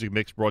Shabbos music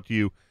mix, brought to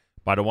you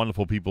by the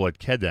wonderful people at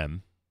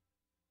Kedem.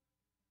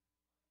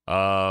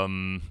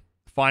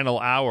 Final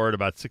hour at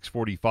about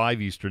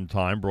 6:45 Eastern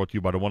Time, brought to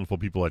you by the wonderful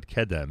people at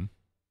Kedem.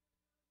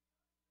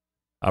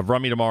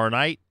 Avrami tomorrow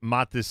night,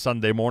 Mat this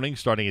Sunday morning,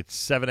 starting at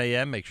 7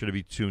 a.m. Make sure to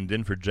be tuned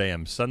in for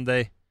JM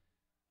Sunday.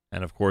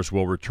 And, of course,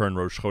 we'll return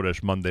Rosh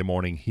Chodesh Monday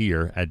morning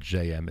here at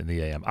JM in the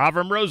AM.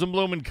 Avram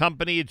Rosenblum and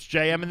Company, it's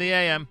JM in the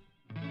AM.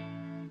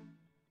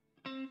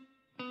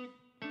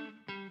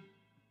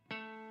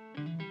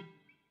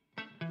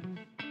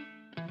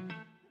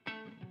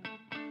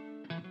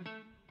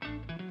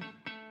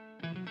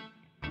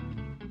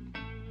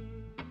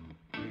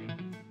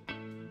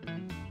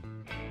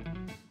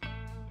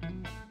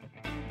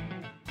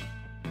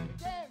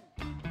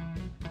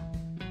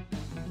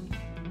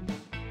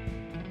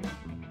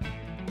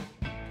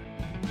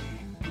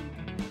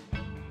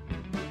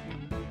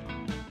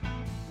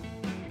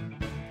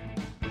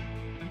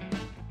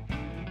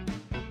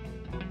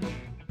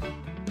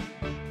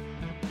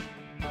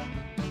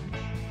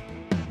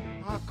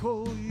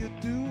 Hakol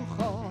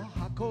Yeducha,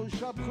 Hakol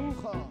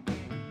Shabchucha,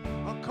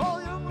 Hakol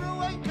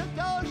Yomruei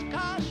Kadosh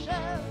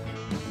Kasher,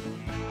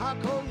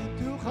 Hakol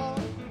Yeducha,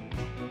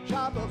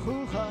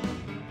 Shabchucha,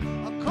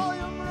 Hakol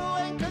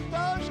Yomruei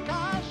Kadosh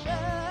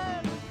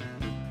Kasher,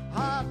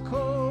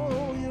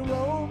 Hakol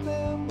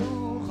Yeromim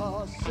Ucha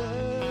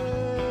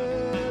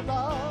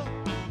Seva,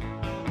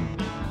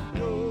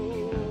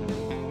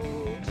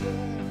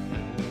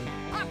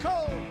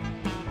 Hakol.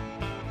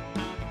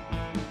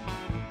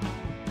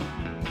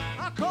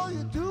 Hakol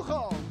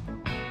Yeducha,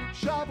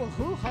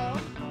 Shabchucha,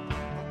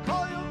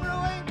 Hakol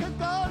Yomruei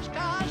Kadosh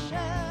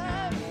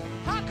Kasher,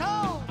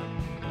 Hakol,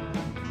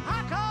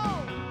 Hakol,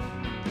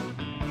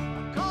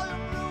 Hakol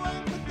Yomruei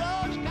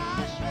Kadosh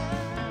Kasher,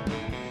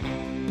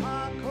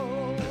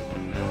 Hakol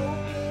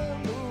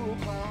Yomim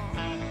Ucha,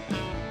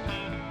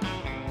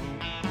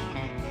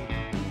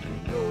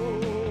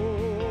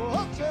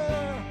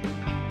 Yoter,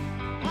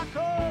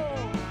 Hakol.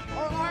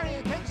 Or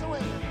Arnie takes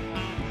away.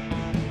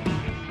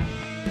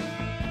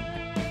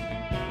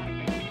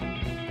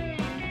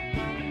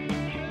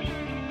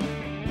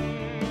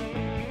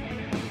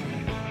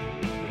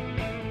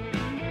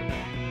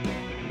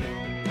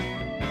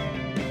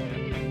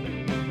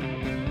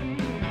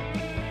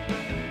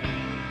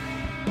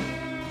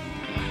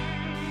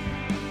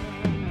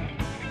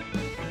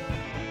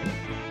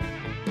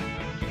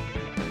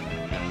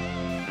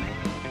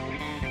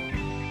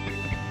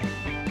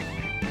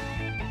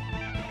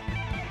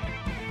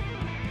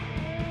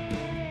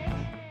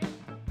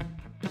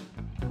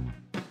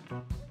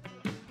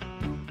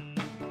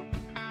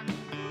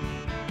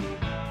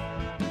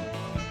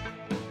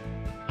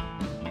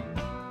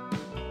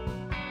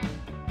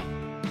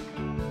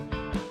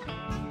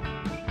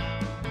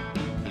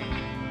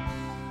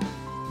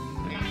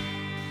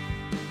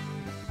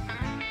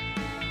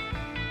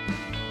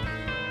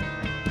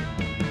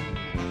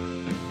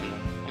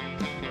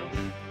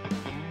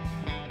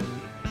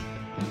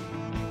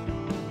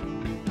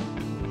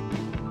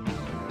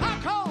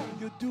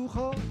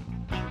 Yeducha,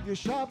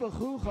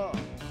 Yeshabachucha,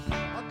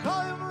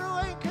 Hakol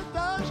Yomruei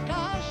Kadosh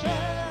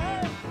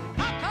Kasher,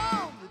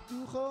 Hakol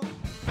Yeducha,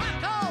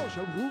 Hakol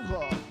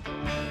Shabchucha,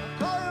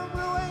 Hakol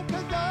Yomruei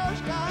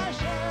Kadosh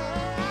Kasher,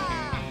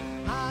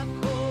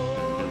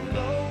 Hakol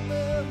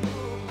Yomim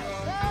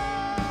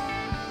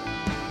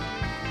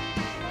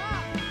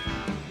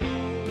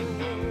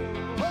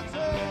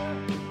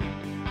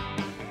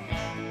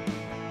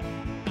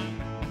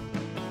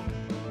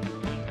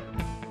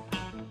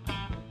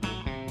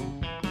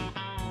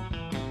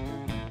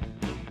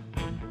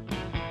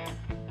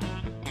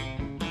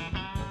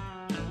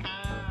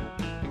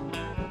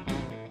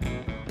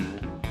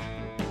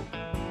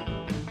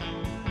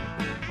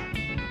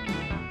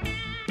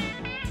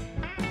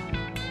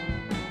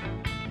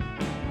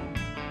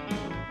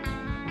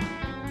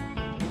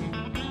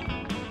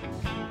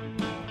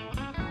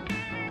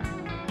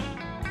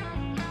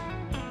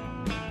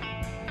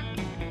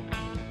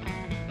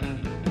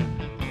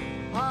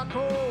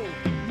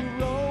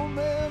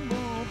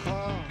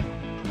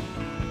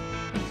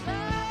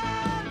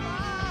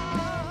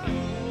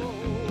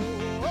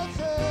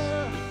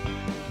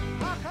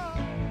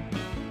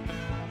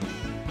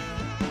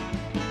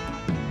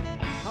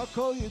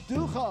Hakol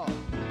Yeducha,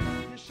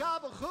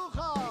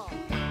 Yeshabachucha,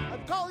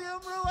 Hakol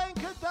Yomru Ein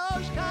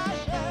Kadosh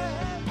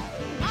Kashem.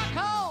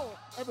 Hakol,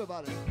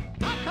 everybody.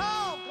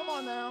 Hakol, come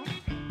on now.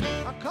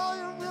 Hakol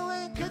Yomru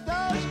Ein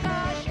Kadosh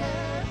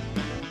Kashem.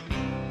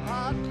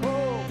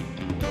 Hakol.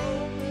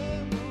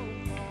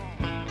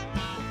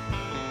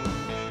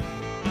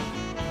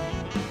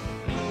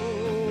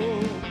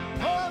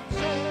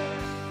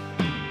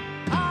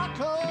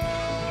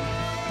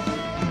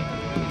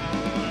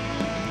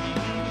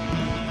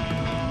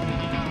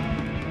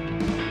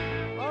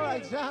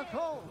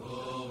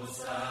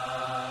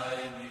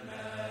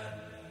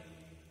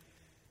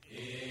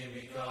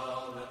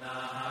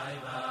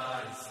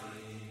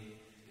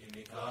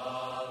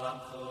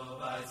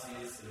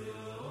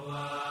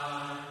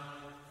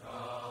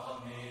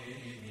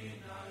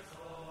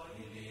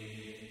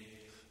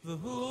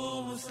 V'hu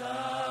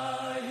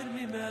musayir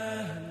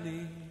mimeni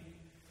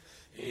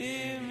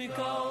Im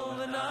mikol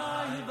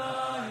v'nai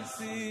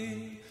v'aysi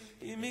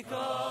Im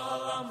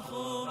mikol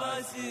amchu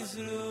v'aysi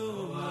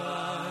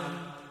zruai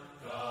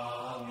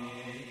Kol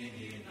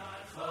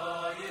mi'inai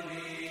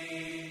choyeli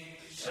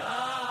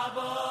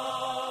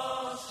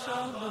Shabbos,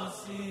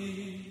 Shabbossi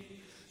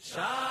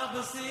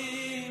Shabbossi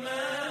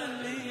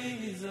meli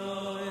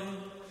zoy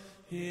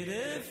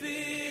Hirefi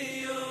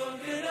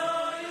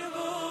yogiroi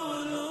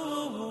v'ulu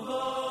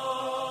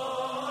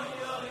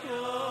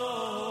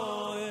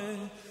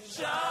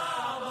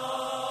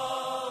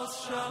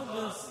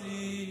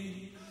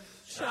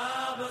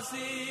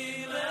Shabbossi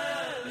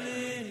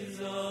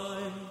lelizoy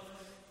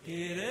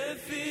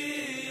Irefi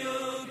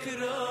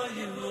ukroy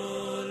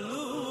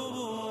v'luvoy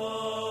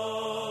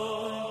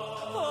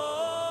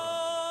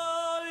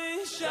Oy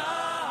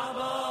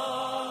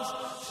Shabbos,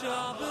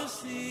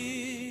 Shabbossi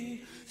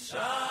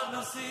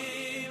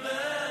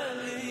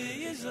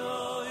lelizoy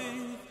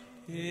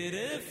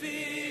Irefi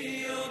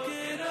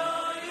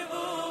ukroy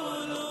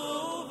v'luvoy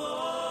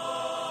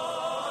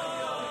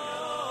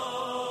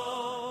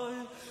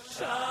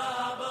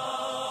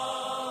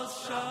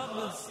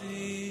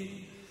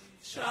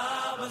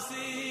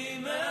Shabbossi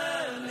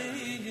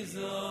melizoy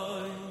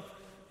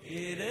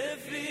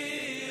Irefi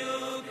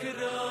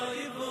ukroy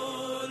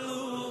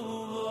v'luvoy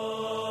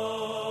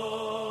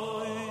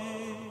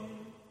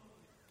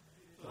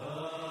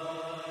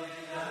Oy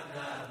na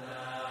na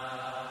na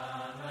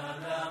na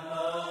na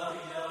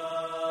moyo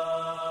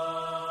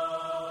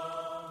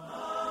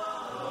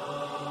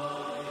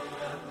Oy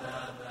na na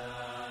na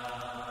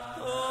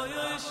Oy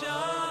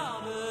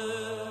Shabbos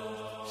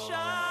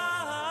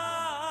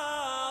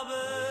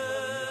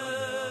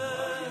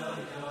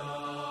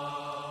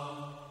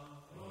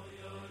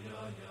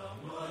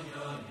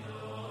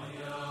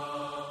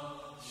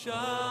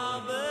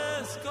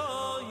Shabbos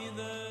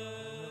koyde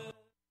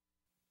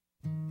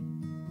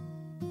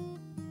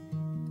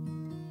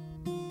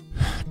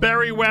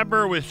Barry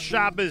Weber with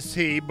Shabbos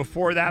He.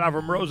 Before that,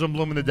 Avram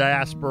Rosenblum and the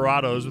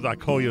Diasporados with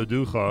Hakol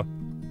Yoducha.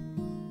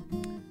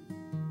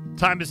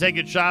 Time to say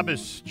good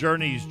Shabbos.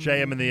 Journeys,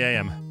 JM in the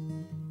AM.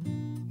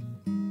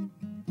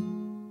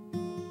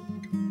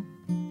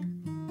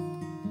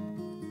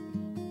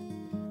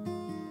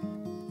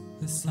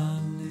 The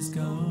sun is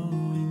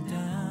going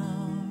down.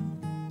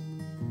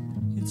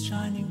 It's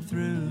shining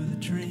through the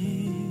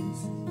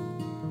trees.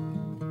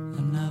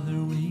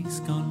 Another week's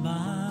gone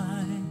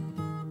by,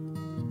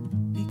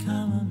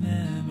 become a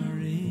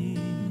memory.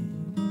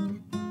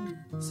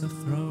 So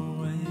throw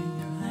away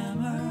your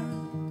hammer.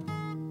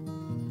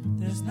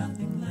 There's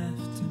nothing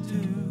left to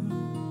do.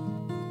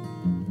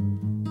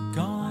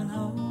 Go on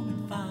home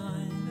and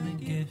find a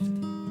gift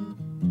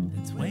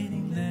that's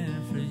waiting there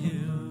for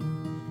you.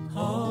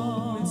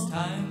 Oh, it's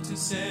time to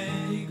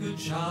say good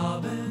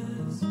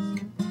Shabbos,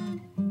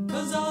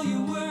 'cause all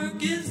your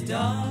work is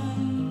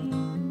done.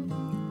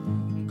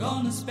 I'm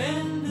gonna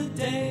spend a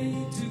day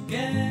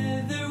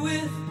together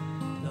with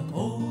the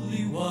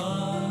Holy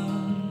One.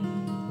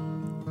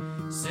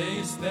 Say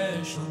a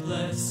special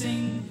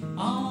blessing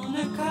on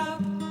a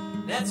cup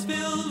that's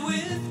filled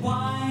with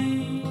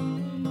wine.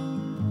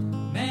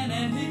 Man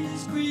and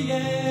his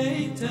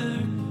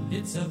creator,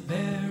 it's a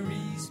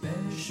very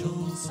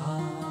special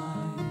sign.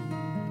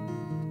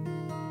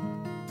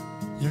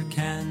 Your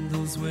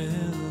candles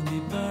will be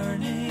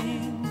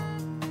burning,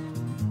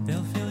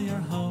 they'll fill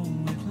your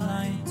home with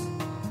light,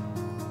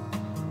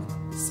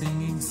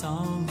 singing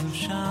songs of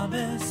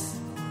Shabbos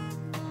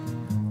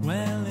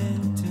well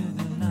into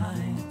the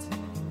night.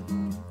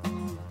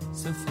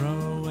 So throw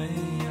away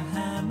your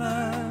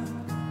hammer,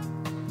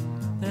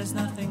 there's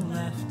nothing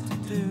left to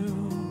do.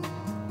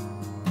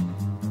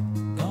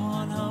 Go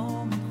on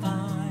home and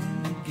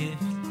find a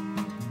gift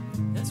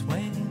that's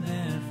waiting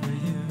there for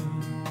you.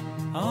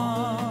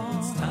 Oh,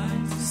 it's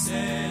time to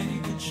say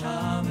good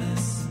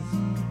Shabbos,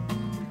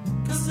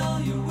 'cause all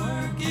your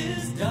work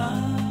is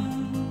done.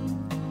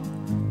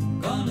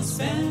 Gonna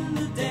spend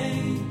the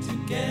day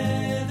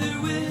together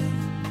with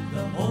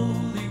the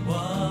Holy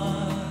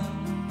One.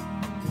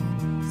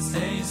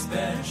 Say a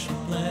special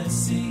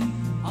blessing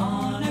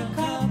on a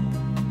cup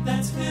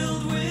that's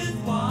filled with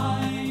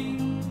wine.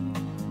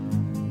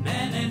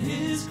 Man and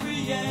his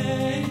creator,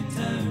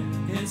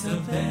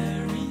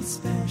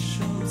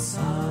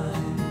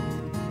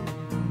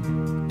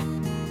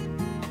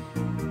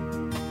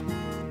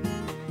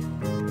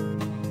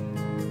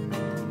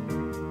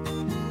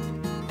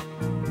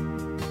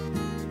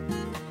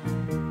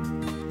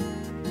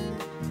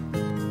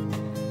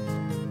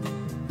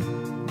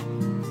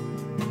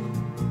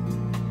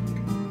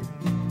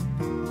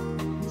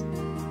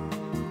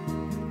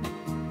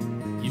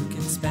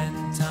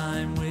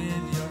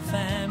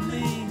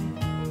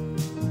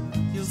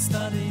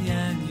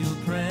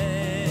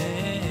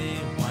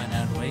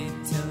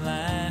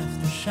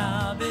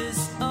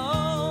 Shabbos,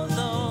 oh,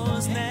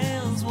 those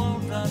nails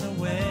won't run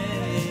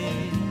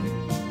away.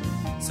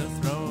 So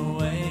throw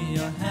away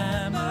your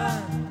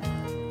hammer,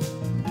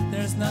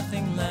 there's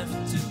nothing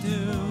left to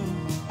do.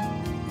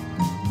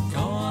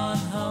 Go on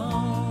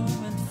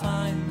home and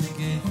find the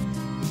gift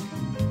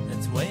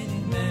that's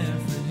waiting there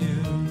for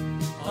you.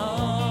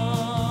 Oh,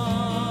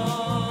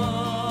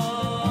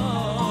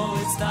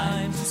 it's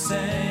time to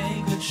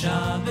say good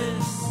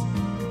Shabbos,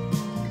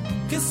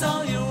 'cause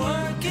all your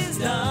work is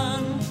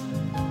done.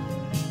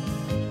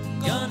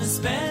 Gonna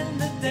spend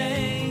the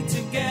day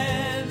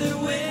together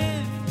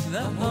with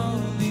the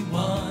Holy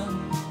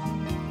One.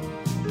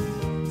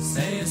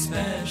 Say a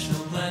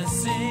special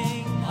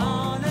blessing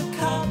on a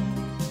cup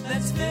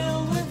that's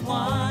filled with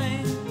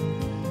wine.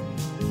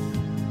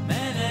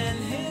 Man and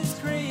his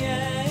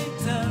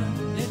creator,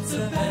 it's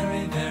a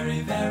very,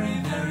 very,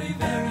 very, very,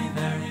 very,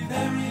 very,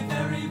 very,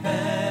 very,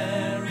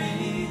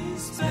 very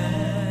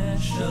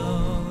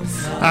special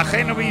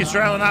Achenu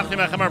Yisrael and Achim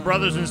Echem, our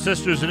brothers and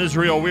sisters in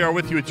Israel, we are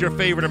with you. It's your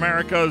favorite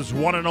America's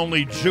one and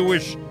only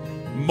Jewish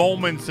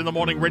Moments in the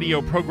Morning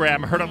radio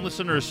program, heard on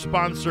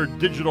listeners-sponsored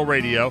digital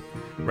radio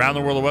around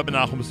the world, the web at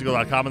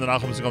NachumSegal.com and the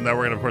Nachum Segal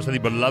Network, and of course, the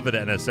beloved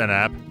NSN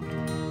app.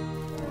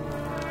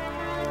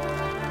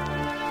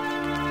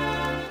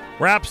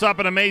 Wraps up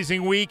an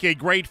amazing week, a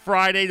great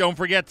Friday. Don't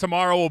forget,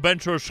 tomorrow will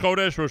bench Rosh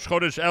Chodesh. Rosh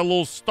Chodesh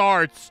Elul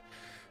starts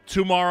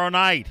tomorrow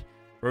night.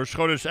 Rosh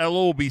Chodesh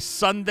Elul will be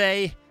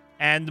Sunday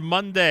and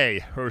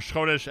Monday. Rosh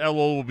Chodesh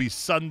Elul will be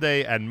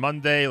Sunday and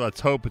Monday.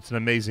 Let's hope it's an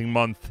amazing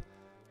month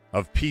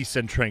of peace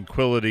and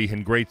tranquility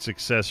and great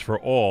success for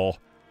all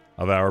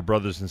of our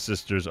brothers and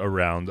sisters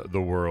around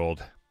the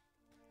world.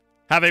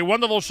 Have a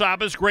wonderful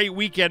Shabbos, great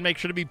weekend. Make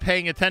sure to be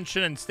paying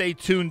attention and stay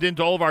tuned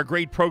into all of our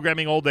great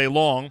programming all day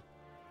long.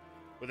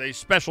 With a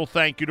special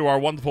thank you to our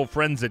wonderful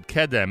friends at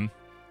Kedem.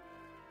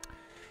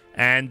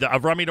 And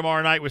Avrami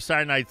tomorrow night with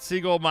Saturday Night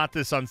Segal.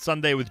 Matis on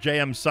Sunday with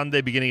JM Sunday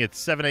beginning at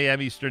 7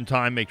 a.m. Eastern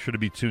Time. Make sure to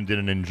be tuned in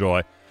and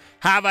enjoy.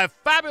 Have a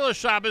fabulous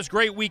Shabbos,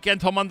 great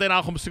weekend till Monday.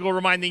 Nachum Segal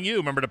reminding you,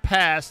 remember the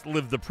past,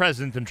 live the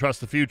present, and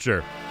trust the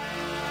future.